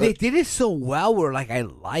came to But they did it so well where like I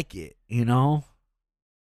like it, it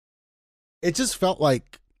just felt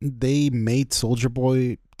like they made Soldier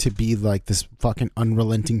Boy to be like this fucking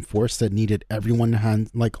unrelenting force that needed everyone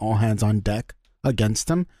all hands on deck against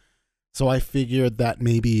him. So I figured that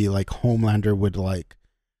maybe like Homelander would like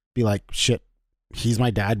be like, shit, he's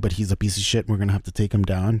my dad, but he's a piece of shit. We're gonna have to take him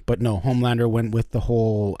down. But no, Homelander went with the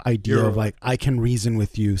whole idea of like, I can reason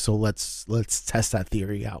with you, so let's test that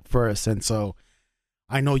theory out first. And so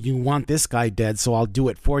I know you want this guy dead, so I'll do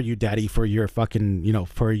it for you, Daddy, for your fucking,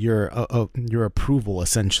 for your approval,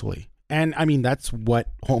 essentially. And I mean, that's what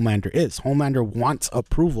Homelander is. Homelander wants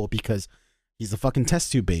approval because he's a fucking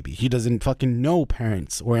test tube baby. He doesn't fucking know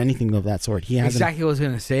parents or anything of that sort. He hasn't, exactly what I was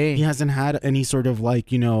gonna say. He hasn't had any sort of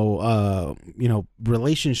like,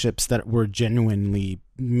 relationships that were genuinely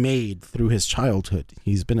made through his childhood.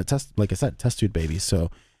 He's been a test tube baby.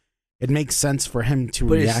 So it makes sense for him to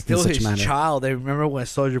react in such a manner. But it's still his child. I remember when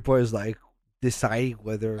Soldier Boy was like deciding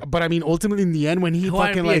whether. But I mean, ultimately in the end, when he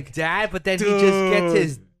fucking like a dad, but then he just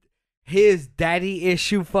gets his daddy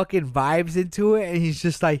issue fucking vibes into it, and he's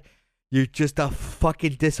just like, you're just a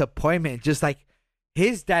fucking disappointment. Just like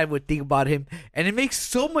his dad would think about him, and it makes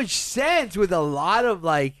so much sense with a lot of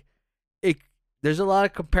like, there's a lot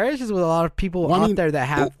of comparisons with a lot of people out there that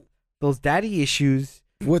have those daddy issues.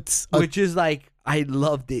 Which is like, I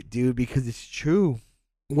loved it, dude, because it's true.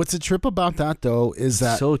 What's a trip about that though is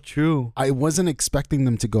that so true. I wasn't expecting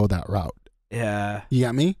them to go that route. Yeah, you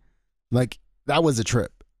get me? Like that was a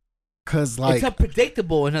trip. Cause like it's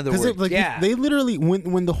unpredictable. In other words, they literally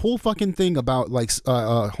when the whole fucking thing about like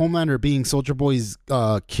Homelander being Soldier Boy's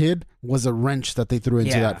kid was a wrench that they threw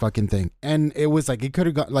into that fucking thing, and it was like it could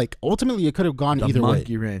have got like ultimately it could have gone either way.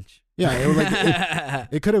 Monkey wrench. Yeah, it was like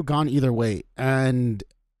it could have gone either way, and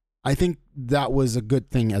I think that was a good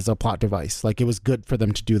thing as a plot device. Like it was good for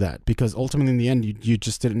them to do that because ultimately in the end you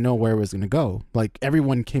just didn't know where it was gonna go. Like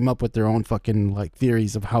everyone came up with their own fucking like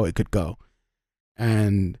theories of how it could go,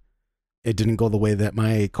 and it didn't go the way that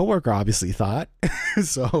my coworker obviously thought.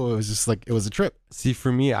 So it was just like, it was a trip. See,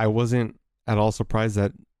 for me, I wasn't at all surprised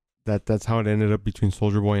that that's how it ended up between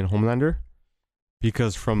Soldier Boy and Homelander.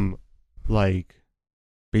 Because from like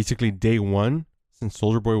basically day one, since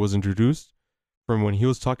Soldier Boy was introduced, from when he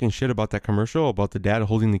was talking shit about that commercial, about the dad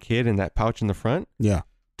holding the kid in that pouch in the front. Yeah.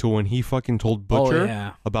 To when he fucking told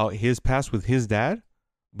Butcher about his past with his dad.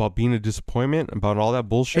 About being a disappointment, about all that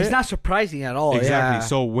bullshit. It's not surprising at all. Exactly. Yeah.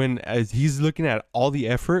 So as he's looking at all the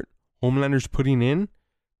effort Homelander's putting in,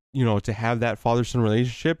 to have that father-son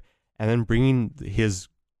relationship, and then bringing his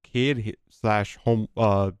kid slash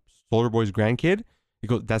Soldier Boy's grandkid, he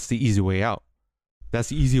goes, that's the easy way out. That's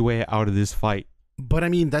the easy way out of this fight. But I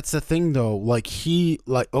mean, that's the thing though. Like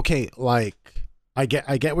I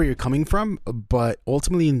get where you're coming from, but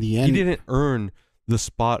ultimately in the end, he didn't earn the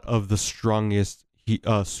spot of the strongest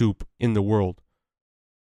soup in the world.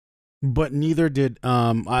 But neither did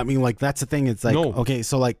I mean, like that's the thing. It's like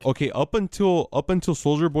up until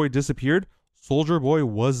Soldier Boy disappeared, Soldier Boy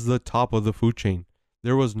was the top of the food chain.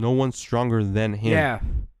 There was no one stronger than him. Yeah,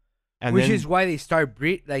 and which is why they started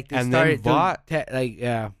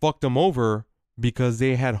fucked them over because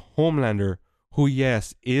they had Homelander, who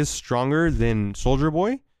yes is stronger than Soldier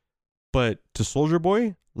Boy, but to Soldier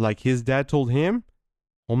Boy, like his dad told him,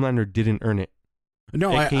 Homelander didn't earn it.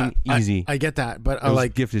 No, it came easy. I get that, but it was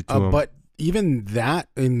gifted to him. But even that,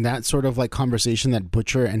 in that sort of like conversation that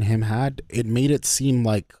Butcher and him had, it made it seem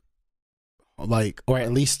like, or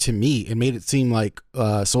at least to me, it made it seem like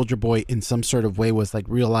Soldier Boy in some sort of way was like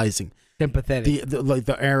realizing sympathetic,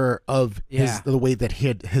 the error of the way that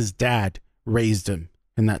his dad raised him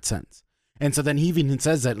in that sense. And so then he even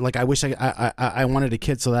says that like, I wish I wanted a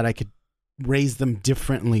kid so that I could raise them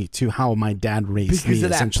differently to how my dad raised me. Because of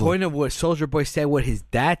that point of what Soldier Boy said, what his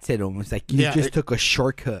dad said almost like you just took a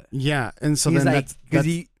shortcut. Yeah, and so he's then like, because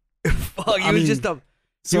he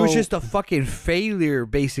was just a fucking failure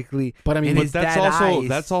basically. But I mean, but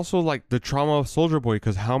that's also like the trauma of Soldier Boy,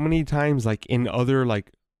 because how many times like in other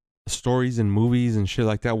like stories and movies and shit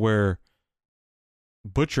like that where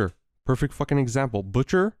Butcher, perfect fucking example,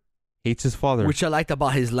 Butcher hates his father. Which I liked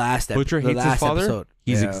about his last Butcher hates his father. Episode.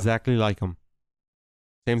 He's exactly like him.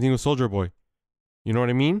 Same thing with Soldier Boy. You know what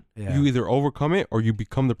I mean? Yeah. You either overcome it or you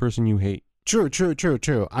become the person you hate. True.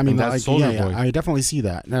 I mean, that's Soldier Boy. I definitely see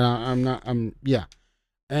that. Yeah.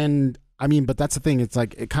 And I mean, but that's the thing. It's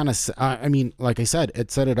like, it kind of, I mean, like I said, it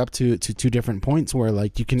set it up to two different points where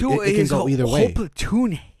like you can, it can go either way. Whole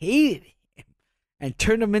platoon hated him and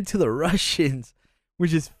turned him into the Russians,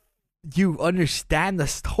 which is, you understand the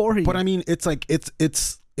story. But I mean, it's like, it's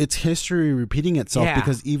it's history repeating itself Yeah.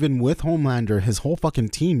 because even with Homelander, his whole fucking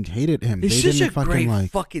team hated him. It's They such a didn't fucking great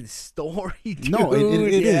like. fucking story, dude. No, it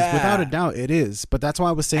is Yeah. without a doubt. It is, but that's why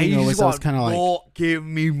I was And saying you it just was want kind of like. more, give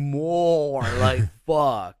me more, like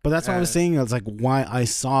fuck. But that's what I was saying. It's like why I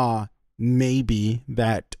saw maybe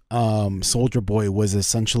that Soldier Boy was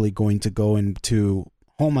essentially going to go into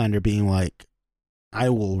Homelander being like, I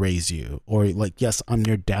will raise you, or like, yes, I'm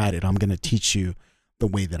your dad and I'm going to teach you the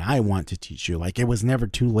way that I want to teach you. Like, it was never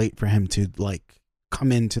too late for him to like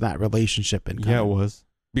come into that relationship. And Yeah, it was.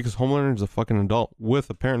 Because Homelander's a fucking adult with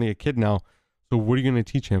apparently a kid now. So what are you going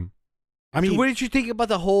to teach him? I So mean, what did you think about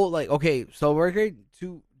the whole like? Okay, so we're getting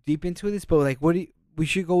too deep into this, but like, we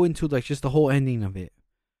should go into like just the whole ending of it.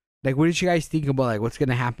 Like, what did you guys think about like what's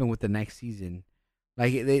gonna happen with the next season?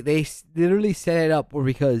 Like, they literally set it up, or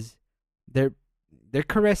because they're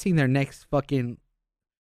caressing their next fucking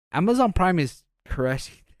Amazon Prime is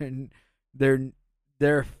caressing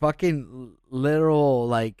their fucking literal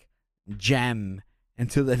like gem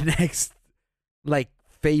into the next like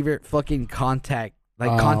favorite fucking content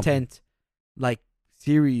like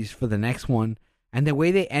series for the next one, and the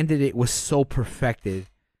way they ended it was so perfected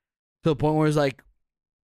to the point where it's like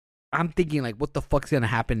I'm thinking like what the fuck's gonna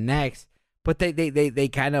happen next, but they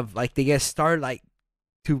kind of like they get started like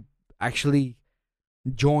to actually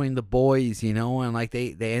join the boys, you know, and like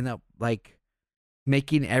they end up like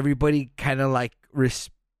making everybody kind of like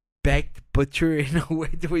respect Butcher in a way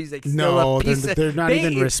where he's like still no, a piece of, they're not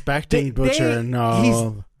even respecting Butcher.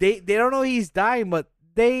 No, they don't know he's dying, but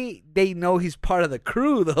they know he's part of the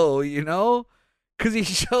crew though, you know, because he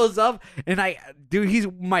shows up and he's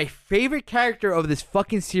my favorite character of this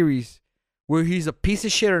fucking series, where he's a piece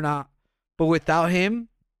of shit or not, but without him,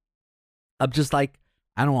 I'm just like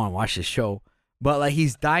I don't want to watch this show. But like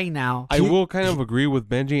he's dying now. I will kind of agree with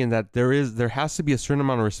Benji in that there has to be a certain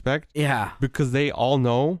amount of respect Yeah. because they all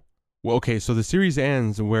know. Well, okay, so the series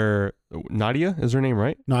ends where Nadia is her name,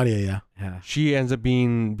 right? Nadia, yeah. Yeah. She ends up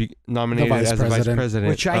being nominated vice as the vice president. president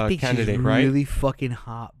Which I think candidate, she's right? really fucking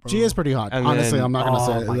hot, bro. She is pretty hot. And Honestly, then- I'm not gonna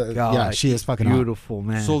Oh say. my God, Yeah, she is fucking hot. beautiful,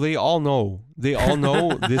 man. So they all know. They all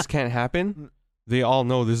know this can't happen. They all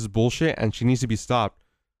know this is bullshit and she needs to be stopped.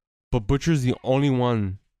 But Butcher's the only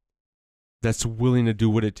one that's willing to do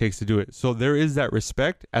what it takes to do it. So there is that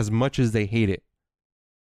respect as much as they hate it.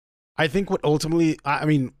 I think what ultimately, I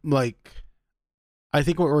mean, like, I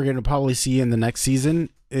think what we're going to probably see in the next season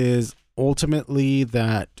is ultimately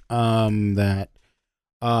that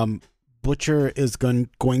Butcher is going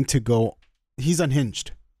to go. He's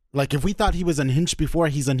unhinged. Like if we thought he was unhinged before,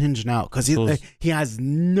 he's unhinged now because he has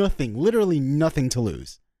nothing, literally nothing to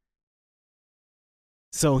lose.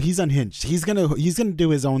 So he's unhinged. He's gonna do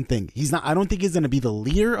his own thing. He's not. I don't think he's gonna be the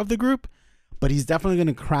leader of the group, but he's definitely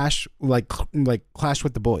gonna clash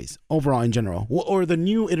with the boys overall in general, or the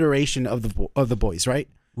new iteration of the boys, right?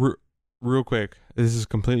 Real quick, this is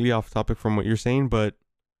completely off topic from what you're saying, but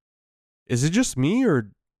is it just me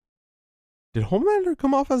or did Homelander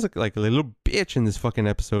come off as like a little bitch in this fucking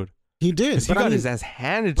episode? He did. Because he got his ass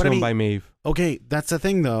handed but to I him mean- by Maeve. Okay, that's the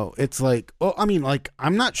thing though. It's like, I mean, like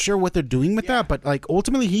I'm not sure what they're doing with that, but like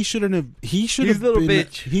ultimately he should have He's a little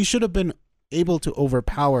bitch. He should have been able to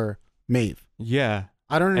overpower Maeve. Yeah.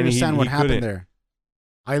 I don't And he- understand what he happened couldn't. there.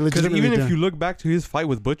 I Because legitimately even if don't. you look back to his fight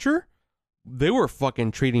with Butcher, they were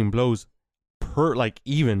fucking trading blows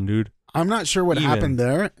even, dude. I'm not sure what even. happened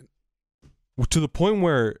there. To the point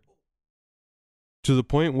where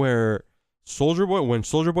Soldier Boy, when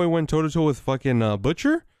Soldier Boy went toe to toe with fucking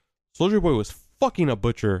Butcher, Soldier Boy was fucking a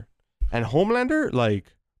Butcher, and Homelander, like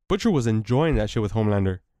Butcher was enjoying that shit with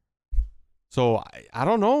Homelander. So I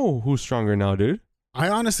don't know who's stronger now, dude. I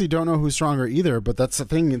honestly don't know who's stronger either, but that's the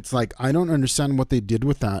thing. It's like I don't understand what they did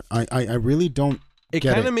with that. I really don't. It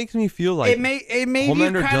Get kind it. of makes me feel like it made you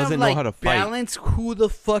Homelander kind doesn't of know like how to fight. balance who the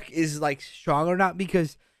fuck is like strong or not,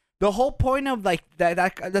 because the whole point of like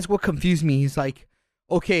that's what confused me. He's like,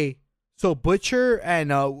 okay, so Butcher and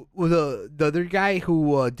the other guy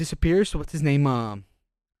who disappears. So what's his name?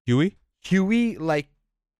 Huey. Like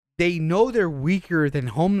they know they're weaker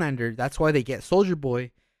than Homelander. That's why they get Soldier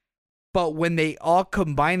Boy. But when they all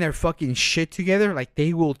combine their fucking shit together, like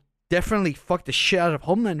they will definitely fuck the shit out of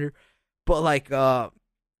Homelander. But like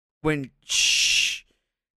when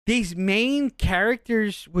these main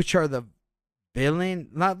characters, which are the villain,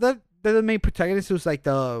 not the main protagonist, who's like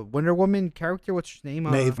the Wonder Woman character. What's her name?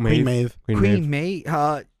 Maeve, Queen Maeve. Queen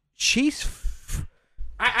Maeve. She's.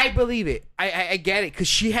 I believe it. I get it because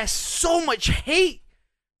she has so much hate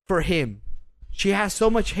for him. She has so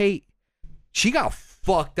much hate. She got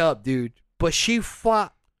fucked up, dude. But she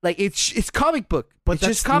fought like it's comic book, But it's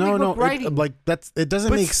that's just comic book writing. it doesn't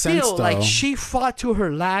but make still, sense though. like she fought to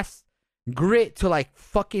her last grit to like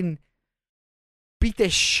fucking beat the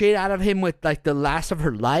shit out of him with like the last of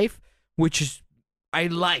her life, which is I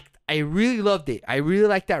liked. I really loved it. I really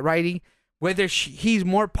liked that writing. Whether he's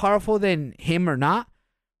more powerful than him or not,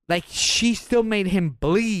 like she still made him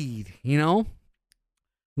bleed, you know,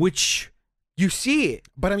 which you see it.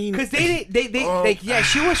 But I mean, Because yeah,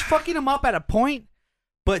 she was fucking him up at a point,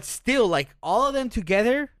 but still, like, all of them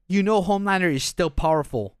together, you know Homelander is still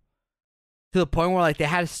powerful. To the point where, like, they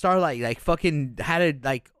had Starlight, like, fucking had to,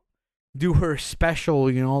 like, do her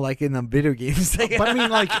special, you know, like in the video games. but I mean,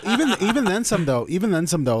 like, even then some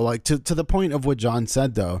though, like, to the point of what John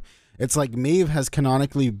said, though, it's like Maeve has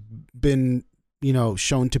canonically been, you know,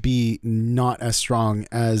 shown to be not as strong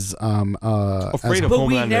as Afraid of but Homelander.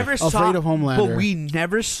 we never saw, Afraid of Homelander. But we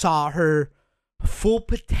never saw her full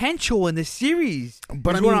potential in the series.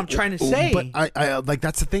 But is I mean, what I'm trying to say. But I like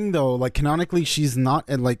that's the thing though. Like canonically, she's not,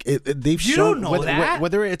 and like they've You shown don't know whether, that.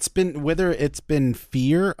 whether it's been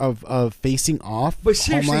fear of facing off. But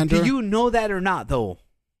seriously, Homelander. do you know that or not, though?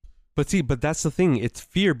 But see, but that's the thing. It's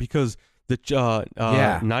fear because the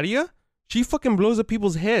Yeah. Nadia, she fucking blows up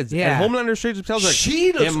people's heads. Yeah. And Homelander straight up tells her,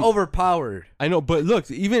 She looks overpowered. I know, but look,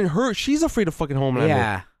 even her, she's afraid of fucking Homelander.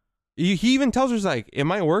 Yeah. He even tells her, he's like, it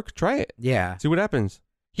might work. Try it. Yeah. See what happens.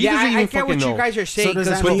 He Yeah, doesn't even I get fucking what know. you guys are saying. So does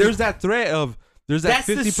 'cause that But mean- there's that threat of, there's that That's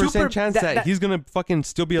the 50% super- chance that- that he's going to fucking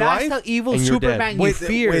still be that's alive. the evil and you're dead. Superman you Wait,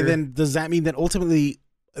 fear. wait, then does that mean that ultimately?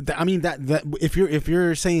 I mean that if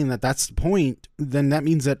you're saying that that's the point, then that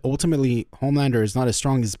means that ultimately Homelander is not as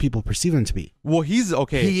strong as people perceive him to be. Well, he's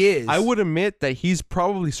okay. He is. I would admit that he's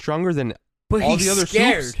probably stronger than but all he's the other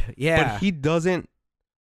scared. soups, Yeah. but he doesn't.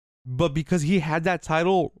 But because he had that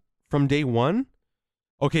title from day one,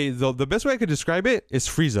 okay. The best way I could describe it is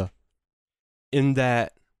Frieza. In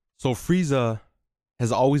that, so Frieza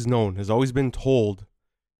has always known, has always been told,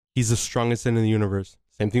 he's the strongest in the universe.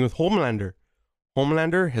 Same thing with Homelander.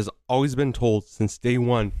 Homelander has always been told since day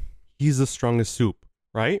one, he's the strongest soup.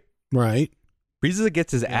 Right? Right. Frieza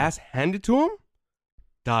gets his ass handed to him,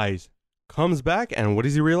 dies, comes back, and what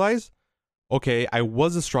does he realize? Okay, I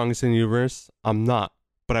was the strongest in the universe. I'm not,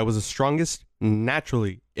 but I was the strongest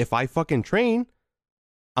naturally. If I fucking train,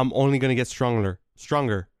 I'm only gonna get stronger.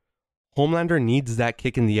 Homelander needs that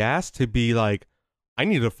kick in the ass to be like, I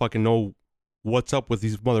need to fucking know what's up with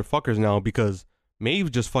these motherfuckers now because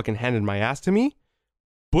Maeve just fucking handed my ass to me.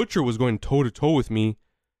 Butcher was going toe to toe with me.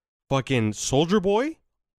 Fucking Soldier Boy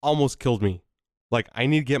almost killed me. Like, I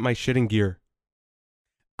need to get my shit in gear.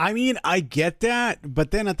 I mean, I get that,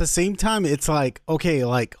 but then at the same time, it's like, okay,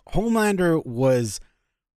 like Homelander was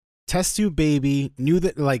test tube baby, knew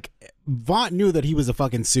that, like, Vought knew that he was a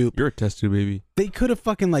fucking soup. You're a test tube baby. They could have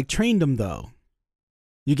fucking like trained him though.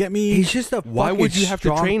 You get me? He's just a Why fucking would you have to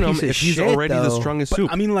strong train him piece of if he's shit, already the though. strongest But,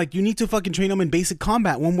 soup? I mean, like, you need to fucking train him in basic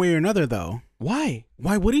combat one way or another though. Why?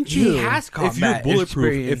 Why wouldn't you? He has combat If you're bulletproof,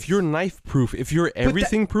 experience. if you're knife proof, if you're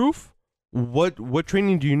everything proof, what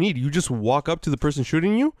training do you need? You just walk up to the person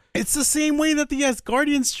shooting you? It's the same way that the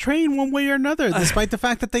Asgardians train one way or another, despite the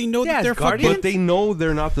fact that they know Yeah, that they're Asgardians- fucking. But they know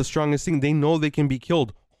they're not the strongest thing. They know they can be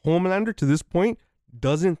killed. Homelander, to this point,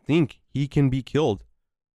 doesn't think he can be killed.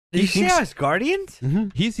 Did you see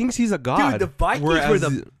Asgardians? He thinks he's a god. Dude, the Vikings whereas were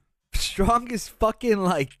the strongest fucking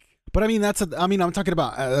like. But I mean, I'm talking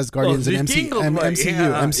about Asgardians Oh, and Vikingos, like, MCU.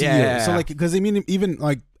 yeah, MCU. yeah. So like, because I mean, even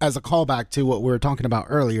like as a callback to what we were talking about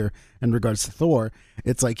earlier in regards to Thor,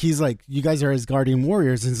 it's like he's like, you guys are Asgardian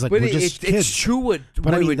warriors, and it's like But we're just kids. it's true what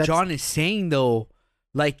But I mean, what that's- John is saying though,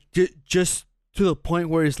 like just to the point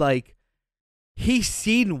where it's like he's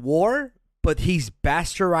seen war, but he's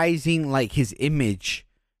bastardizing like his image,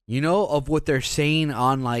 you know, of what they're saying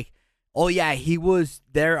on like, oh yeah, he was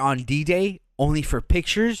there on D-Day only for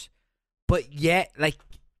pictures, but yet like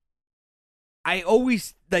I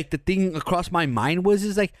always like the thing across my mind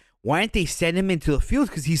is like, why didn't they send him into the field?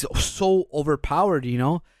 Because he's so overpowered, you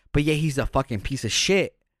know. But yet he's a fucking piece of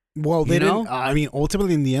shit. Well, they You know? didn't. I mean,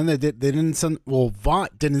 ultimately, in the end, they didn't send. Well,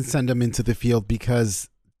 Vought didn't send him into the field because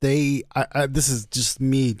they. This is just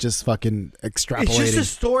me, just fucking extrapolating. It's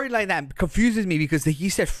just a storyline that confuses me because he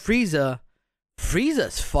said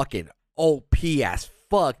Frieza's fucking OP as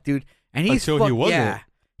fuck, dude. And he's Until he wasn't. Yeah,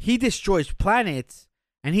 he destroys planets,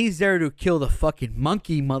 and he's there to kill the fucking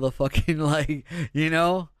monkey, motherfucking like, you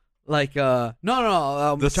know, like the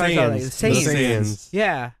Saiyans. Saiyans.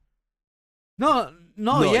 Yeah. No,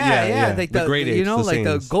 No, yeah, yeah. like The great you apes, know, the like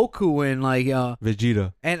the Saiyans. Goku and like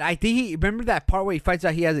Vegeta. and I think he remember that part where he finds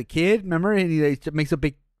out he has a kid. Remember, and he like, makes a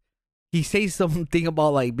big. He says something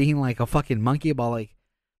about like being like a fucking monkey about like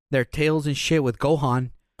their tails and shit with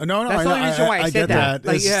Gohan. No, That's the only reason why I said get that.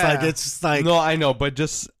 Like, It's yeah. it's like No, I know, but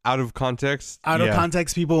just out of context. out of yeah.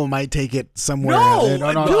 context, people might take it somewhere. No, no, dude,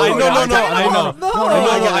 I know, I know. No,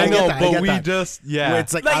 I know, get but that. we just Where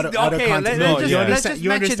it's like, Like, out of okay, context. No, let's yeah. just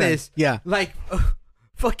mention this. Yeah. Like,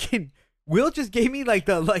 fucking Will just gave me like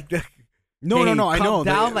the No, hey, I calm know.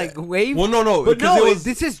 down like wave. Well, no, but because no, it was.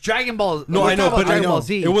 this is Dragon Ball. No, we're I know, talking about but Dragon I Ball know.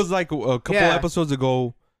 Z. It was like a couple Yeah. episodes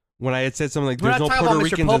ago when I had said something like, We're "There's not no talking Puerto about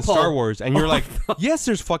Mr. Ricans in Popo. Star Wars," and you're Oh, like, "Yes,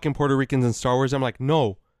 there's fucking Puerto Ricans in Star Wars." I'm like,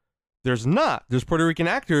 "No, there's not. There's Puerto Rican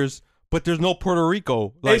actors, but there's no Puerto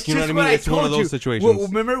Rico." Like, It's you know just what I mean? It's one told of those you. situations. Well,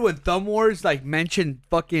 remember when Thumb Wars like mentioned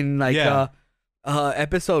fucking like Yeah.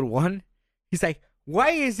 episode 1? He's like,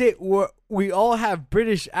 why is it we all have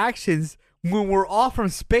British accents when we're all from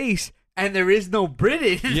space and there is no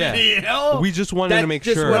British? Yeah. You know? We just wanted to That's make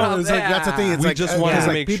just sure. what No, it's like, that's the thing. It's We like, just it's wanted to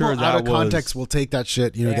like make people sure out that of context was- will take that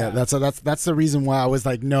shit. You know, Yeah. that's the reason why I was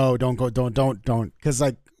like, no, don't go, don't, because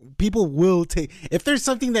like people will take if there's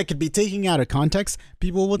something that could be taken out of context,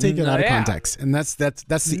 people will take it out of Yeah. context, and that's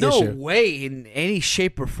the no issue. way in any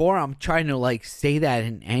shape or form I'm trying to like say that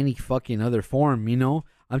in any fucking other form, you know?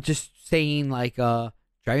 I'm just saying like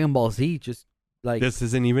Dragon Ball Z just like This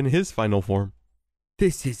isn't even his final form.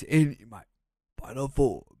 this is in my final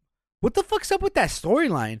form. What the fuck's up with that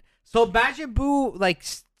storyline? So Majin Buu like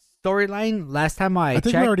storyline last time I I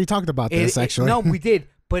think checked, we already talked about this actually. no, we did,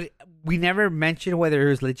 but we never mentioned whether it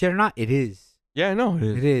was legit or not. It is. Yeah, no, it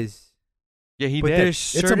is. It is. Yeah, he But did.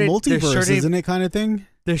 there's it's a certain, multiverse, there's certain, isn't it? Kind of thing.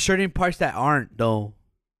 there's certain parts that aren't though.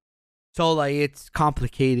 So like it's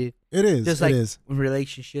complicated. It is. Just it like is.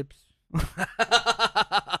 relationships.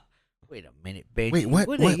 Wait a minute, bitch. Wait, what?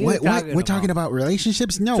 are you We're talking about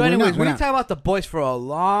relationships? No, So, we're anyways, not. we're We're gonna not. talk about the boys for a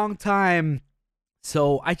long time.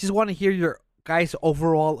 So I just want to hear your guys'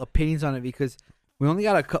 overall opinions on it because we only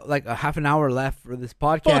got a half an hour left for this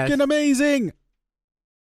podcast. Fucking amazing.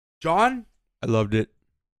 John, I loved it.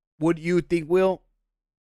 what do you think, Will?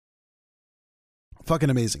 Fucking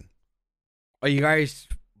amazing. Are you guys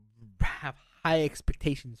have high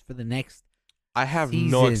expectations for the next? I have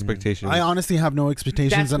no Season. expectations. I honestly have no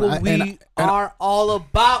expectations, That's what we are all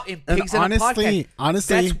about in Pigs in a Podcast.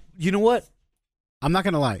 honestly, That's, you know what? I'm not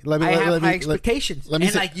gonna lie. I have high expectations. let me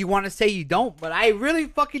and say- like you want to say you don't, but I really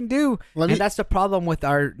fucking do. Let me- And that's the problem with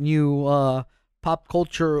our new pop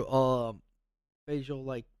culture visual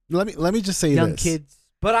like let me just say young this. kids.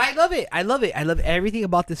 But I love it. I love it. I love everything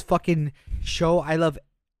about this fucking show. I love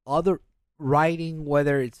other writing,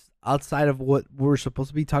 whether it's outside of what we're supposed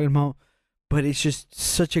to be talking about. But it's just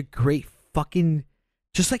such a great fucking,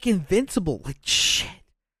 just like Invincible. Like shit.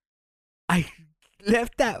 I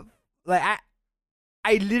left that like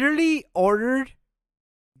I literally ordered.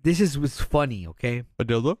 Was funny. Okay. A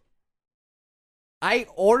dildo? I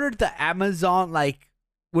ordered the Amazon like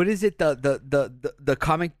what is it the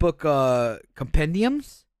comic book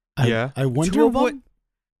compendiums. Yeah. I wonder Two of what. them,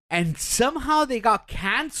 and somehow they got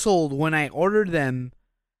canceled when I ordered them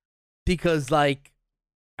because like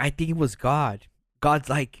I think it was God. God's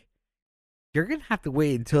like, you're gonna have to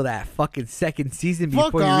wait until that fucking second season Fuck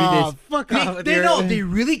before you read off! this. Fuck off! They know they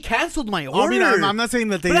really canceled my order. I mean, I'm not saying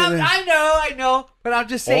that they. but I know, but I'm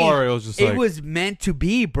just saying Or it was just it like, was meant to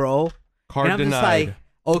be, bro. card and I'm denied. just like,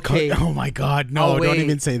 okay. Oh my god! No, Oh, don't wait.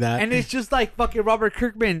 even say that. And it's just like fucking Robert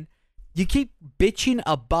Kirkman. You keep bitching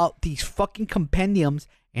about these fucking compendiums,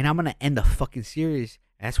 and I'm gonna end the fucking series.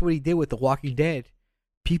 That's what he did with The Walking Dead.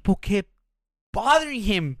 People kept bothering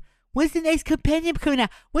him. When's the next compendium coming out?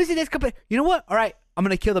 When's the next compendium? You know what? All right, I'm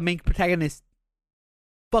gonna kill the main protagonist.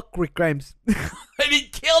 Fuck Rick Grimes. And he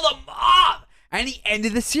killed him off. And he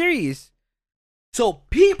ended the series. So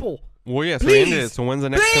people, Well, yeah, so they ended Please, it. So when's the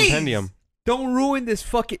next please, compendium? don't ruin this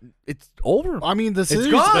fucking. It's over. I mean, the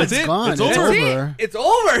series, gone. it's That's it. gone. It's It's over. over. It's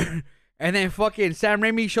over. And then fucking Sam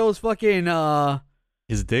Raimi shows fucking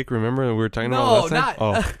His dick, remember we were talking about no, last time?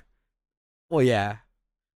 not Oh. well, yeah.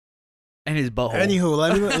 And his butthole.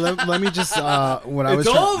 Anywho, let me just what I was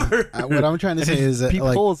it's trying, over. what I'm trying to say is that peep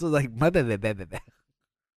like holes was like blah, blah, blah, blah, blah.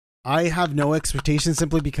 I have no expectations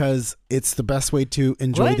simply because it's the best way to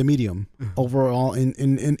enjoy What? the medium overall.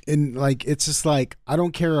 In like, it's just like I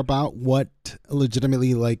don't care about what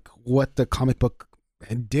legitimately like what the comic book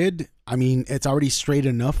did. I mean, it's already straight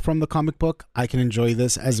enough from the comic book. I can enjoy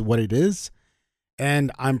this as what it is.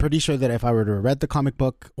 And I'm pretty sure that if I were to read the comic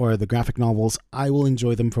book or the graphic novels, I will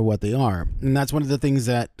enjoy them for what they are. And that's one of the things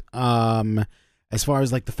that, as far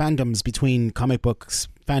as like the fandoms between comic books,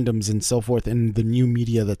 fandoms and so forth, and the new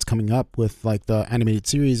media that's coming up with like the animated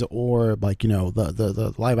series or like, you know,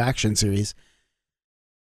 the live action series,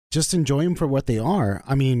 just enjoy them for what they are.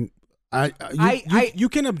 I mean, You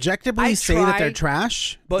can objectively I say that they're tried,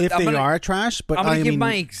 trash but if I'm they gonna- are trash. But I'm gonna I give mean,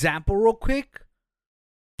 my example real quick.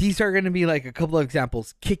 These are gonna be like a couple of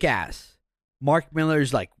examples. Kick Ass. Mark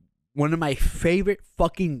Miller's like one of my favorite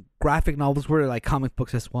fucking graphic novels. Were like comic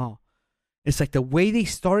books as well. It's like the way they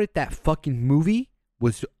started that fucking movie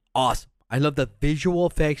was awesome. I love the visual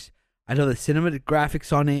effects. I love the cinematic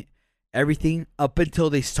graphics on it. Everything up until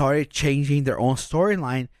they started changing their own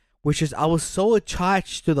storyline, which is I was so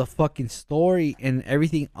attached to the fucking story and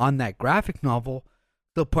everything on that graphic novel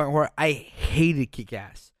to the point where I hated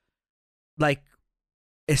Kick-Ass. Like,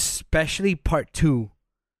 especially part 2.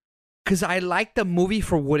 Because I liked the movie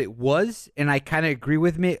for what it was, and I kind of agree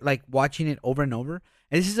with me, like, watching it over and over.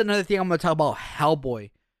 And this is another thing I'm going to talk about, Hellboy.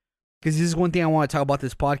 Because this is one thing I want to talk about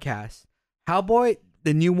this podcast. Hellboy,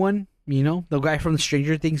 the new one, you know, the guy from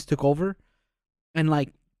Stranger Things took over. And, like,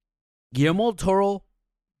 Guillermo del Toro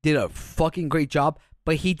did a fucking great job,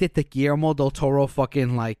 but he did the Guillermo del Toro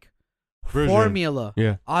fucking, like, Version. formula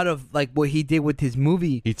Yeah. out of, like, what he did with his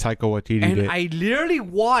movie. He Taika Waititi And did. I literally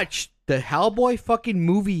watched the Hellboy fucking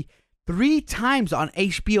movie 3 times on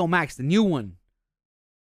HBO Max, the new one.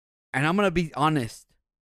 And I'm going to be honest.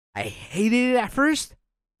 I hated it at first.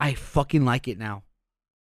 I fucking like it now.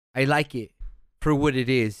 I like it for what it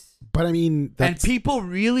is. but I mean, And that's, people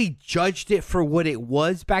really judged it for what it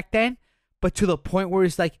was back then, but to the point where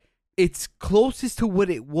it's like it's closest to what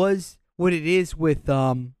it was, what it is with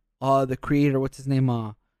the creator, what's his name?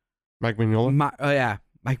 Mike Mignola.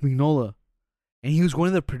 Mike Mignola. And he was one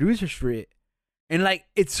of the producers for it. And like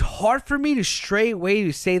it's hard for me to stray away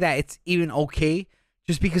to say that it's even okay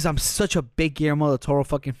just because I'm such a big Guillermo del Toro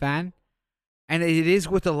fucking fan. And it is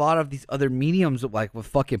with a lot of these other mediums, like with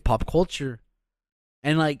fucking pop culture.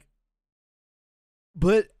 And like,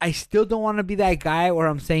 but I still don't want to be that guy where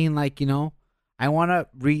I'm saying like, you know, I want to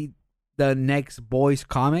read the next Boys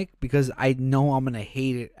comic because I know I'm going to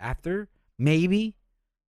hate it after. Maybe.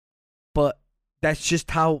 But that's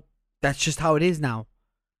just how it is now.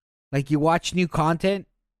 Like you watch new content,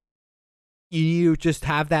 you need to just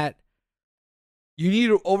have that. You need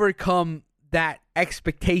to overcome that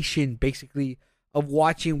expectation, basically, of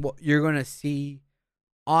watching what you're gonna see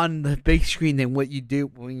on the big screen than what you do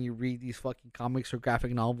when you read these fucking comics or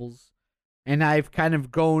graphic novels. And I've kind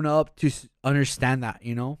of grown up to understand that,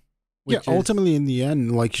 you know. yeah. Ultimately, in the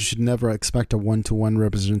end, like you should never expect a 1-to-1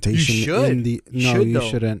 representation. You should. In the, You no, should, you though.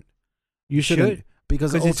 shouldn't. You shouldn't.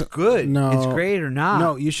 Because it's good. No, it's great or not.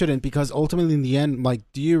 No, you shouldn't. Because ultimately, in the end, like,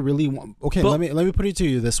 do you really want? Okay, But- let me put it to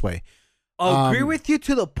you this way. I'll agree with you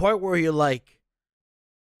to the point where you're like,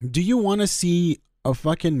 Do you want to see a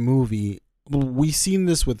fucking movie? Well, we've seen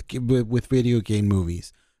this with video game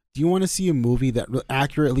movies. Do you want to see a movie that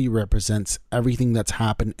accurately represents everything that's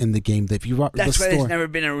happened in the game? That if you that's the why there's story, never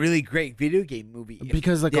been a really great video game movie.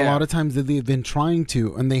 because like a lot of times they've been trying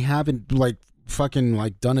to, and they haven't like fucking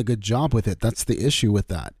like done a good job with it. That's the issue with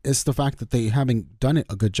that. It's the fact that they haven't done it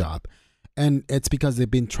a good job, and it's because they've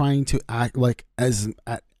been trying to act like as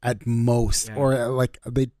at most, or like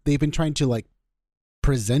they've been trying to like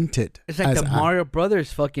present it. It's like the Mario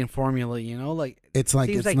Brothers fucking formula, you know? Like it's like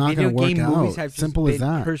seems it's like not video going to work game movies out. have just Simple been as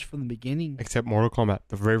that. cursed from the beginning. Except Mortal Kombat.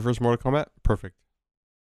 The very first Mortal Kombat, perfect.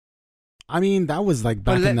 I mean, that was like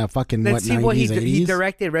back in the fucking Let's see 90s, what he 80s.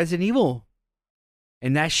 directed Resident Evil,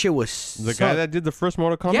 and that shit was The guy that did the first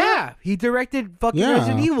Mortal Kombat? yeah, he directed fucking Yeah.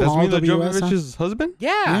 Resident Evil. That's Paul Mila W.S. Jovovich's husband?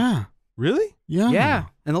 Yeah. Yeah, Really? yeah,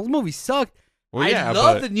 And those movies sucked. Well, I yeah,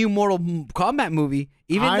 love but the new Mortal Kombat movie,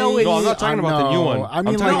 even though it's No, I'm not talking about the new one. I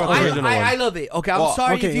mean, I'm talking no, about the original one. I love it. Okay, I'm Well,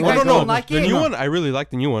 sorry okay, if you well, guys no, don't like the it. new one, I really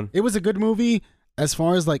like the new one. It was a good movie as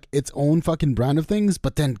far as like its own fucking brand of things,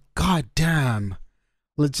 but then goddamn,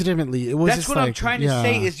 legitimately, it was. That's just what like, I'm trying to yeah.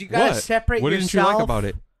 say is you gotta What? separate What yourself. didn't you like about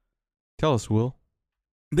it? Tell us, Will.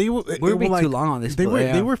 They were. We're it being were like, too long on this. They but were.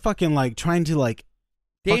 yeah. They were fucking like trying to like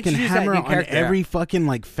They fucking introduced that hammer new on character. every fucking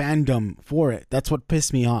like fandom for it. That's what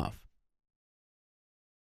pissed me off.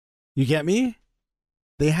 You get me?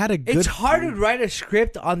 They had a good. It's hard to write a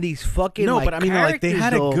script on these fucking No, like, but I mean, like they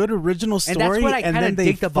had characters, a good original And story, that's what I and kinda then they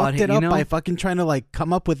digged fucked about it it, you up know? by fucking trying to like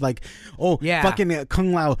come up with like, oh, Yeah. fucking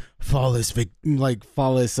Kung Lao flawless,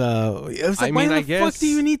 flawless. It was like, I why mean, the I fuck guess- do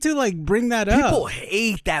you need to like bring that People up?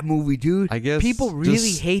 hate that movie, dude. I guess people really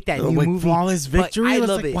just, hate that new Like movie. flawless but victory. I It's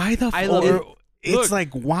love like, it. why the? I love it. It's Look. like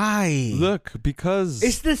why? Look, because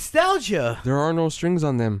It's nostalgia. there are no strings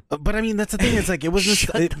on them. But I mean, that's the thing. It's like it was.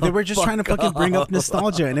 Shut They the were just trying to fuck fucking bring up up.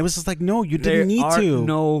 nostalgia, and it was just like, no, you There didn't need are to.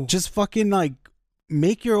 no- just fucking like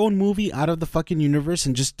make your own movie out of the fucking universe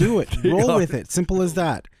and just do it. Roll with it. Simple as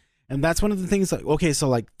that. And that's one of the things. Like, okay, so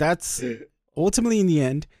like that's ultimately in the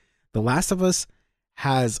end, The Last of Us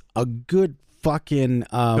has a good fucking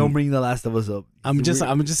Don't bring The Last of Us up. I'm just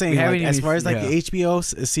saying, we haven't like, as even- far as like yeah. the HBO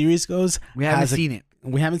series goes, We haven't has a- seen it.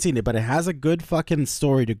 we haven't seen it, but it has a good fucking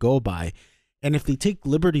story to go by. And if they take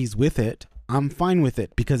liberties with it, I'm fine with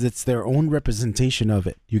it because it's their own representation of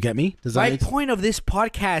it. You get me? Does that My make point of this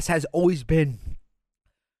podcast has always been,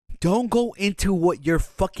 don't go into what you're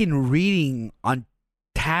fucking reading on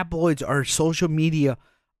tabloids or social media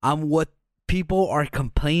on what people are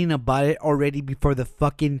complaining about it already before the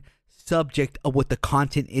fucking subject of what the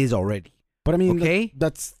content is already. But I mean, Okay.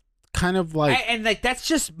 that's kind of like And like that's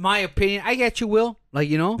just my opinion. I get you, Will. Like,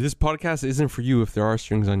 you know, This podcast isn't for you if there are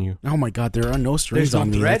strings on you. oh my god, there are no strings there's no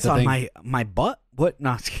on me. threads That's the on thing. my butt. What?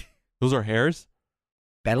 No, Those are hairs.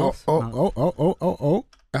 Oh, bellows. oh.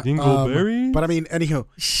 Dingleberries. But I mean, anywho,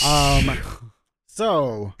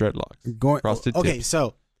 so Dreadlocks. going Frosted okay, tips.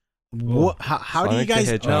 so what? How do you Sonic the guys?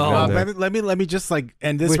 Hedgehog down there. let me just like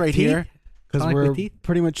end this With right teeth? here because Sonic we're with teeth?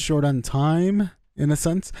 pretty much short on time in a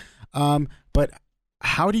sense. But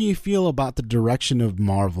how do you feel about the direction of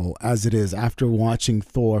Marvel as it is after watching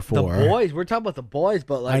Thor The 4? boys. We're talking about the boys,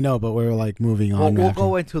 but like I know, but we're like moving we'll, on. we'll after.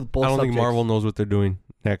 go into both I don't think subjects. Marvel knows what they're doing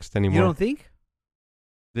next anymore. You don't think?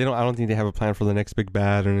 They don't. I don't think they have a plan for the next big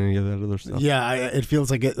bad or any of that other stuff. Yeah, it feels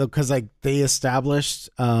like it because like they established.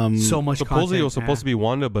 So much Supposedly it was content, supposed to be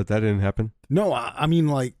Wanda, but that didn't happen. No, I mean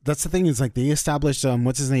like that's the thing is like they established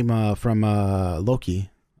what's his name from Loki,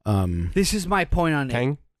 This is my point on it.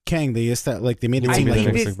 Kang. Kang. They like they made it He I won't seem be the think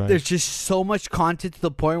like next this, big bad. there's just so much content to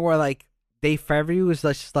the point where like Dave Favreau is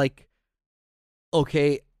just like,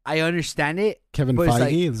 okay, I understand it. Kevin but it's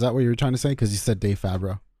Feige. Is that what you were trying to say? Because you said Dave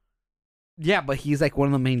Favreau. Yeah, but he's like one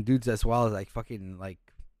of the main dudes as well as like fucking like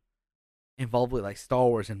involved with like Star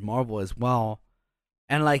Wars and Marvel as well.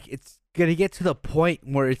 And like it's gonna get to the point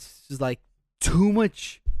where it's just like too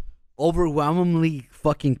much overwhelmingly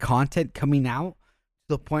fucking content coming out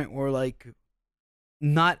to the point where like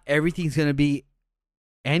not everything's gonna be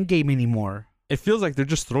Endgame anymore. It feels like they're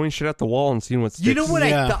just throwing shit at the wall and seeing what sticks. You know what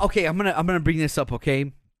Yeah. I thought? Okay, I'm gonna bring this up.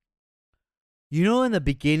 Okay, you know in the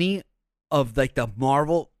beginning of like the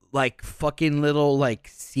Marvel like fucking little like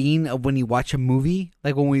scene of when you watch a movie,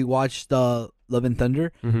 like when we watched the Love and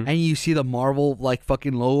Thunder, Mhm. and you see the Marvel like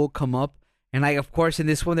fucking logo come up, and like of course in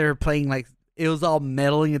this one they were playing like it was all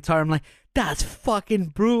metal and guitar. I'm like, that's fucking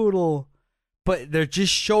brutal, but they're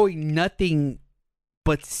just showing nothing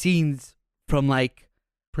but scenes from like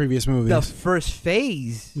Previous movies. the first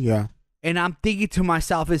phase. Yeah. And I'm thinking to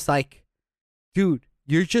myself, it's like, dude,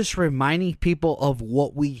 you're just reminding people of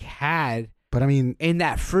what we had But I mean, in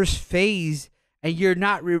that first phase, and you're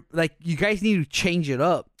not like, you guys need to change it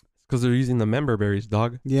up. because they're using the member berries,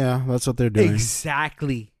 dog. yeah, that's what they're doing.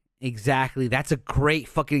 Exactly. That's a great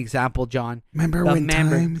fucking example, John. Remember The when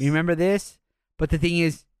member. times? You remember this? But the thing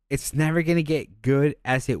is, it's never gonna get good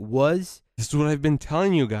as it was, This is what I've been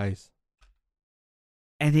telling you guys.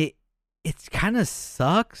 and it's kind of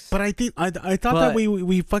sucks. But I think I thought But- that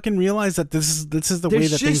we fucking realized that this is the way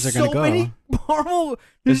there's that just things are gonna so go. many Marvel. It's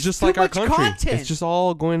There's just too like our much country. content. It's just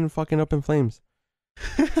all going fucking up in flames.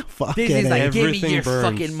 Fuck This it. is like, give me Everything your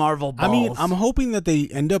burns. fucking Marvel balls. I mean, I'm hoping that they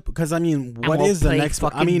end up because I mean, And what we'll is the play next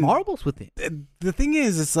one? fucking I mean, marbles with it. the thing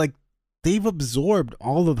is, it's like they've absorbed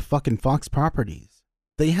all of the fucking Fox properties.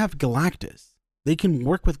 They have Galactus. They can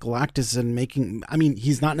work with Galactus and making. I mean,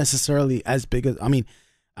 he's not necessarily as big as. I mean,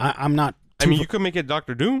 I'm not. I mean, you could make it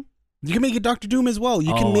Doctor Doom. You can make it Doctor Doom as well.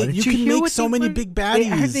 You can Oh, make did you you can hear make what so they many wanted- big I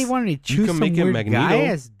heard baddies. they wanted to choose can some make it weird Magneto. guy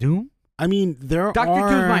as Doom. I mean, there Doctor are.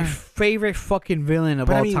 Doom's my favorite fucking villain of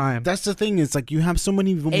but all I mean, time. that's the thing. It's like you have so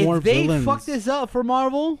many more If they villains. fuck this up for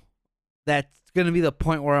Marvel, that's gonna be the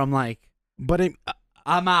point where I'm like, But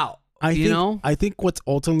I'm out. I you think know? I think what's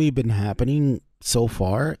ultimately been happening so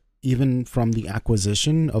far, even from the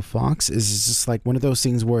acquisition of Fox, is just like one of those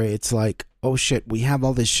things where it's like, oh shit, we have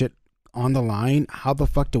all this shit on the line. How the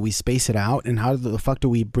fuck do we space it out, and how the fuck do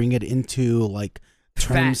we bring it into like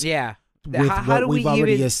terms Yeah. with How what do we we've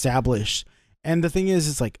already even- established? And the thing is,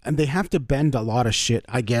 it's like, and they have to bend a lot of shit.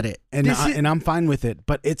 I get it, and This is- and I'm fine with it.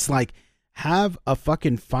 But it's like, have a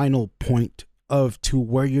fucking final point of to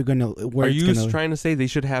where you're gonna. Where Are it's you gonna, trying to say they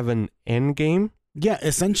should have an end game? Yeah,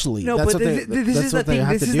 essentially. No, that's but what this, they, this that's is the what they thing.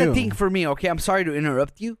 have This to is do. the thing for me. Okay, I'm sorry to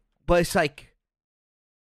interrupt you, but it's like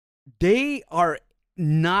they are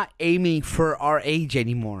not aiming for our age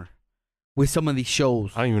anymore with some of these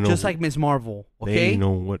shows. I don't even know. Just like Ms. Marvel, They okay?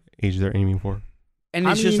 know what age they're aiming for. And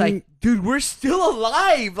I it's just mean- like, dude, we're still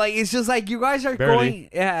alive. Like, it's just like you guys are Barely. going.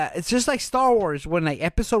 Yeah, it's just like Star Wars when like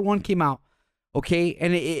Episode 1 came out, okay?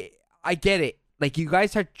 And I get it. Like, you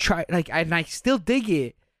guys are trying, like, and I still dig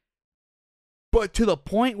it, but to the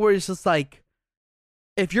point where it's just like,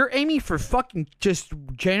 if you're aiming for fucking just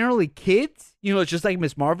generally kids, you know, it's just like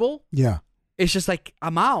Miss Marvel. Yeah. It's just like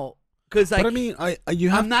I'm out because like But I mean, you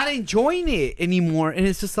have I'm not enjoying it anymore, and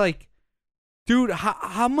it's just like, dude,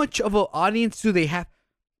 how much of an audience do they have?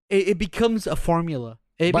 It becomes a formula.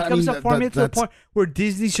 It But I becomes mean, a formula to the that's- point where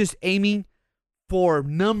Disney's just aiming for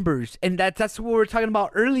numbers, and that's what we were talking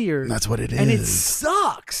about earlier. that's what it is. And it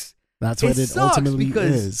sucks. That's what it it sucks ultimately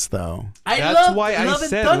because- is, though. That's why I Love and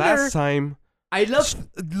said Thunder. last time I love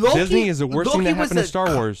Loki. Disney is the worst thing Loki that was happened to the-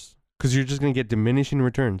 Star Wars because you're just gonna get diminishing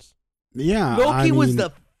returns. Yeah. Loki I was mean,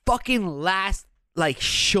 the fucking last like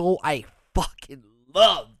show I fucking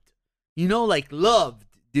loved. You know, like loved,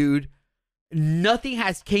 dude. Nothing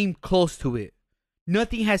has came close to it.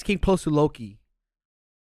 Nothing has came close to Loki.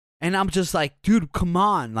 And I'm just like, dude, come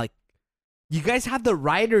on. Like, you guys have the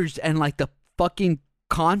writers and like the fucking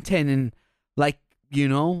content and like, you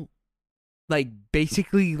know, like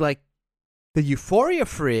basically like the euphoria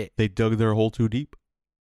for it. They dug their hole too deep.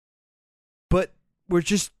 But we're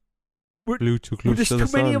just Flew too close there's to too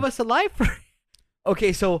the many sun. of us alive for it.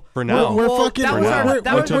 Okay, so For now. We're well, fucking. that was our- we're,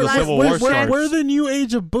 that we're, was Until our the last- Civil War we're, starts. we're the new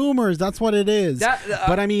age of boomers. That's what it is. That,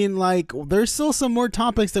 But I mean, like, there's still some more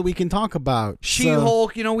topics that we can talk about.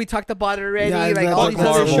 She-Hulk, you know, we talked about it already. Yeah, like that's all like these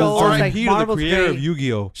other Marvel. shows, like R.I.P. to the Marvel's creator great. of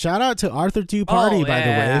Yu-Gi-Oh. Shout out to Arthur 2 Party, Oh, by the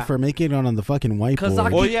yeah. way, for making it on the fucking whiteboard.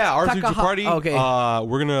 Kazaki- Well, yeah, R2 Takaha- Party. okay.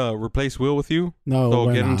 We're gonna replace Will with you. No, So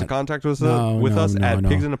we're get not. into contact with us, No, with no, us no, at no.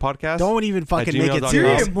 Pigs in the Podcast. Don't even fucking make it gmail.com. You're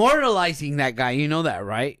serious. immortalizing that guy. You know that,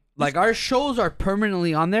 right? Like our shows are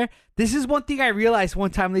permanently on there. This is one thing I realized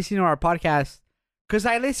one time listening to our podcast, because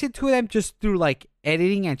I listened to them just through like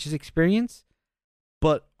editing and just experience.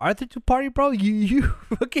 But Arthur 2 Party, bro, you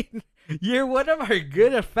fucking, you're one of our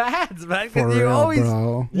good fans, man. For Because you're real, always,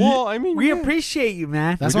 bro. Well, I mean, we yeah. appreciate you,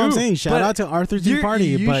 man. That's We what I'm do. saying. Shout But out to Arthur 2 You're- Party.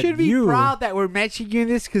 You but should be you, proud that we're mentioning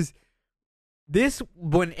this because this,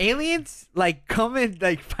 when aliens like come and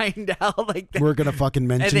like find out like that, we're gonna fucking and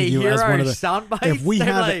mention they you hear as our one of the. sound bites, If we they're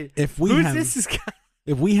have, like, if we who's have, this guy?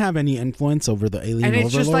 if we have any influence over the alien And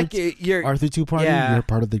it's overlords, just like you're, Arthur 2 Party, Yeah. you're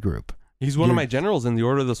part of the group. He's one of You're- my generals in the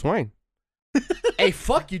Order of the Swine. hey,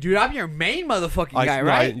 fuck you, dude. I'm your main motherfucking guy, No,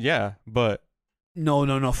 right? yeah, but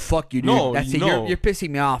No, fuck you, dude. No, That's it. no. You're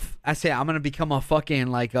pissing me off. I say I'm gonna become a fucking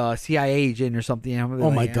like CIA agent or something. I'm gonna be Oh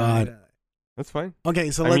like, my God. that's fine.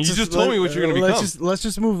 Okay, so I mean, let's you just told me what you're gonna let's become. let's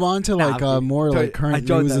just move on to Nah, like I'm- more sorry, like current I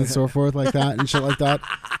joined news and that. so forth like that and shit like that.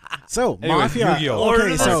 So Anyways, Mafia. Yu-Gi-Oh. Order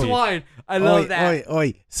Okay, of the so Swine. I love that.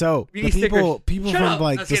 Oi. So We the need people stickers. people Shut from up.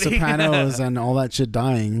 like Just The kidding. Sopranos and all that shit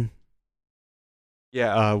dying.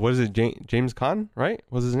 Yeah, what is it? James Caan, right?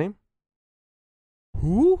 What's his name?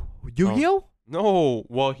 Who? Yu-Gi-Oh? No,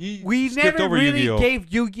 well he We skipped never over really Yu-Gi-Oh. gave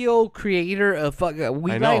Yu-Gi-Oh creator a fuck.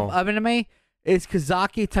 We I like know. anime. It's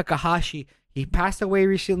Kazaki Takahashi. He passed away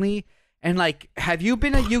recently. And like, have you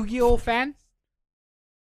been a Yu-Gi-Oh fan?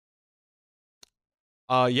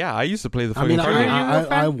 Yeah, I used to play the I fucking mean, card game. Yu-Gi-Oh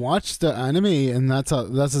fan? I watched the anime and that's as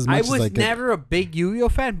much I as was I could. never a big Yu-Gi-Oh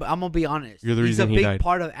fan, but I'm gonna be honest. You're the He's reason a he big died.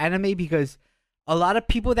 part of anime because a lot of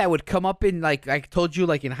people that would come up in like I told you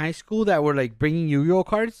like in high school that were like bringing Yu-Gi-Oh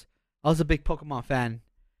cards. I was a big Pokemon fan,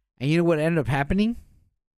 and you know what ended up happening?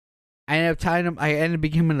 I ended up telling them. I ended up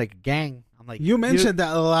becoming like a gang. I'm like, You mentioned that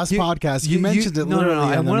in the last you- podcast. You mentioned it no, literally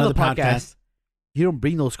no, on one of another the podcast. podcasts. You don't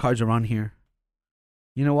bring those cards around here.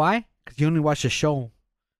 You know why? Because you only watch the show.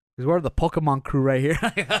 Because we're the Pokemon crew right here.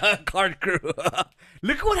 Card crew.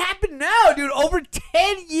 Look what happened now, dude. Over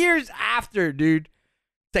 10 years after, dude.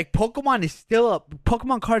 It's like Pokemon is still up.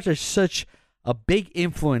 Pokemon cards are such a big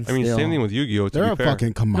influence. I mean, still. same thing with Yu-Gi-Oh. To They're be a fair.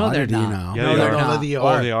 fucking commodity not. now. Yeah, No, they're not. They Oh,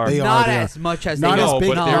 are. they are. They Not are. as much as Not they as No, are. big,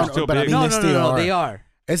 but no, they're no, still but I big. mean, no, they no, still no, are. they are.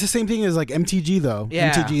 It's the same thing as like MTG though.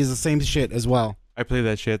 Yeah. MTG is the same shit as well. I play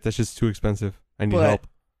that shit. That's just too expensive. I need But- help.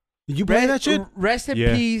 Did you play that shit? Rest in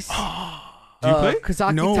Yeah. peace. Do you play?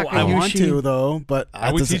 Kazaki No, I want Takayushi. to though, but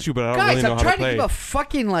I would teach you, but I don't Guys, really know I'm how trying to to play. give a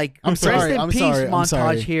fucking like I'm rest sorry, in I'm peace sorry, I'm montage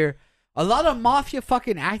sorry. here. A lot of mafia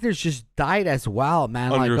fucking actors just died as well,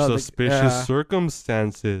 man. Under like, suspicious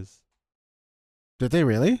circumstances. Did they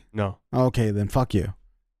really? No. Okay, then fuck you.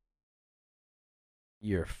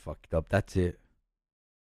 you're fucked up. That's it.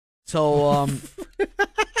 So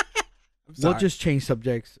we'll just change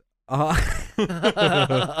subjects.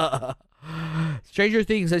 Stranger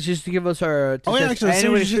Things. Let's just give us our. Oh yeah, actually,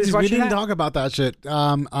 Anybody Stranger Things, we watching didn't that? talk about that shit.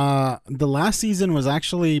 The last season was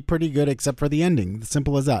actually pretty good, except for the ending.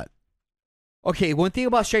 Simple as that. Okay, one thing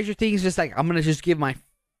about Stranger Things, just like I'm gonna just give my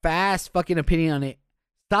fast fucking opinion on it.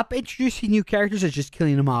 Stop introducing new characters and just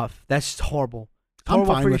killing them off. That's just horrible. It's I'm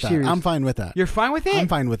horrible fine for your with that. series. I'm fine with that. You're fine with it? I'm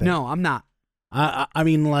fine with it. No, I'm not. I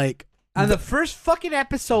mean, like, On the first fucking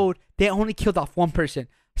episode, they only killed off one person.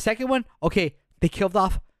 Second one, okay, They killed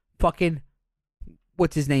off fucking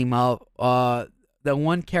what's his name? The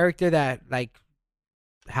one character that like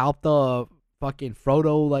helped the fucking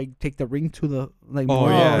Frodo like take the ring to the like. Oh,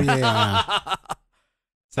 yeah.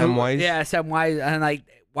 Samwise. Yeah, Samwise, and like,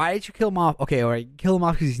 why did you kill him off? Okay, all right, kill him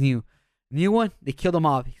off because he's new. New one, they killed him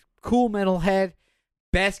off. He's cool metalhead,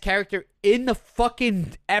 best character in the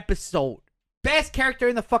fucking episode. Best character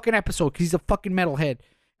in the fucking episode because he's a fucking metalhead.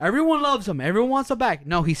 Everyone loves him. Everyone wants him back.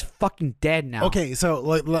 No, he's fucking dead now. Okay, so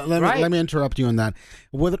Right? let me interrupt you on that.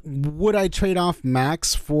 Would I trade off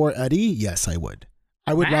Max for Eddie? Yes, I would.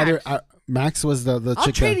 I would Max? rather. Max was the I'll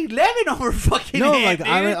chick. trade 11 over fucking No, him, like dude.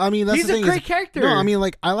 I mean that's he's the thing. a great is, character. No, I mean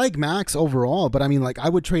like I like Max overall, but I mean like I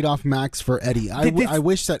would trade off Max for Eddie. I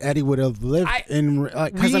wish that Eddie would have lived in. we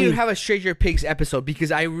Because need to have a Stranger Pigs episode because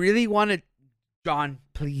I really wanted John.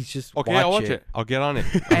 Please just Okay, watch I'll watch it. I'll get on it.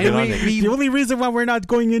 I'll And get on it. the only reason why we're not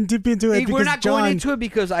going into it because we're not John, going into it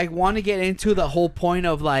because I want to get into the whole point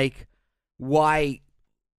of like why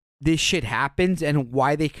this shit happens and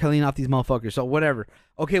why they killing off these motherfuckers. So whatever.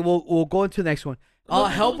 Okay, we'll go into the next one.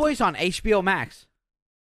 Hellboy's on HBO Max.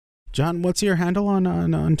 John, what's your handle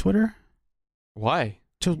on Twitter? Why?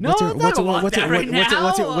 No, talk about that right now.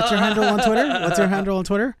 What's your handle on Twitter? What's your handle on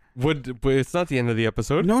Twitter? But it's not the end of the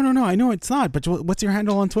episode. No, I know it's not. But what's your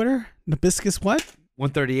handle on Twitter? Nabiscus what?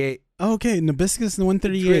 138. Okay, Nabiscus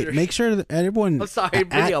 138. Twitter. Make sure that everyone I'm sorry,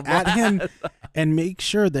 at him and make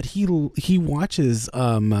sure that he watches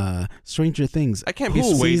Stranger Things. I can't be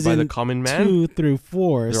swayed by the season common man. 2 through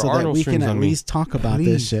 4, There so are that no we can strings at on me. least talk about this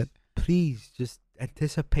Please. shit. Please just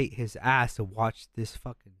anticipate his ass to watch this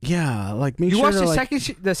fucking. Yeah, like make You sure watched to, the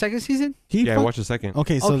like, second season? he Yeah, I fuck- watched a second.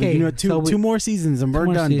 Okay, so Okay, you know so two more seasons and we're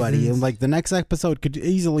more done, buddy. seasons. And like the next episode could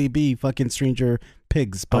easily be fucking Stranger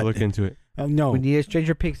Pigs, I'll but look into it. no, We need a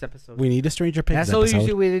Stranger Pigs episode. we need a Stranger Pigs That's the episode.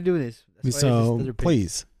 usual way to do this. That's why it's So just other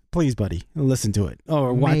please, buddy, listen to it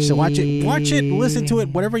or watch it, listen to it,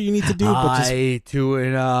 whatever you need to do. But just Eye to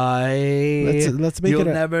an eye. let's make You'll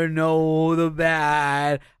it. never know the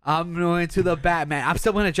bad. I'm going to the Batman. I'm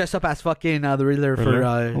still gonna dress up as fucking the Riddler for.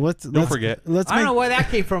 Riddler? Let's forget. Let's I don't know make where that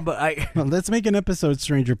came from, but let's make an episode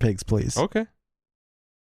Stranger Pigs, please. Okay.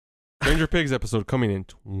 Stranger Pigs episode coming in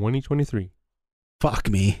 2023. Fuck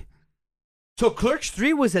me. So Clerks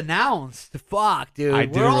 3 was announced. Fuck, dude. I We're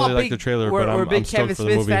didn't all really like big, the trailer, we're, but we're I'm big stoked Kevin for the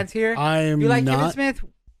Smith movie. fans here. I'm You like not. Kevin Smith?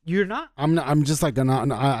 You're not. I'm not. I'm just like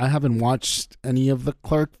I haven't watched any of the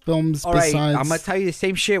Clerk films All right, besides. I'm gonna tell you the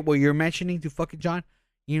same shit. What you're mentioning to fucking John.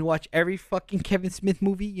 You need to watch every fucking Kevin Smith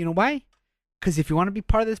movie. You know why? Because if you want to be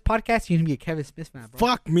part of this podcast, you need to be a Kevin Smith fan, bro.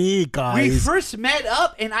 Fuck me, We guys. first met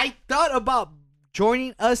up, and I thought about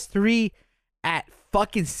joining us three at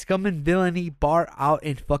fucking Scum and Villainy bar out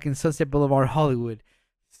in fucking Sunset Boulevard, Hollywood.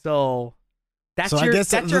 So that's So I your guess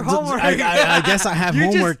that's your homework. I guess I have You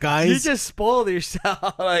homework, just, guys. You just spoiled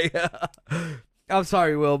yourself. Like, I'm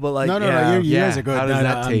sorry, Will, but like, No, yeah, you guys are good. How does No,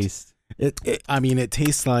 that no, taste? I mean, it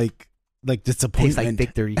tastes like tastes disappointment. like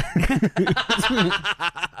victory.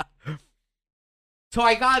 So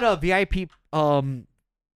I got a VIP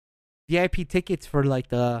tickets for like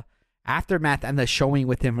the aftermath and the showing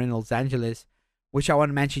with him in Los Angeles, which I want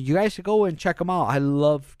to mention. You guys should go and check them out. I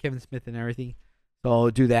love Kevin Smith and everything, so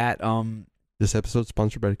do that. This episode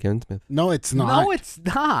sponsored by Kevin Smith. No, it's not. No, it's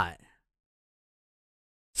not.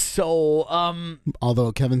 So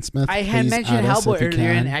Although Kevin Smith, I had please mentioned add us Hellboy if you earlier,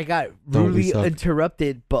 and can. I got Don't we really suck.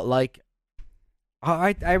 interrupted. But like,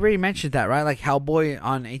 I already mentioned that, right? Like Hellboy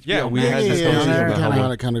on HBO. Yeah, we Max. had this yeah, conversation yeah, about kind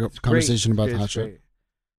Hellboy. of kind of It's conversation great. about that It's shit.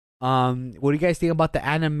 great. What do you guys think about the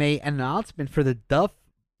anime announcement for the Duff?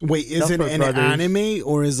 Wait, is it Duffer an Brothers. anime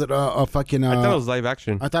or is it a fucking? I thought it was live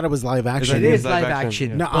action. I thought it was live Is action. It It is is live live action. action,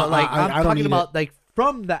 yeah. No, but like I I'm don't talking need about like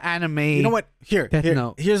from the anime. You know what? Death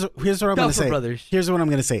Note. Here's what I'm gonna Duffer say. Brothers. Here's what I'm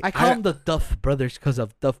gonna say. I call them the Duff Brothers because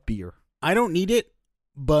of Duff beer. I don't need it,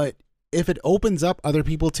 but if it opens up other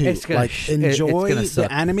people to It's gonna like it's enjoy gonna the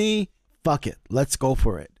suck. anime, fuck it, let's go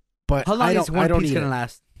for it. But How long I is don't, One I don't Piece need gonna it.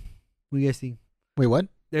 last? What do you guys think? Wait, what?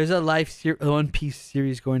 There's a One Piece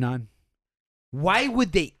series going on. Why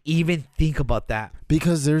would they even think about that?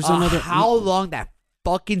 Because there's another. How long that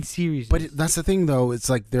fucking series? But is. that's the thing, though. It's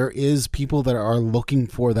like there is people that are looking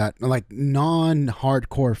for that, like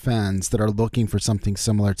non-hardcore fans that are looking for something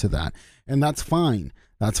similar to that, and that's fine.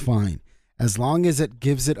 That's fine. As long as it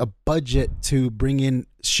gives it a budget to bring in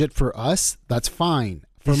shit for us, that's fine.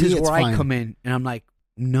 For This me, is it's where fine. I come in, and I'm like,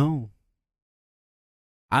 no.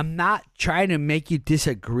 I'm not trying to make you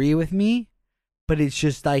disagree with me, but it's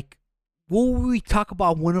just like, what would we talk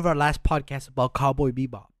about one of our last podcasts about Cowboy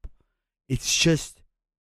Bebop? It's just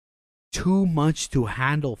too much to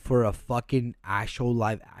handle for a fucking actual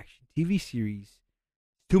live action TV series.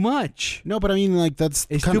 too much. No, but I mean, like that's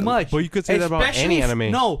It's kinda- too much. But you could say that about any Especially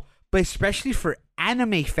anime. No, but especially for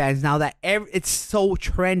anime fans now that it's so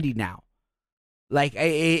trendy now. Like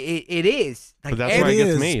it is. Like But that's It why it gets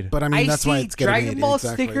is, made. But I mean, that's see why it's getting Dragon made. Ball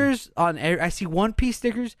Exactly. stickers on. I see One Piece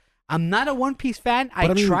stickers. I'm not a One Piece fan. I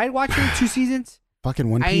But I mean- tried watching 2 seasons. Fucking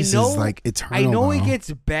One I Piece know- is like eternal. I know it bro.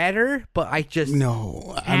 gets better, but I just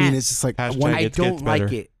No, I mean it's just like Hashtag one. I it don't gets like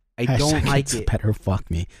better. it. I don't Hashtag like it's it. better.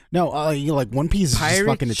 Fuck me. No, you know, like One Piece is just Pirate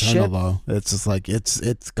fucking eternal ships. though. It's just like it's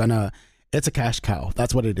a cash cow.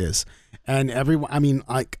 That's what it is. And everyone, I mean,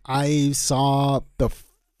 like I saw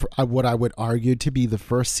what I would argue to be the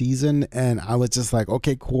first season, and I was just like,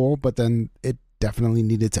 okay, cool. But then it definitely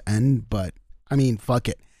needed to end. But I mean, fuck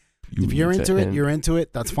it. If you're into it, you're into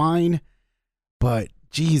it. That's fine. But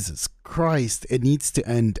Jesus Christ, it needs to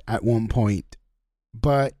end at one point.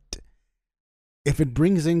 But if it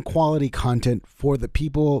brings in quality content for the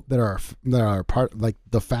people that are part, like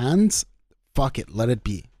the fans, fuck it, let it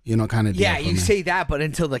be. You know, kind of. Yeah, you say that, but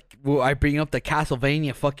until I bring up the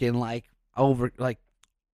Castlevania fucking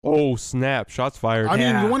Oh snap! Shots fired. I mean,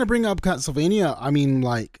 Yeah. you want to bring up Castlevania? I mean,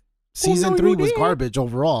 like season no, 3 you was did. garbage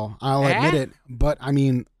overall. I'll admit it. But I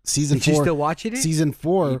mean, season Did you 4. still watching it? Season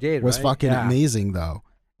 4 You did, was right? fucking Yeah. amazing, though.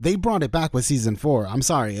 They brought it back with season 4. I'm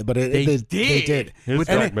sorry, but they did. It's With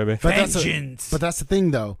back, it- baby. But that's Vengeance. But that's the thing,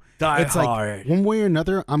 though. Die It's hard. like one way or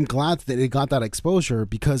another, I'm glad that it got that exposure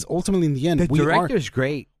because ultimately, in the end, The we are director's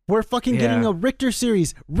great. we're fucking getting Yeah. a Richter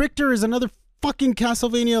series. Richter is another fucking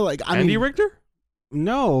Castlevania. Like I Andy mean, Richter?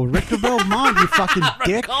 no, Richter Belmont, you fucking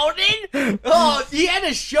dick. Conan? Oh, he had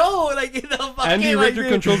a show like in the fucking. Andy like, Richter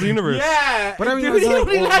controls the universe. Yeah, But I mean, dude, it's he like,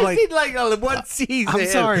 only well, lasted like one season. I'm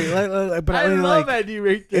sorry, but I mean, love like, Andy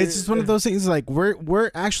Richter. it's just one of those things. Like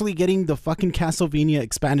we're actually getting the fucking Castlevania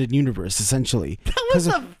expanded universe essentially. Because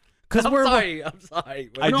I'm sorry. I'm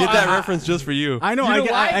sorry. I No, did that I- reference just for you. I know, You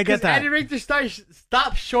know why? I get 'Cause that. Andy Richter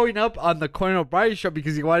stopped showing up on the Conan O'Brien show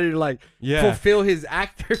because he wanted to Yeah. fulfill his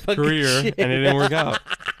actor fucking Career, shit. and it didn't work out.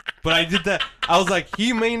 But I did that. I was like,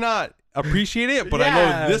 he may not appreciate it, but I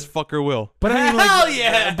Yeah. know this fucker will. But I mean, like, Hell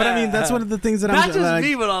yeah! But I mean, that's one of the things that Not I'm just like,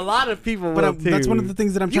 me, but a lot of people. But will too. that's one of the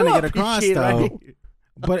things that I'm trying You to get across, appreciate, though. right?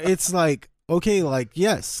 But it's like, okay, like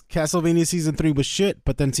yes, Castlevania season 3 was shit,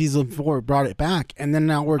 but then season 4 brought it back, and then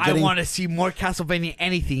now we're I getting want to see more Castlevania.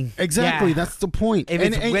 Anything exactly. Yeah. That's the point. If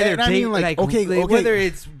it's whether I mean, like, okay, whether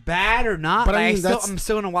it's bad or not, But I like, mean, I'm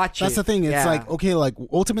still gonna watch it. That's the thing. It's Yeah. like, okay, like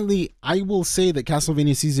ultimately, I will say that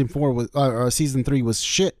Castlevania season 4 was or season 3 was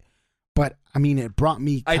shit, but I mean, it brought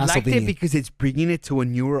me I Castlevania. liked it because it's bringing it to a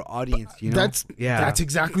newer audience. You know, That's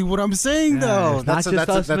exactly what I'm saying, though. It's not just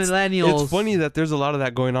us millennials. It's funny that there's a lot of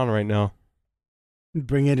that going on right now.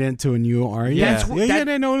 bring it into a new audience.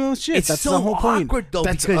 Yeah. No shit. It's that's so the whole point. awkward, though,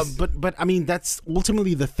 That's, because- but I mean, that's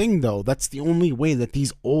ultimately the thing, though. That's the only way that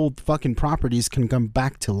these old fucking properties can come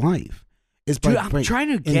back to life. Is by Dude, I'm trying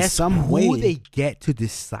to in guess some who way. they get to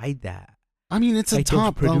decide that. I mean, it's a like those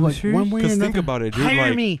top, though, like producers? one way or Because another. think about it, dude.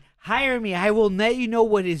 Hire me. I will let you know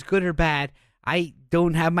what is good or bad. I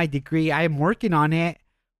don't have my degree. I am working on it,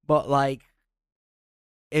 but like,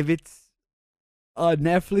 if it's a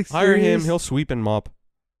Netflix Hire him. series, He'll sweep and mop.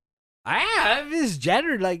 if it's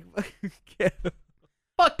gender, like,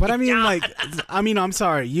 fuck. But I mean, God. like, I'm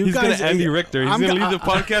sorry, you He's guys. gonna Andy Richter. He's I'm gonna go- leave the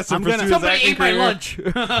podcast I'm and gonna- pursue his somebody acting ate my career. lunch.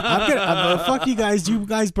 I'm gonna fuck you guys. You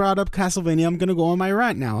guys brought up Castlevania. I'm gonna go on my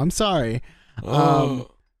rant now. I'm sorry.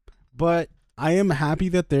 But I am happy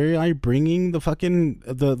that they are bringing the fucking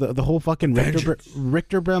the whole fucking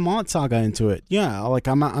Richter Belmont saga into it. Yeah, like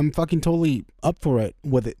I'm fucking totally up for it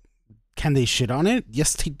with it. Can they shit on it?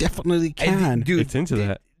 Yes, they definitely can. Dude, It's into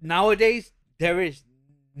that. Nowadays, there is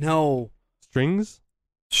no Strings?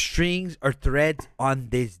 strings or threads on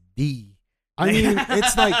this D. I mean,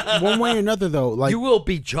 it's like one way or another though. Like, you will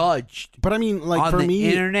be judged but I mean, like on for the me,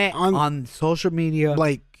 internet, on social media,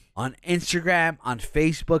 like. on Instagram, on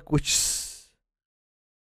Facebook, which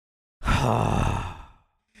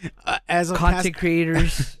As a content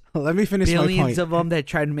creators, let me finish my point. billions of them that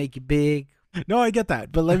try to make it big. No, I get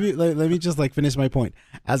that, but let me just like finish my point.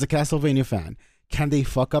 As a Castlevania fan, can they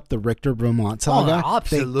fuck up the Richter Belmont saga?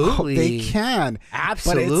 absolutely. They can.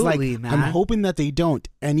 Absolutely, but it's like, man. I'm hoping that they don't.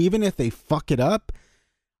 And even if they fuck it up,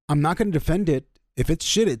 I'm not going to defend it. If it's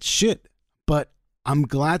shit, it's shit. But I'm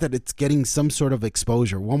glad that it's getting some sort of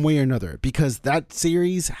exposure, one way or another, because that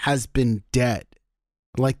series has been dead.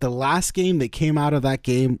 Like the last game that came out of that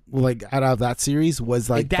game, like out of that series, was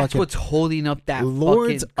like that's fucking what's holding up that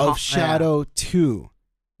Lords fucking of Shadow 2,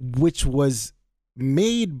 which was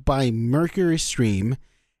made by Mercury Stream,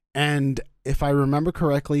 and if I remember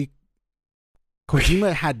correctly,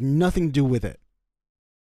 Kojima had nothing to do with it.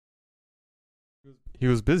 He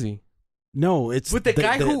was busy. No, it's With the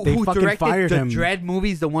guy they who fucking directed fired the him. Dread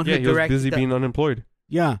movies, the one Yeah, who he was directed busy being unemployed.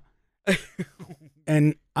 Yeah.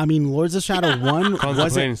 And I mean, Lords of Shadow 1 Contemplating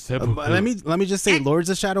wasn't. seppuku. Let me just say, Lords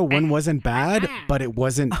of Shadow 1 wasn't bad, but it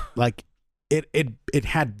wasn't like it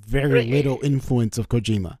had very little influence of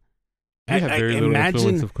Kojima. You have very little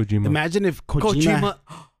influence of Kojima. Imagine if Kojima.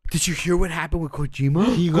 Did you hear what happened with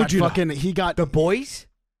Kojima? he got The Boys.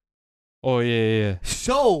 Oh yeah.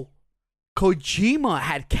 So Kojima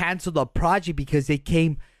had canceled the project because they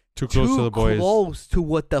came Too close to the boys. close to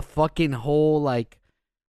what the fucking whole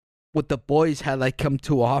what the boys had come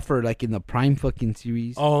to offer in the Prime fucking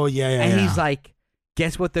series. Oh yeah. And he's like,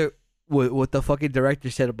 guess what what the fucking director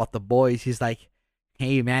said about the boys? He's like,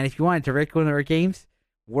 hey man, if you want to direct one of our games,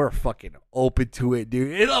 we're fucking open to it,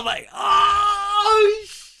 dude. And I'm like, oh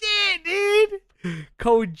shit, dude.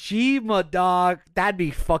 Kojima, dog, that'd be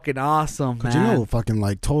fucking awesome, Kojima man. will fucking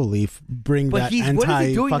totally bring But that what is he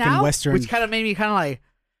anti doing fucking now? Western. Which kind of made me kind of like,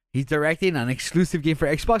 he's directing an exclusive game for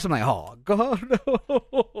Xbox. I'm like, oh god,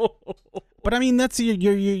 no. But I mean, that's your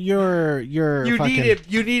You fucking, need him.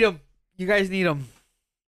 You need him. You guys need him.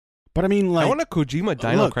 But I mean, like, I want a Kojima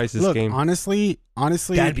Dino Crisis game. Honestly,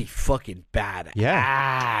 That'd be fucking bad.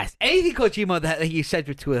 Yeah. Anything Kojima that he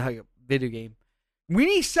said to a video game. We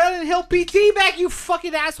need Silent Hill PT back, you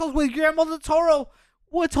fucking assholes, with Guillermo del Toro.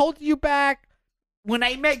 What's holding you back? When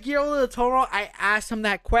I met Guillermo del Toro, I asked him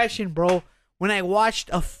that question, bro. When I watched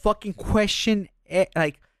a fucking question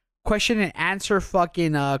and answer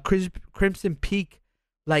fucking Crimson Peak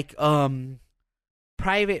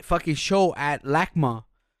private fucking show at LACMA.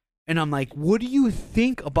 And I'm like, what do you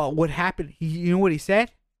think about what happened? You know what he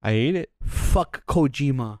said? I hate it. Fuck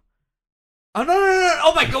Kojima. Oh no!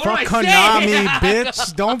 Oh my god! Fuck what am I saying? Konami,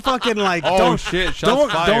 bitch! Don't fucking Oh don't shit!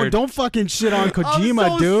 Shots fired. don't fucking shit on Kojima,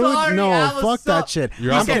 so dude. sorry, No, I was fuck so- that shit.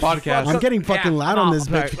 You're off the said podcast. I'm getting fucking loud on this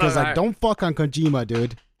no, bitch because sorry. don't fuck on Kojima,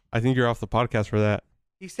 dude. I think you're off the podcast for that.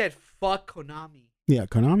 He said, "Fuck Konami," Yeah,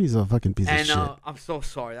 Konami's a fucking piece of and shit. I'm so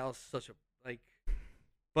sorry. That was such a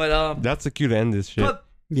But That's the cue to end this shit. but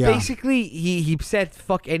Yeah, basically, he said,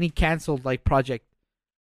 "Fuck any canceled project."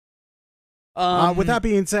 with that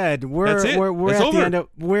being said, That's it. we're It's at over. the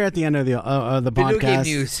end of the video game podcast.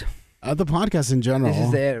 news. The podcast in general. This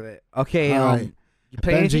is the end of it. Okay, All right. you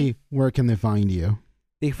play anything? Benji, where can they find you?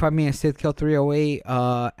 They can find me at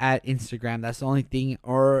SithKill308 at Instagram. That's the only thing,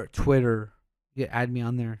 or Twitter. You add me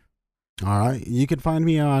on there. All right. You can find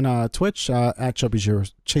me on Twitch at Chubby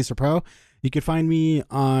Chaser Pro. You can find me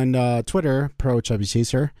on Twitter, Pro Chubby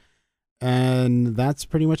Chaser. And that's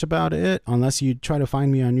pretty much about it. Unless you try to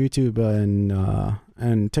find me on YouTube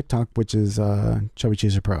and TikTok, which is Chubby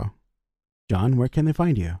Chaser Pro. John, where can they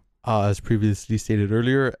find you? As previously stated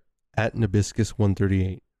earlier, at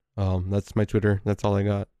Nabiscus138. That's my Twitter. That's all I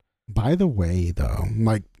got. By the way, though,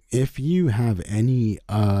 if you have any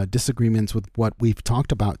disagreements with what we've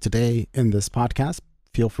talked about today in this podcast,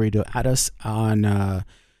 feel free to add us on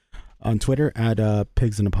Twitter at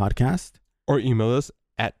Pigs in a Podcast. Or email us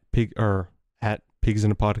at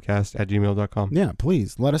pigsinapodcast@gmail.com. Yeah,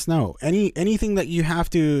 please let us know anything that you have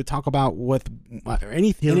to talk about with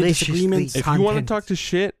any Deliciously disagreements. If you want to Content. talk to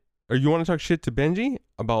shit, or you want to talk shit to Benji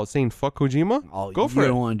about saying fuck Kojima, Oh, Go for you it.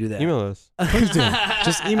 don't want to do that. email us. Please do.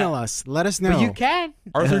 Just email us. Let us know. But you can.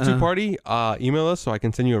 Arthur Two Party, email us so I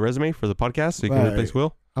can send you a resume for the podcast so you can Right. replace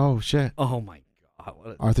Will. Oh shit, Oh my god.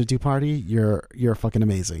 What Arthur Two Party, you're fucking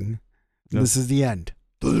amazing. Yeah. This is the end.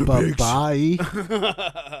 Bye bye.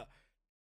 a-